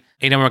be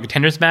a number one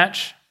contenders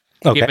match,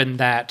 given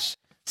that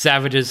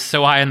Savage is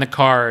so high in the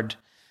card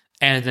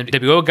and as a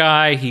WO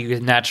guy, he is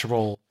a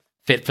natural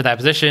fit for that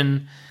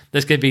position.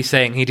 This could be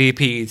saying he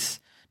DDP's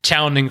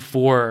challenging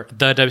for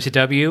the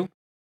WCW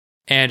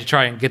and to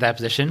try and get that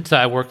position. So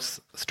that works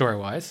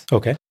story-wise.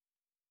 Okay.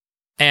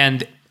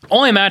 And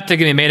only match to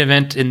give me a main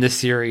event in this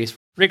series,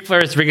 Ric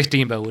Flair's Ricky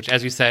Steamboat, which,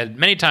 as we said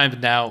many times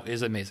now,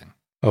 is amazing.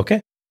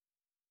 Okay.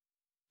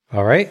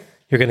 All right.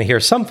 You're going to hear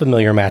some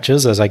familiar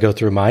matches as I go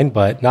through mine,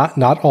 but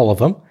not all of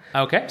them.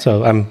 Okay.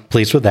 So I'm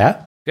pleased with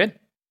that. Good.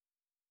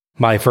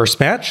 My first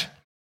match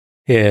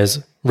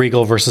is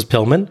Regal versus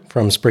Pillman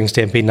from Spring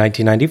Stampede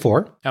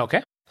 1994.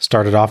 Okay.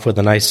 Started off with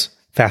a nice,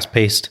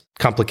 fast-paced,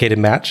 complicated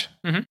match.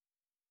 Mm-hmm.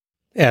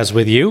 As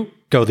with you,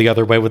 go the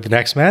other way with the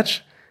next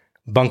match.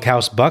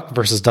 Bunkhouse Buck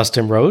versus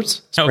Dustin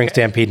Rhodes, Spring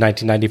Stampede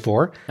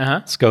 1994.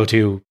 Let's go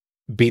to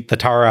beat the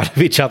tar out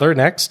of each other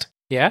next.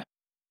 Yeah.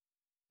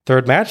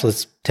 Third match,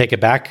 let's take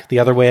it back the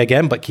other way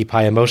again, but keep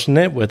high emotion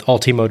in it with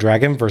Ultimo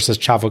Dragon versus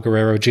Chavo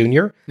Guerrero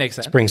Jr. Makes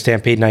sense. Spring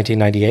Stampede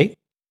 1998.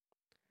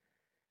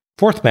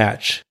 Fourth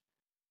match,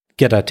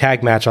 get a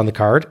tag match on the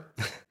card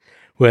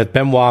with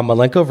Benoit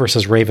Malenko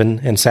versus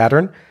Raven and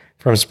Saturn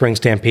from Spring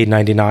Stampede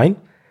 99.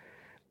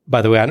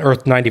 By the way, on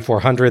Earth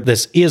 9400,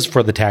 this is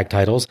for the tag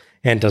titles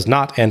and does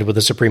not end with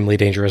a supremely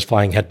dangerous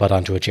flying headbutt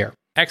onto a chair.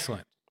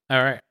 Excellent.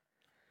 All right.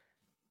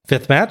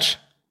 Fifth match,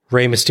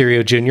 Rey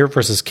Mysterio Jr.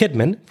 versus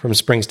Kidman from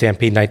Spring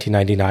Stampede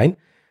 1999.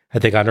 I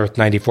think on Earth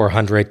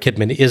 9400,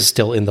 Kidman is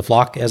still in the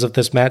flock as of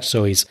this match,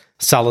 so he's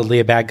solidly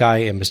a bad guy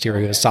and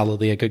Mysterio is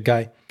solidly a good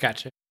guy.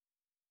 Gotcha.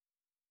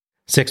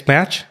 Sixth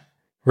match,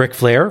 Ric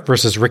Flair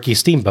versus Ricky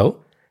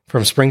Steamboat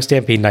from Spring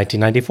Stampede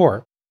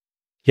 1994.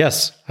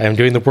 Yes, I am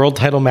doing the world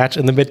title match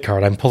in the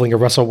mid-card. I'm pulling a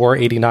Wrestle War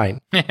 89.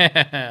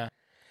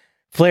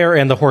 Flair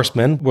and the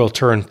Horsemen will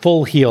turn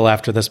full heel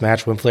after this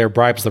match when Flair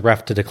bribes the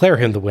ref to declare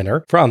him the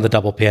winner on the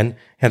double pin,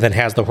 and then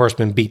has the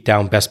Horsemen beat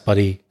down best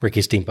buddy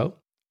Ricky Steamboat.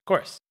 Of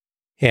course.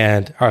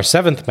 And our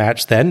seventh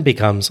match then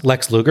becomes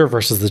Lex Luger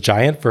versus the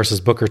Giant versus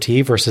Booker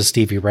T versus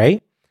Stevie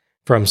Ray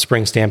from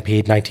Spring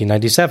Stampede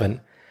 1997.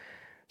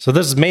 So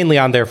this is mainly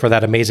on there for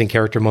that amazing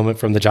character moment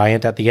from the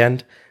Giant at the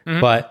end.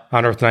 But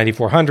on Earth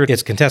 9400,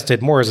 it's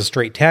contested more as a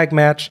straight tag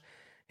match.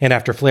 And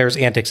after Flair's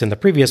antics in the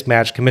previous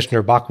match,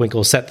 Commissioner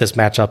Bockwinkel set this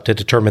match up to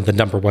determine the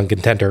number one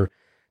contender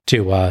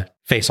to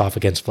face off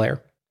against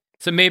Flair.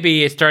 So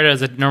maybe it started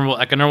as a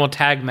normal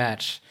tag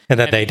match. And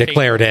then they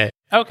declared it.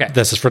 Okay.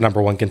 This is for number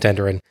one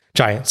contender, and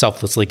Giant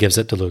selflessly gives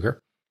it to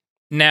Luger.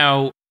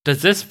 Now,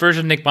 does this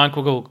version make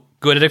Bockwinkel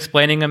good at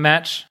explaining a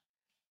match?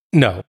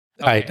 No.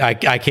 Okay.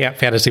 I can't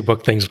fantasy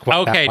book things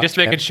quite that much just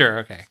making sure.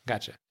 Okay,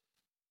 gotcha.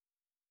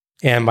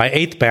 And my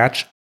 8th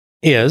match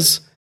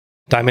is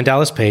Diamond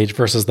Dallas Page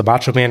versus the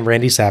Macho Man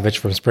Randy Savage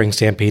from Spring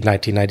Stampede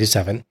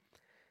 1997.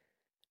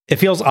 It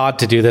feels odd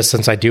to do this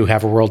since I do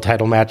have a world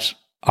title match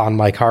on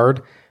my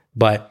card,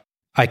 but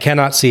I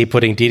cannot see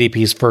putting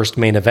DDP's first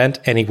main event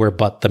anywhere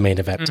but the main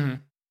event.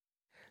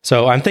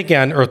 So I'm thinking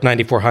on Earth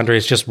 9400,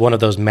 it's just one of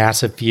those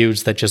massive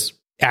feuds that just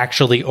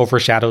actually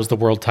overshadows the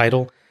world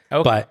title.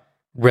 Okay. But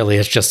really,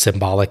 it's just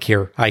symbolic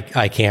here. I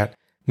can't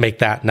make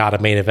that not a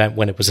main event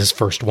when it was his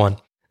first one.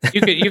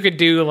 You could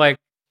do like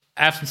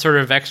have some sort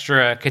of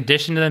extra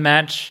condition to the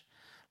match,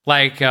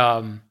 like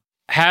have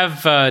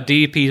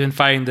DDP been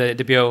fighting the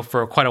WO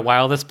for quite a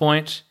while at this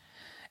point,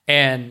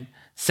 and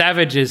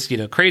Savage is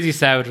crazy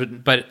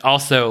Savage, but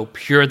also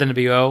pure than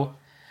WO,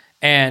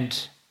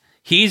 and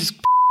he's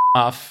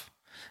off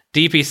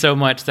DDP so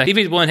much that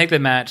DDP's willing to take the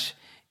match,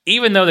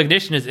 even though the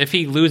condition is if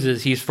he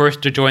loses, he's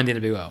forced to join the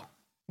WO.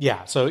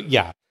 Yeah, so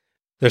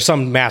there's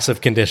some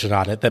massive condition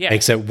on it that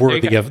makes it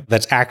worthy of,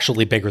 that's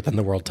actually bigger than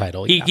the world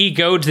title. He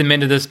goads him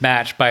into this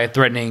match by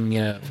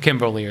threatening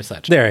Kimberly or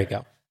such. There you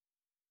go.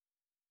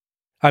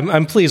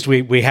 I'm pleased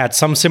we had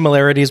some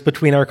similarities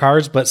between our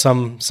cards, but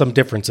some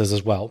differences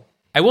as well.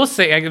 I will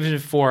say, I give it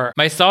for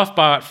my soft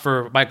spot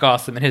for Mike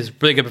Awesome and his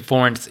really good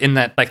performance in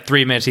that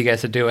 3 minutes he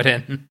gets to do it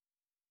in.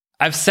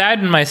 I've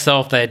saddened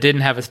myself that I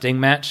didn't have a Sting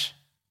match,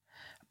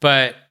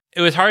 but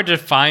it was hard to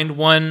find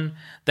one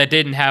that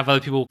didn't have other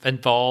people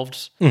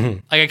involved.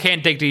 I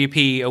can't take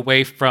DDP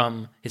away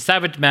from his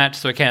Savage match,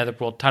 so I can't have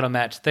the world title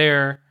match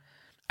there.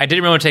 I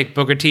didn't really want to take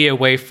Booker T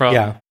away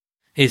from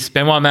his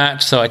Benoit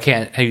match, so I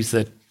can't use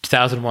the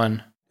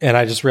 2001. And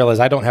I just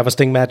realized I don't have a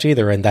Sting match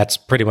either, and that's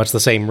pretty much the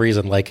same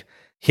reason.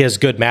 His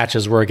good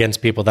matches were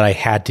against people that I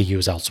had to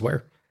use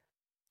elsewhere.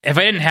 If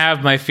I didn't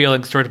have my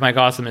feelings towards Mike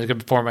Awesome and his good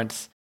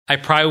performance, I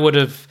probably would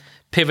have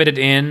pivoted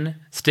in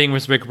Sting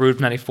vs. Rick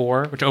Rude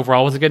 94, which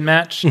overall was a good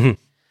match.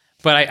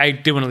 But I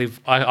do want to leave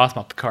Awesome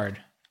off the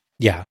card.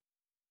 Yeah.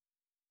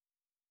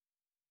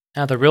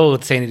 Now the real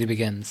insanity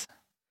begins.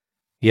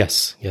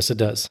 Yes, it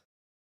does.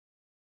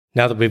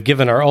 Now that we've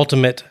given our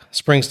ultimate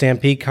Spring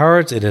Stampede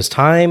cards, it is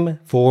time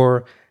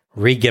for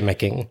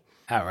re-gimmicking.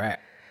 All right.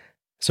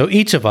 So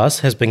each of us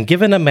has been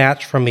given a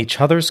match from each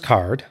other's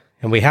card,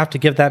 and we have to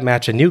give that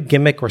match a new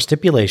gimmick or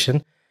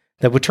stipulation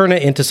that would turn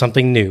it into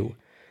something new.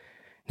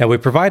 Now, we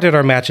provided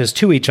our matches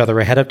to each other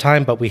ahead of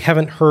time, but we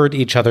haven't heard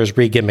each other's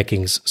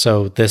re-gimmickings,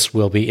 so this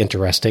will be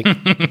interesting.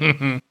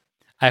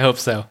 I hope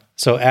so.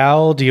 So,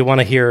 Al, do you want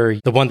to hear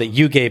the one that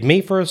you gave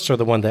me first, or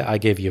the one that I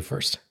gave you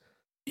first?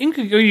 You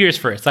can go yours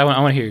first. I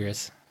want to hear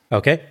yours.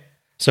 Okay.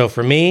 So,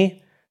 for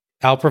me,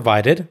 Al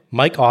provided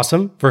Mike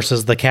Awesome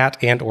versus the Cat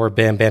and or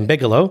Bam Bam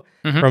Bigelow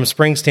from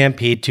Spring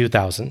Stampede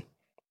 2000.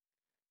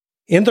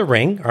 In the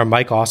ring are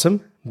Mike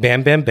Awesome,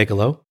 Bam Bam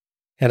Bigelow,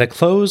 and a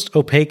closed,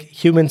 opaque,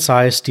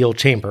 human-sized steel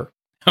chamber.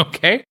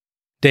 Okay.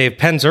 Dave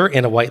Penzer,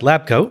 in a white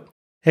lab coat,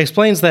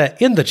 explains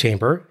that in the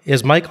chamber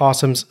is Mike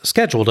Awesome's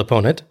scheduled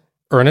opponent,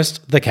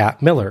 Ernest the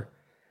Cat Miller.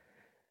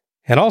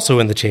 And also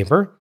in the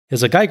chamber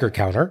is a Geiger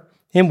counter,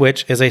 in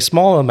which is a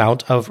small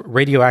amount of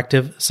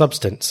radioactive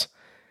substance,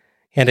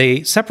 and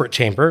a separate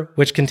chamber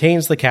which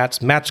contains the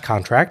Cat's match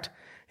contract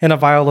and a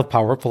vial of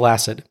powerful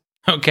acid.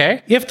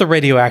 Okay. If the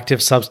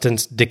radioactive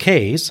substance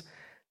decays,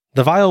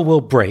 the vial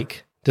will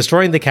break,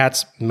 destroying the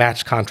Cat's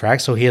match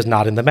contract so he is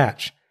not in the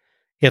match.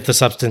 If the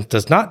substance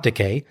does not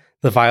decay,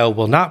 the vial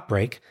will not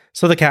break,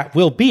 so the Cat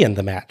will be in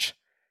the match.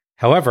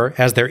 However,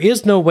 as there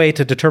is no way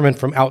to determine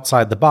from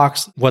outside the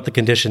box what the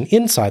condition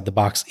inside the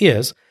box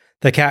is,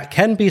 the Cat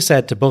can be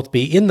said to both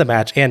be in the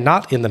match and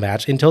not in the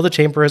match until the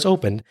chamber is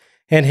opened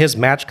and his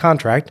match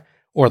contract,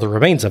 or the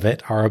remains of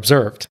it, are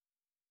observed.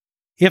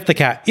 If the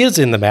Cat is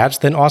in the match,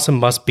 then Awesome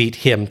must beat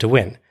him to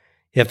win.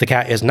 If the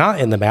Cat is not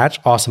in the match,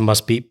 Awesome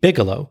must beat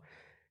Bigelow.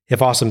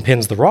 If Awesome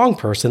pins the wrong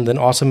person, then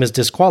Awesome is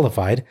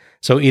disqualified,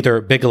 so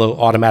either Bigelow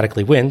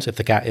automatically wins if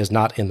the Cat is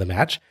not in the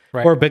match,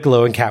 or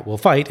Bigelow and Cat will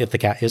fight if the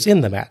Cat is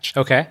in the match.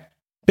 Okay.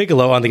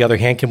 Bigelow, on the other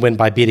hand, can win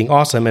by beating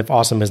Awesome if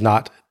Awesome is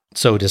not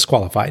so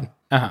disqualified.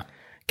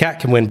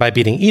 Cat can win by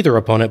beating either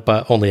opponent,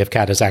 but only if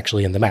Cat is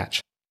actually in the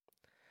match.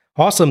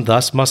 Awesome,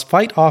 thus, must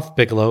fight off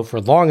Bigelow for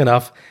long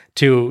enough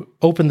to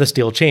open the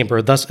steel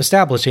chamber, thus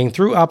establishing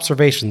through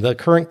observation the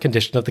current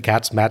condition of the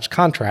Cat's match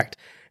contract,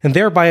 and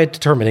thereby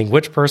determining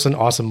which person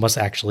Awesome must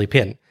actually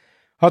pin.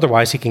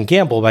 Otherwise, he can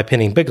gamble by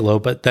pinning Bigelow,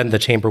 but then the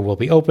chamber will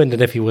be opened,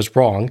 and if he was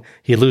wrong,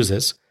 he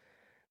loses.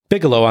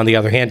 Bigelow, on the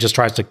other hand, just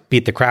tries to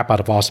beat the crap out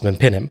of Awesome and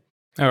pin him.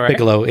 All right.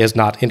 Bigelow is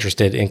not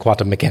interested in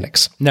quantum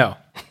mechanics. No.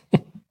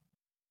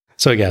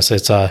 So yes,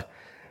 it's and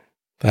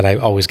I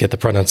always get the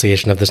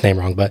pronunciation of this name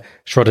wrong, but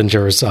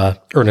Schrodinger's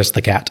Ernest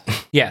the Cat.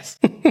 Yes.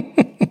 the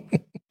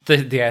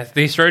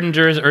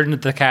Schrodinger's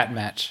Ernest the Cat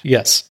match.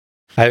 Yes.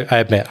 I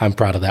admit, I'm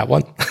proud of that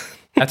one.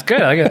 That's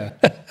good. I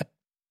like it.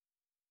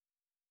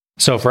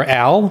 So for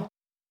Al,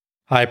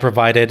 I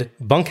provided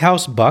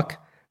Bunkhouse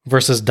Buck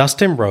versus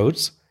Dustin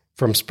Rhodes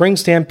from Spring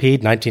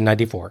Stampede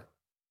 1994.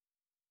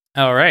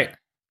 All right.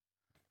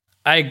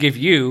 I give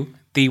you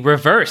the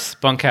reverse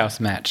Bunkhouse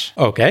match.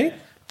 Okay.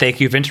 Thank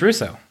you, Vince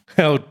Russo.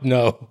 Oh,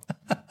 no.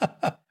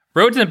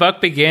 Rhodes and Buck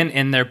begin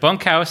in their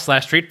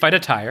bunkhouse/street fight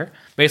attire,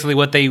 basically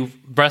what they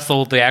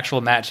wrestled the actual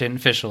match in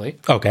officially.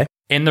 Okay.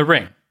 In the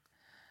ring.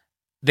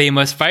 They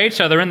must fight each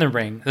other in the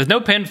ring. There's no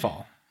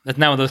pinfall. That's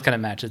not one of those kind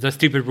of matches. Those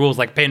stupid rules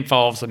like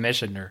pinfall,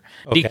 submission, or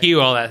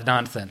DQ, all that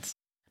nonsense.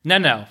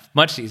 No.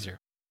 Much easier.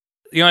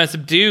 You want to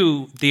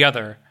subdue the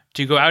other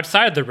to go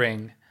outside the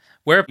ring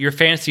where your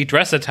fancy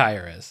dress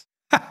attire is.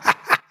 And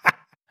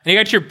you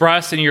got your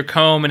brush and your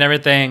comb and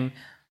everything.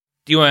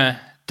 You want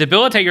to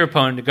debilitate your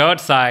opponent to go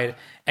outside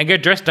and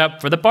get dressed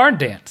up for the barn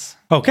dance.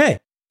 Okay.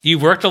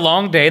 You've worked a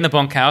long day in the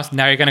bunkhouse.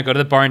 Now you're going to go to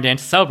the barn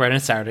dance to celebrate on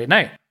Saturday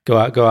night. Go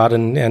out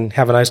and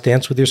have a nice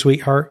dance with your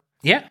sweetheart.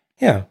 Yeah.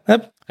 Yeah.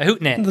 A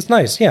hootenanny. That's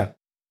nice, yeah.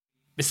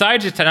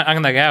 Besides just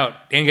knocking that out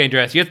and getting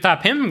dressed, you have to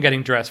stop him from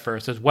getting dressed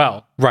first as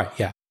well. Right,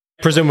 yeah.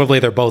 Presumably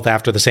they're both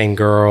after the same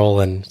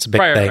girl, and it's a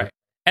big thing. Right.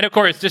 And of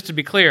course, just to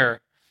be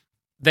clear,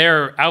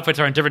 their outfits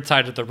are on different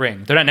sides of the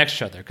ring. They're not next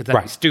to each other, because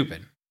that'd be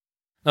stupid.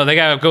 No, they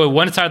got to go to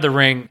one side of the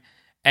ring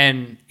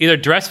and either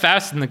dress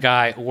faster than the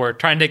guy or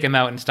try and take him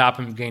out and stop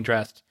him from getting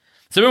dressed.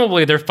 So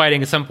presumably they're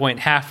fighting at some point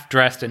half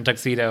dressed in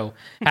tuxedo,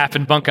 half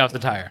in bunkhouse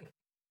attire.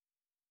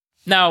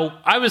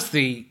 Now,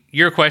 obviously,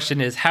 your question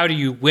is, how do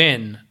you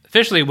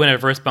officially win a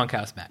reverse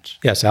bunkhouse match?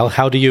 Yes, Al,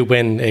 how do you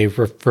win a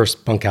reverse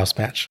bunkhouse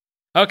match?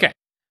 Okay.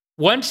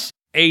 Once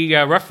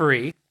a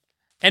referee,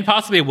 and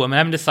possibly a woman, I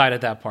haven't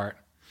decided that part,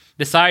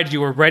 decides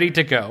you are ready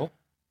to go,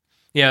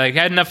 like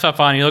had enough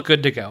stuff on, you look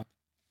good to go,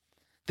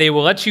 they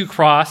will let you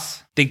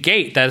cross the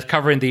gate that is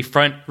covering the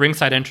front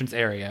ringside entrance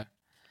area,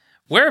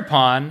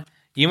 whereupon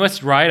you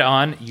must ride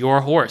on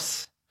your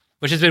horse,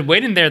 which has been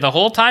waiting there the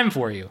whole time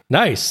for you.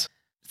 Nice.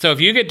 So if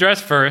you get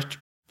dressed first,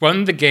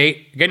 run the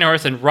gate, get in your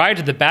horse, and ride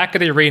to the back of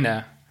the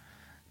arena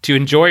to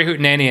enjoy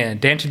Hootenanny and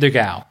dance with the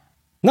gal.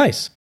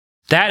 Nice.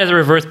 That is a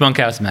reverse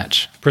bunkhouse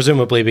match.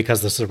 Presumably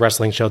because this is a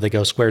wrestling show, they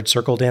go squared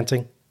circle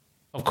dancing?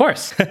 Of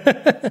course.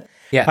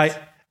 Yes.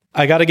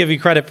 I got to give you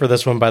credit for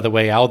this one, by the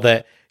way, Al,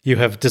 that you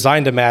have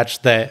designed a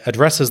match that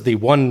addresses the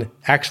one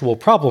actual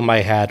problem I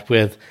had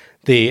with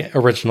the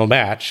original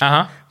match,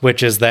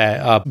 which is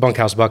that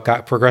Bunkhouse Buck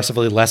got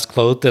progressively less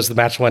clothed as the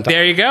match went on.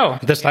 There you go.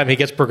 This time he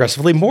gets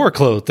progressively more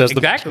clothed as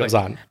the match goes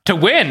on. To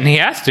win, he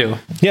has to.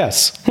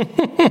 Yes.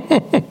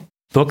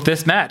 Book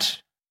this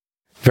match.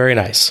 Very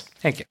nice.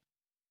 Thank you.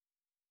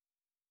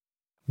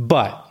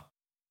 But,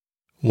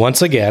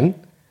 once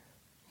again,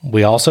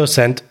 we also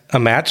sent a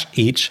match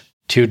each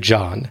to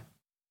John.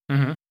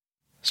 Mm-hmm.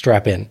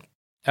 Strap in.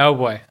 Oh,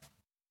 boy.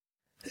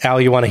 Al,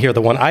 you want to hear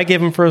the one I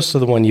gave him first or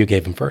the one you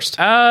gave him first?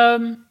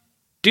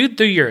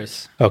 Do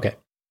yours. Okay.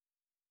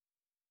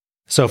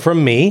 So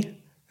from me,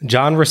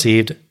 John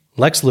received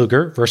Lex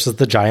Luger versus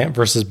the Giant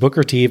versus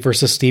Booker T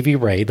versus Stevie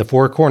Ray, the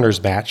Four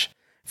Corners match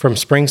from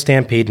Spring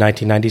Stampede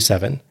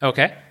 1997.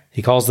 Okay.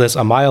 He calls this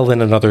a mile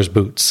in another's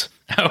boots.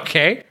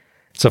 Okay.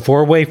 It's a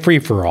 4-way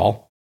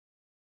free-for-all.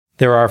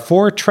 There are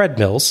 4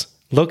 treadmills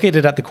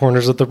located at the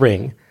corners of the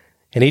ring,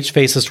 and each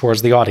faces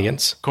towards the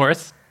audience. Of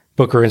course.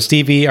 Booker and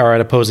Stevie are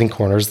at opposing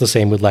corners, the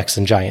same with Lex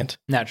and Giant.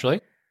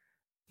 Naturally.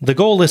 The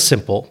goal is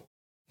simple.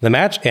 The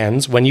match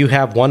ends when you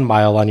have 1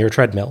 mile on your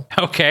treadmill.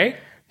 Okay.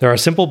 There are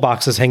simple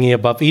boxes hanging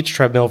above each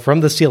treadmill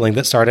from the ceiling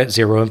that start at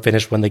 0 and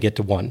finish when they get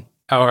to 1.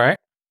 All right.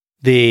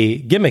 The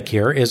gimmick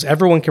here is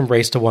everyone can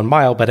race to 1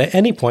 mile, but at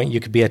any point you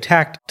could be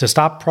attacked to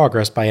stop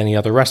progress by any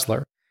other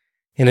wrestler.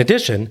 In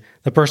addition,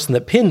 the person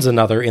that pins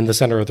another in the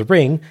center of the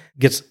ring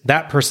gets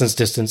that person's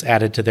distance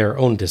added to their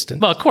own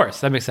distance. Well, of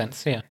course. That makes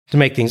sense, yeah. To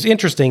make things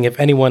interesting, if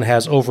anyone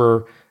has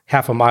over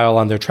half a mile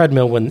on their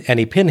treadmill when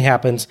any pin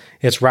happens,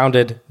 it's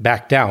rounded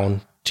back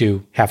down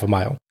to half a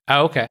mile.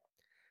 Oh, okay.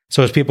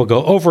 So as people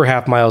go over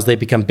half miles, they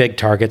become big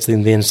targets,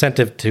 and the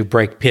incentive to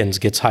break pins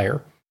gets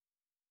higher.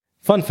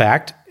 Fun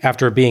fact,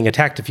 after being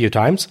attacked a few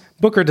times,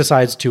 Booker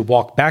decides to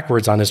walk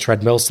backwards on his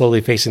treadmill, slowly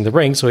facing the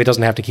ring so he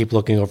doesn't have to keep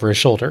looking over his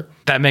shoulder.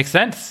 That makes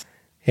sense.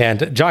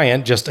 And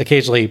Giant just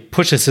occasionally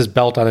pushes his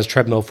belt on his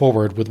treadmill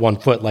forward with 1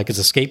 foot like it's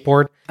a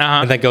skateboard,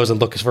 and then goes and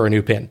looks for a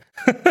new pin.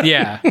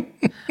 Yeah.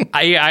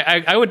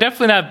 I would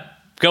definitely not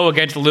go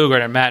against Luger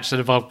in a match that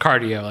involved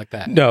cardio like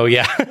that. No,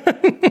 yeah.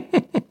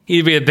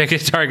 He'd be the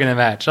biggest target in the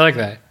match. I like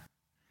that.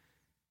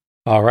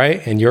 All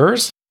right, and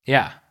yours?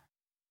 Yeah.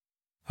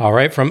 All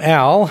right, from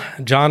Al,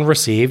 John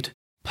received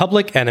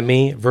Public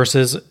Enemy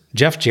versus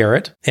Jeff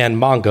Jarrett and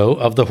Mongo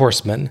of the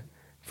Horsemen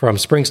from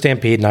Spring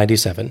Stampede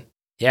 97.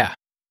 Yeah.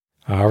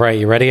 All right,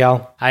 you ready,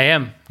 Al? I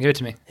am. Give it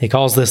to me. He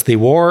calls this the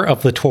War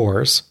of the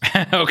Tours.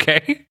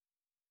 Okay.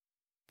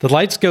 The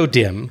lights go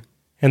dim,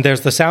 and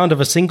there's the sound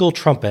of a single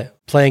trumpet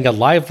playing a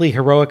lively,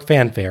 heroic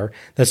fanfare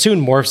that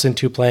soon morphs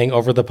into playing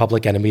over the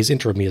Public Enemy's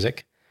intro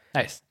music.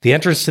 Nice. The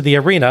entrance to the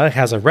arena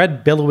has a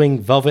red, billowing,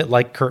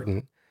 velvet-like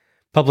curtain.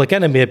 Public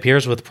Enemy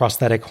appears with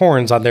prosthetic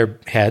horns on their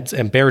heads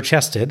and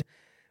bare-chested,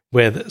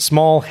 with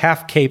small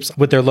half-capes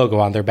with their logo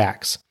on their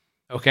backs.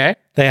 Okay.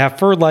 They have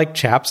fur-like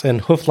chaps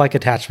and hoof-like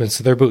attachments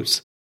to their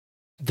boots.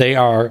 They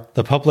are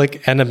the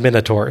Public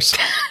Eneminators.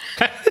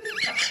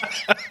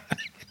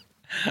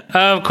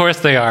 Of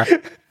course they are.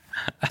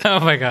 Oh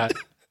my god.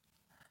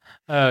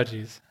 Oh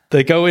jeez.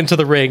 They go into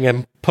the ring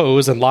and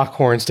pose and lock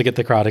horns to get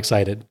the crowd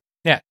excited.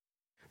 Yeah.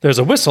 There's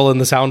a whistle and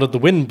the sound of the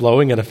wind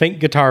blowing and a faint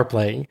guitar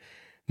playing.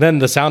 Then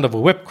the sound of a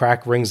whip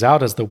crack rings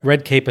out as the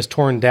red cape is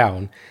torn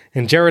down,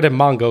 and Jarrett and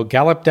Mongo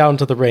gallop down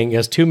to the ring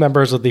as two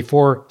members of the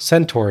four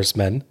Centaurs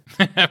men,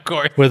 of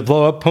course, with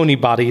blow-up pony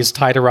bodies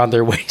tied around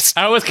their waist.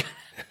 I was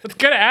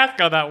going to ask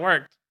how that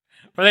worked.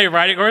 Were they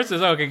riding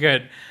horses? Okay,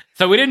 good.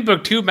 So we didn't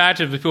book two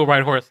matches with people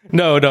ride horses.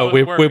 No.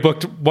 We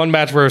booked one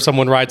match where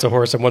someone rides a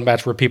horse and one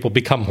match where people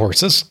become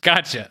horses.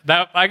 Gotcha.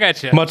 I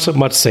gotcha.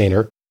 Much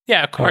saner.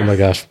 Yeah, of course. Oh my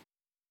gosh.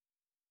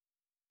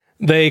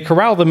 They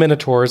corral the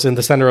Minotaurs in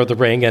the center of the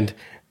ring and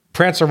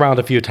prance around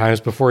a few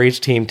times before each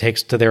team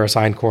takes to their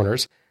assigned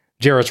corners.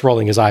 Jarrett's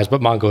rolling his eyes,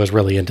 but Mongo is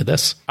really into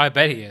this. I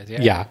bet he is,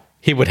 yeah. Yeah,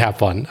 he would have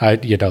fun.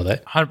 You know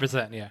that.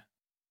 100%, yeah.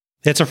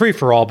 It's a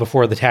free-for-all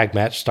before the tag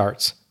match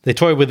starts. They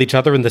toy with each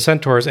other, and the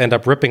Centaurs end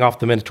up ripping off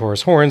the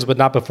Minotaurs' horns, but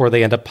not before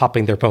they end up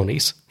popping their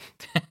ponies.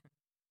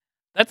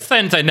 That's a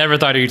sentence I never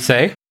thought you'd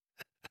say.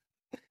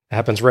 It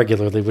happens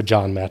regularly with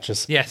John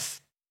matches.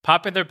 Yes,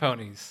 popping their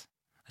ponies.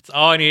 That's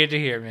all I needed to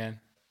hear, man.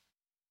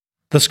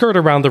 The skirt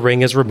around the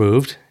ring is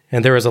removed,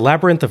 and there is a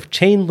labyrinth of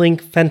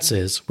chain-link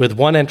fences with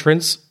one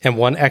entrance and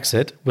one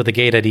exit with a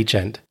gate at each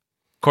end.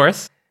 Of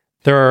course.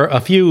 There are a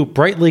few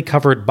brightly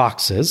covered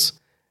boxes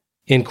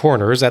in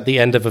corners at the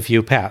end of a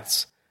few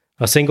paths.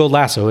 A single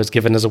lasso is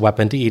given as a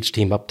weapon to each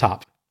team up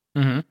top.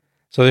 Mm-hmm.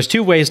 So there's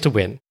two ways to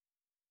win.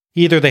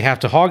 Either they have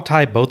to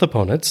hog-tie both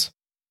opponents,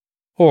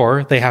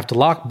 or they have to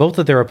lock both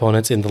of their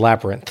opponents in the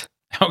labyrinth.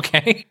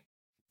 Okay.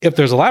 If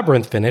there's a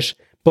labyrinth finish,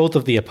 both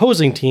of the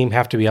opposing team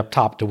have to be up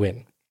top to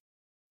win.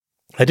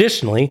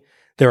 Additionally,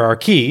 there are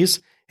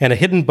keys and a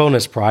hidden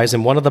bonus prize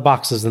in one of the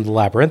boxes in the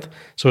labyrinth,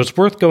 so it's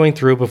worth going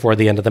through before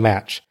the end of the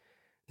match.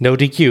 No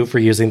DQ for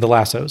using the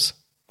lassos.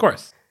 Of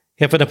course.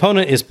 If an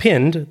opponent is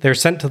pinned, they're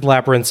sent to the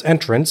labyrinth's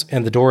entrance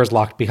and the door is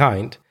locked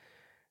behind.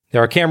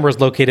 There are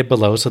cameras located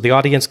below so the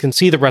audience can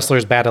see the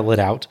wrestlers battle it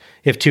out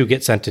if two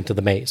get sent into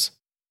the maze.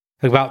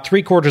 About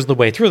 3/4 of the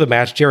way through the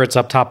match, Jarrett's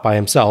up top by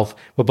himself,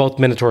 with both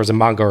Minotaurs and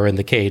Mongo are in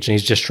the cage, and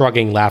he's just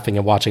shrugging, laughing,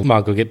 and watching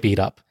Mongo get beat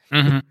up.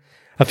 Mm-hmm.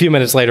 A few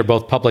minutes later,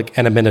 both Public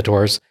and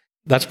Minotaurs,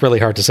 that's really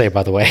hard to say,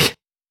 by the way,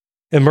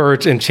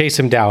 emerge and chase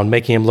him down,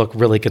 making him look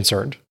really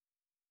concerned.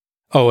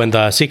 Oh, and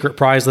the secret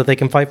prize that they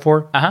can fight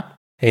for? Uh-huh.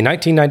 A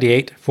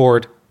 1998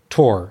 Ford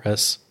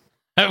Taurus.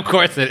 Of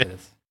course it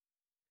is.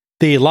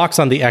 The locks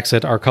on the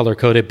exit are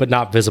color-coded, but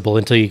not visible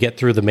until you get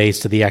through the maze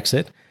to the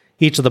exit.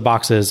 Each of the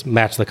boxes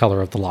match the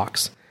color of the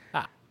locks.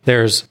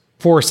 There's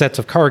 4 sets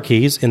of car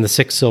keys in the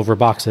 6 silver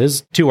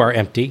boxes. 2 are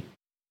empty.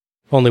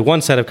 Only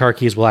 1 set of car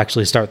keys will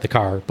actually start the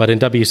car, but in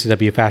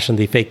WCW fashion,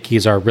 the fake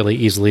keys are really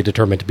easily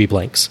determined to be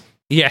blanks.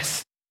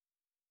 Yes.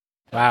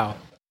 Wow.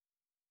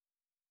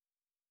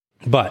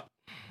 But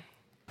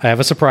I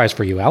have a surprise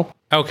for you, Al.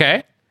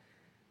 Okay.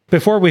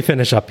 Before we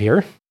finish up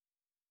here,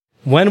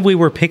 when we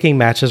were picking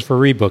matches for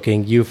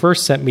rebooking, you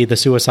first sent me the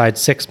Suicide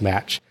 6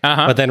 match,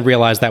 but then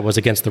realized that was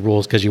against the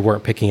rules because you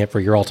weren't picking it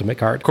for your Ultimate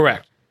card.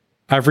 Correct.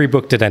 I've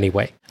rebooked it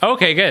anyway.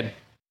 Okay, good.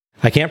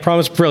 I can't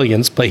promise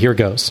brilliance, but here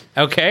goes.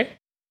 Okay.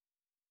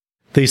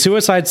 The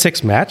Suicide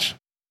 6 match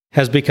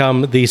has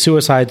become the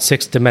Suicide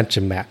 6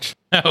 Dimension match.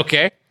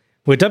 Okay.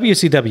 With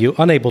WCW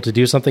unable to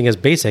do something as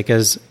basic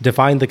as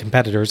define the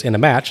competitors in a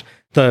match,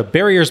 the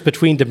barriers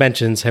between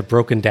dimensions have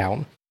broken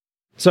down.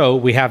 So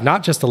we have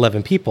not just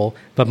 11 people,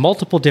 but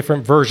multiple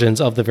different versions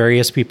of the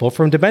various people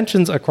from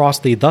dimensions across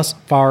the thus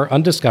far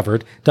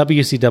undiscovered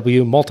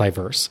WCW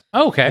multiverse.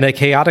 Okay. In a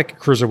chaotic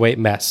cruiserweight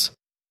mess.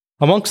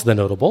 Amongst the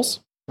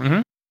notables,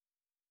 Mm-hmm.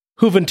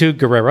 Juventud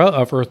Guerrera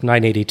of Earth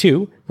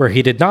 982, where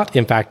he did not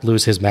in fact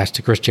lose his match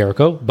to Chris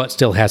Jericho, but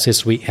still has his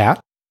sweet hat.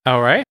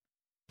 All right.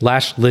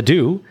 Lash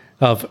Ledoux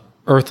of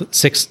Earth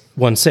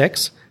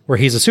 616, where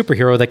he's a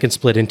superhero that can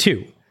split in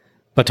 2.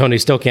 But Tony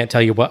still can't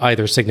tell you what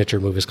either signature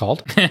move is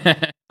called.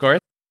 Of course.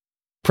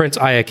 Prince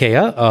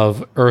Iakea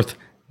of Earth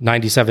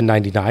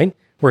 9799,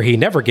 where he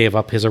never gave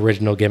up his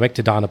original gimmick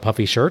to don a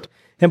puffy shirt,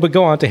 and would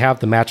go on to have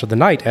the match of the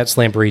night at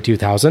Slamboree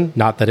 2000,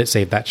 not that it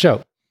saved that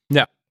show.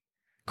 No.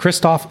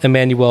 Christoph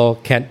Emmanuel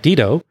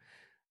Candido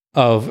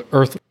of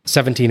Earth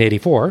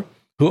 1784,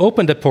 who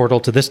opened a portal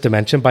to this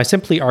dimension by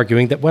simply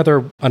arguing that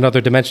whether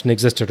another dimension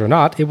existed or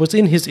not, it was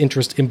in his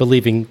interest in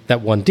believing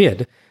that one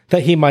did,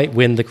 that he might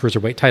win the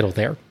Cruiserweight title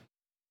there.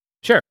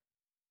 Sure.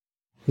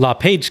 La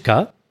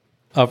Pageka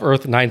of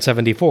Earth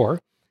 974,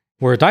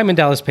 where Diamond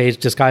Dallas Page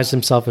disguised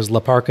himself as La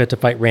Parka to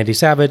fight Randy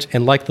Savage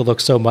and liked the look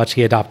so much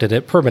he adopted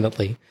it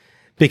permanently.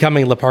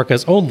 becoming La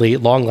Parka's only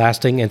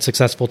long-lasting and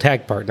successful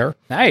tag partner.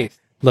 Nice.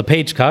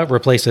 LePageka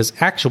replaces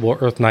actual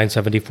Earth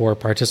 974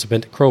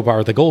 participant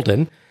Crowbar the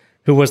Golden,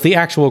 who was the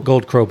actual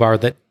gold crowbar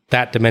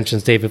that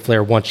Dimension's David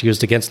Flair once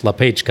used against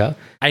LePageka.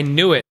 I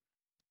knew it.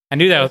 I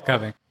knew that was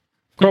coming.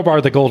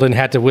 Crowbar the Golden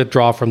had to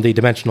withdraw from the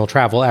dimensional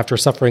travel after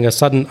suffering a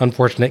sudden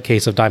unfortunate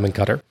case of diamond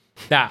cutter.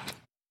 Ah.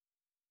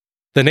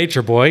 The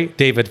Nature Boy,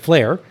 David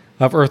Flair,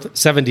 of Earth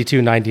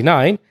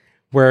 7299,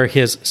 where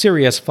his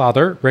serious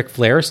father, Ric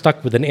Flair,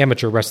 stuck with an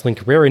amateur wrestling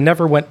career and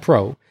never went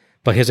pro,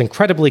 but his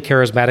incredibly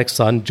charismatic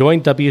son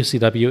joined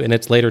WCW in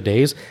its later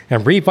days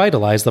and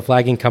revitalized the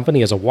flagging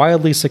company as a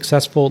wildly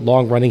successful,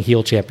 long-running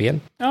heel champion.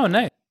 Oh,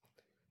 nice.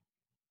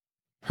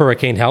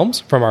 Hurricane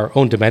Helms, from our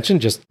own dimension,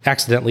 just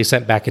accidentally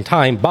sent back in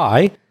time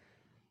by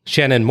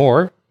Shannon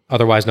Moore,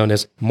 otherwise known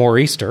as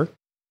Moore-Easter,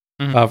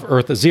 of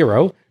Earth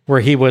Zero,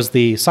 where he was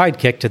the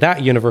sidekick to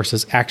that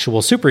universe's actual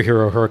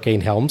superhero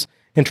Hurricane Helms,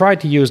 and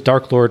tried to use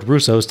Dark Lord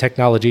Russo's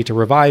technology to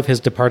revive his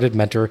departed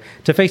mentor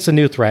to face a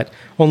new threat,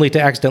 only to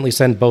accidentally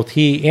send both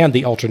he and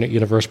the alternate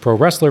universe pro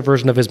wrestler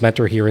version of his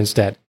mentor here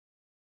instead.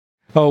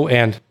 Oh,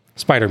 and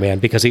Spider-Man,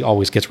 because he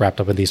always gets wrapped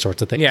up in these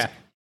sorts of things. Yeah.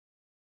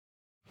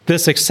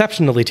 This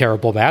exceptionally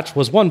terrible match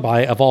was won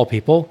by, of all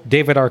people,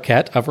 David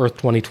Arquette of Earth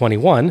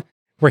 2021,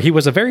 where he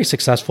was a very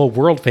successful,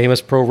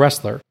 world-famous pro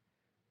wrestler.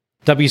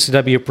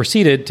 WCW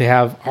proceeded to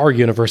have our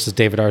universe's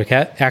David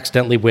Arquette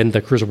accidentally win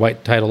the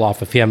Cruiserweight title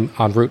off of him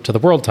en route to the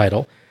world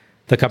title.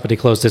 The company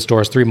closed its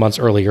doors 3 months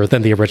earlier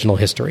than the original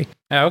history.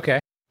 Oh, okay.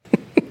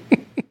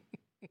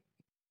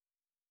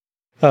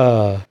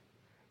 That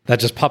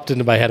just popped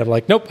into my head. I'm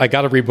like, nope, I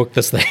gotta rebook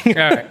this thing.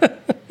 All right.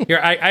 Here,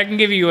 I can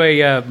give you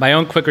my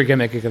own quicker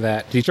gimmick of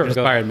that. You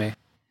inspired me.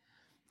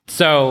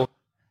 So,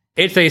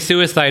 it's a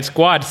Suicide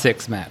Squad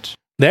 6 match.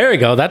 There you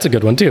go. That's a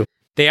good one, too.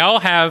 They all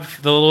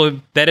have the little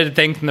embedded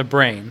thing from the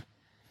brain.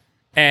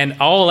 And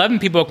all 11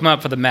 people come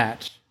up for the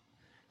match.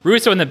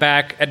 Russo in the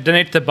back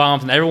detonates the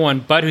bombs, and everyone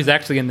but who's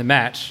actually in the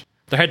match,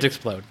 their heads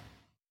explode.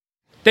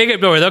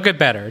 They'll get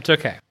better. It's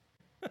okay.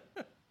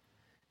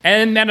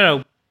 And, I don't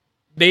know,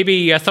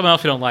 maybe someone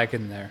else you don't like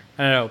in there.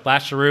 I don't know,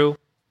 Blasharoo.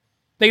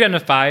 They got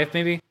into 5,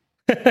 maybe.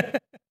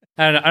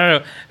 I don't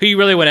know who you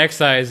really want to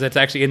excise that's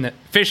actually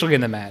officially in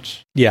the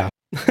match. Yeah.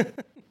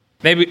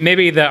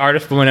 maybe the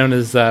artist woman known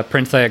as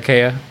Prince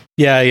Iaukea.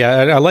 Yeah.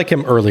 I like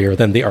him earlier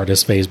than the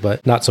artist phase,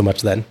 but not so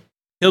much then.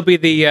 He'll be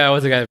the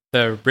what's the guy?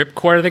 The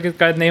Ripcord, I think his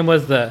guy's name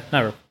was the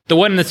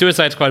one in the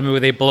Suicide Squad movie.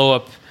 They blow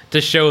up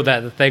to show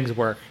that the things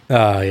work.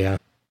 Yeah.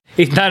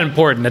 He's not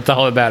important. That's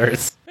all that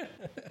matters.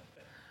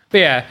 But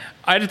yeah,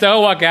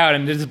 I'll walk out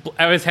and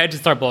his head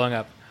just start blowing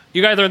up.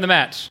 You guys are in the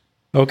match.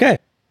 Okay.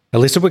 At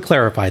least it would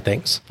clarify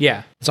things.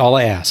 Yeah. That's all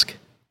I ask.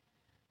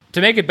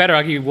 To make it better,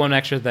 I'll give you one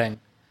extra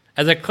thing.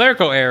 As a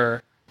clerical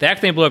error, they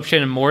accidentally blew up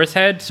Shannon Moore's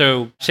head,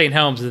 so Shane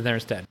Helms is in there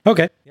instead.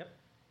 Okay. Yep.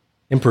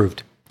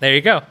 Improved. There you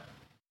go.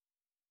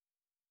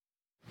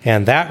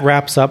 And that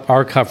wraps up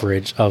our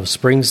coverage of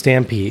Spring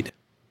Stampede.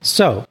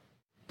 So,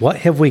 what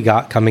have we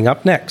got coming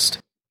up next?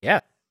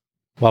 Yeah.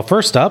 Well,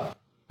 first up,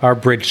 our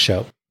bridge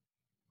show.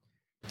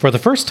 For the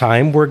first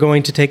time, we're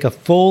going to take a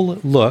full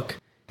look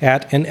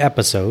at an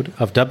episode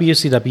of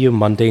WCW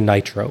Monday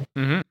Nitro.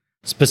 Mm-hmm.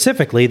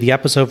 Specifically, the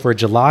episode for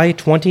July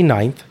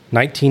 29th,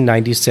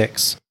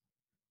 1996.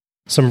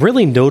 Some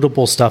really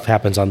notable stuff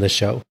happens on this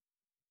show.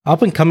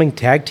 Up-and-coming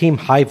tag team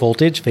High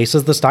Voltage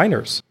faces the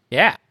Steiners.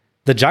 Yeah.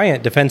 The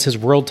Giant defends his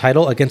world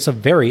title against a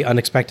very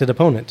unexpected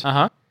opponent.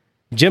 Uh-huh.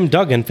 Jim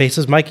Duggan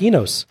faces Mike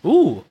Enos.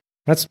 Ooh.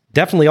 That's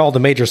definitely all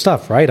the major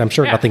stuff, right? I'm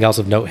sure nothing else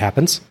of note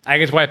happens. I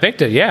guess why I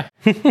picked it, yeah.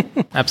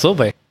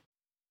 Absolutely.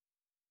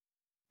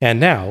 And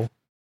now,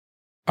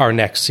 our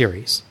next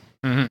series.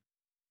 Mm-hmm.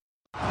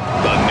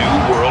 The New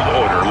World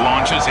Order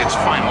launches its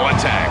final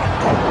attack.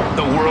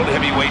 The World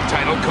Heavyweight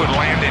title could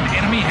land in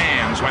enemy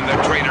hands when the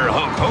traitor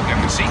Hulk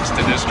Hogan seeks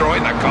to destroy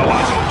the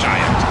Colossal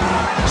Giant.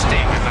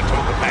 Sting and the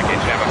Total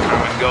Package have a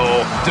common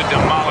goal: to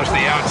demolish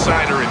the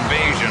outsider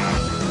invasion.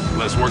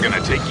 Plus, we're going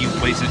to take you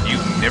places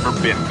you've never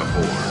been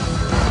before.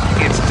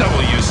 It's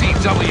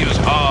WCW's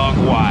Hog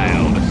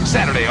Wild.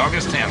 Saturday,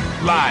 August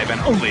 10th, live and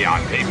only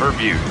on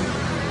pay-per-view.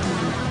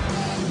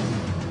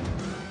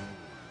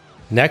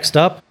 Next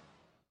up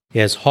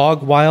is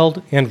Hog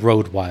Wild and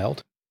Road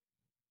Wild.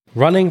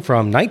 Running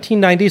from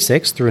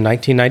 1996 through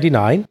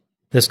 1999,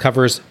 this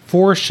covers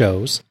 4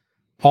 shows,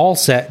 all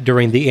set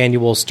during the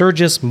annual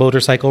Sturgis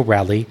Motorcycle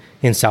Rally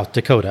in South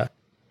Dakota.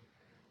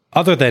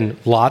 Other than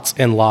lots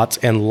and lots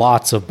and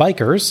lots of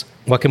bikers,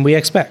 what can we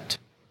expect?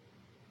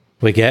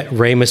 We get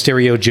Rey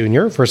Mysterio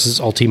Jr. versus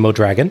Ultimo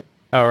Dragon.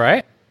 All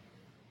right.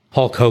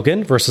 Hulk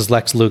Hogan versus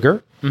Lex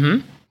Luger.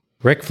 Mm-hmm.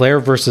 Ric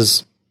Flair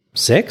versus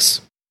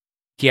Syxx.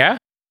 Yeah.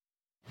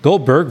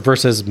 Goldberg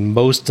versus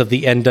most of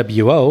the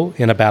NWO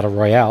in a battle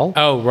royale.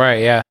 Oh,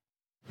 right, yeah.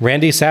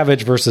 Randy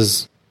Savage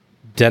versus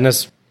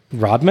Dennis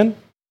Rodman.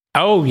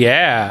 Oh,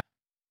 yeah.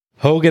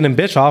 Hogan and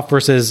Bischoff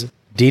versus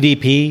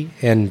DDP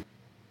and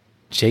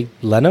Jay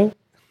Leno?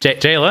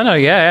 Jay Leno,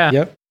 yeah.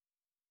 Yep.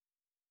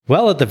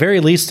 Well, at the very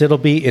least, it'll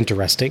be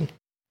interesting.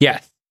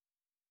 Yes.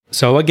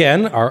 So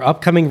again, our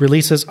upcoming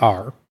releases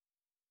are: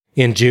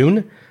 in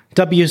June,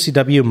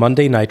 WCW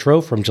Monday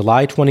Nitro from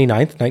July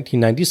 29th,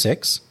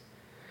 1996.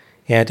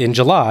 And in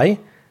July,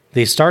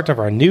 the start of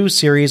our new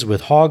series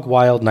with Hog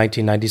Wild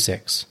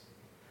 1996.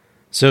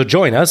 So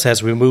join us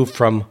as we move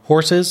from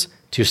horses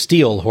to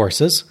steel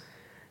horses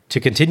to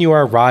continue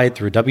our ride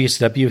through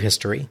WCW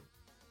history.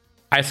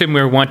 I assume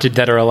we were wanted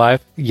dead or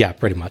alive? Yeah,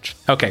 pretty much.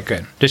 Okay,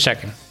 good. Just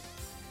checking.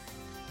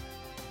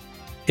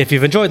 If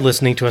you've enjoyed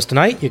listening to us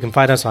tonight, you can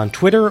find us on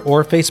Twitter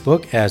or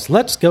Facebook as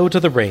Let's Go to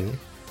the Ring.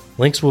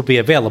 Links will be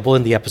available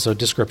in the episode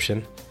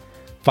description.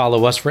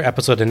 Follow us for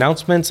episode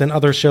announcements and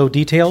other show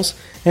details,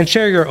 and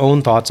share your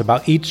own thoughts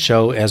about each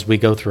show as we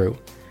go through.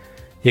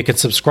 You can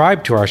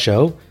subscribe to our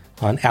show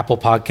on Apple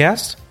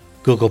Podcasts,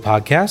 Google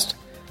Podcasts,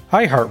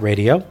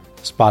 iHeartRadio,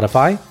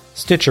 Spotify,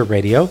 Stitcher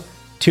Radio,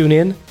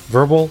 TuneIn,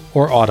 Verbal,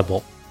 or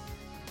Audible.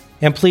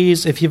 And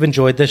please, if you've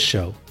enjoyed this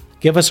show,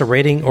 give us a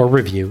rating or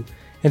review,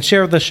 and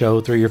share the show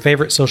through your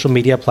favorite social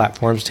media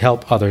platforms to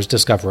help others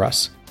discover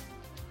us.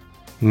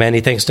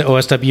 Many thanks to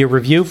OSW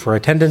Review for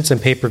attendance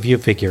and pay-per-view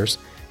figures,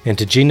 and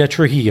to Gina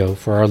Trujillo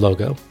for our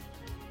logo.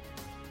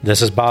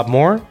 This is Bob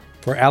Moore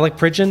for Alec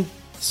Pridgeon,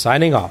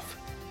 signing off.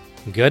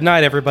 Good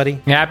night, everybody.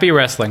 Happy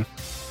wrestling.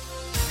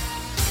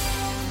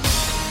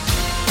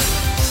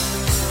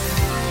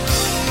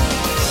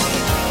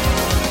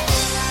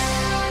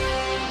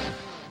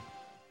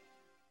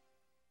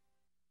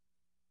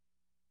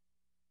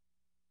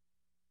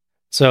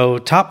 So,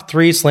 top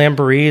 3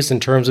 Slamborees in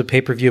terms of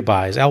pay-per-view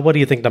buys. Al, what do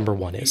you think number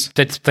 1 is?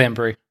 It's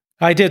Slamboree.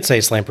 I did say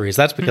Slamborees.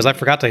 That's because I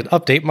forgot to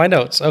update my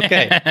notes.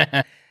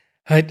 Okay.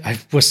 I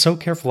was so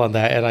careful on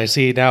that, and I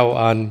see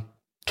now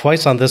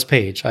twice on this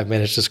page, I've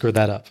managed to screw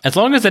that up. As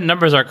long as the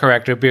numbers are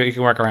correct, you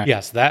can work around.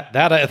 Yes, that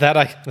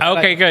I...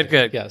 Okay,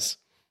 good. Yes.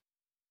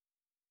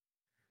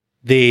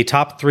 The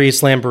top 3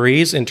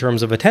 Slamborees in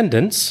terms of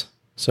attendance.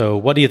 So,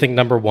 what do you think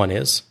number 1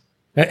 is?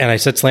 And I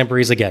said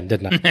Slamborees again,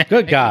 didn't I?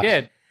 Good God. You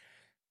did.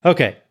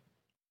 Okay.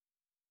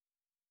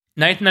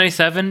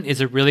 1997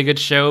 is a really good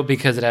show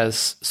because it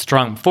has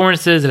strong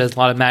performances. It has a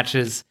lot of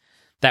matches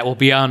that will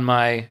be on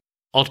my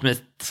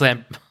ultimate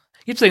slam. I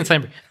keep saying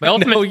slam. My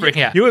ultimate No, spring.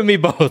 Yeah, you and me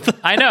both.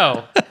 I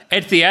know.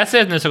 It's the S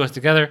and this goes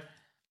together.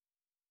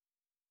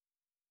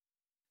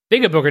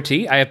 Big of Booker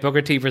T. I have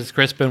Booker T versus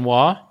Chris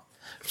Benoit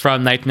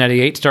from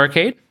 1998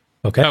 Starrcade.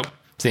 Okay. Oh,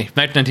 see,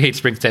 1998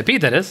 Spring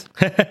Stampede. That is.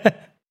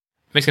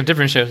 Make some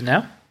different shows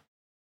now.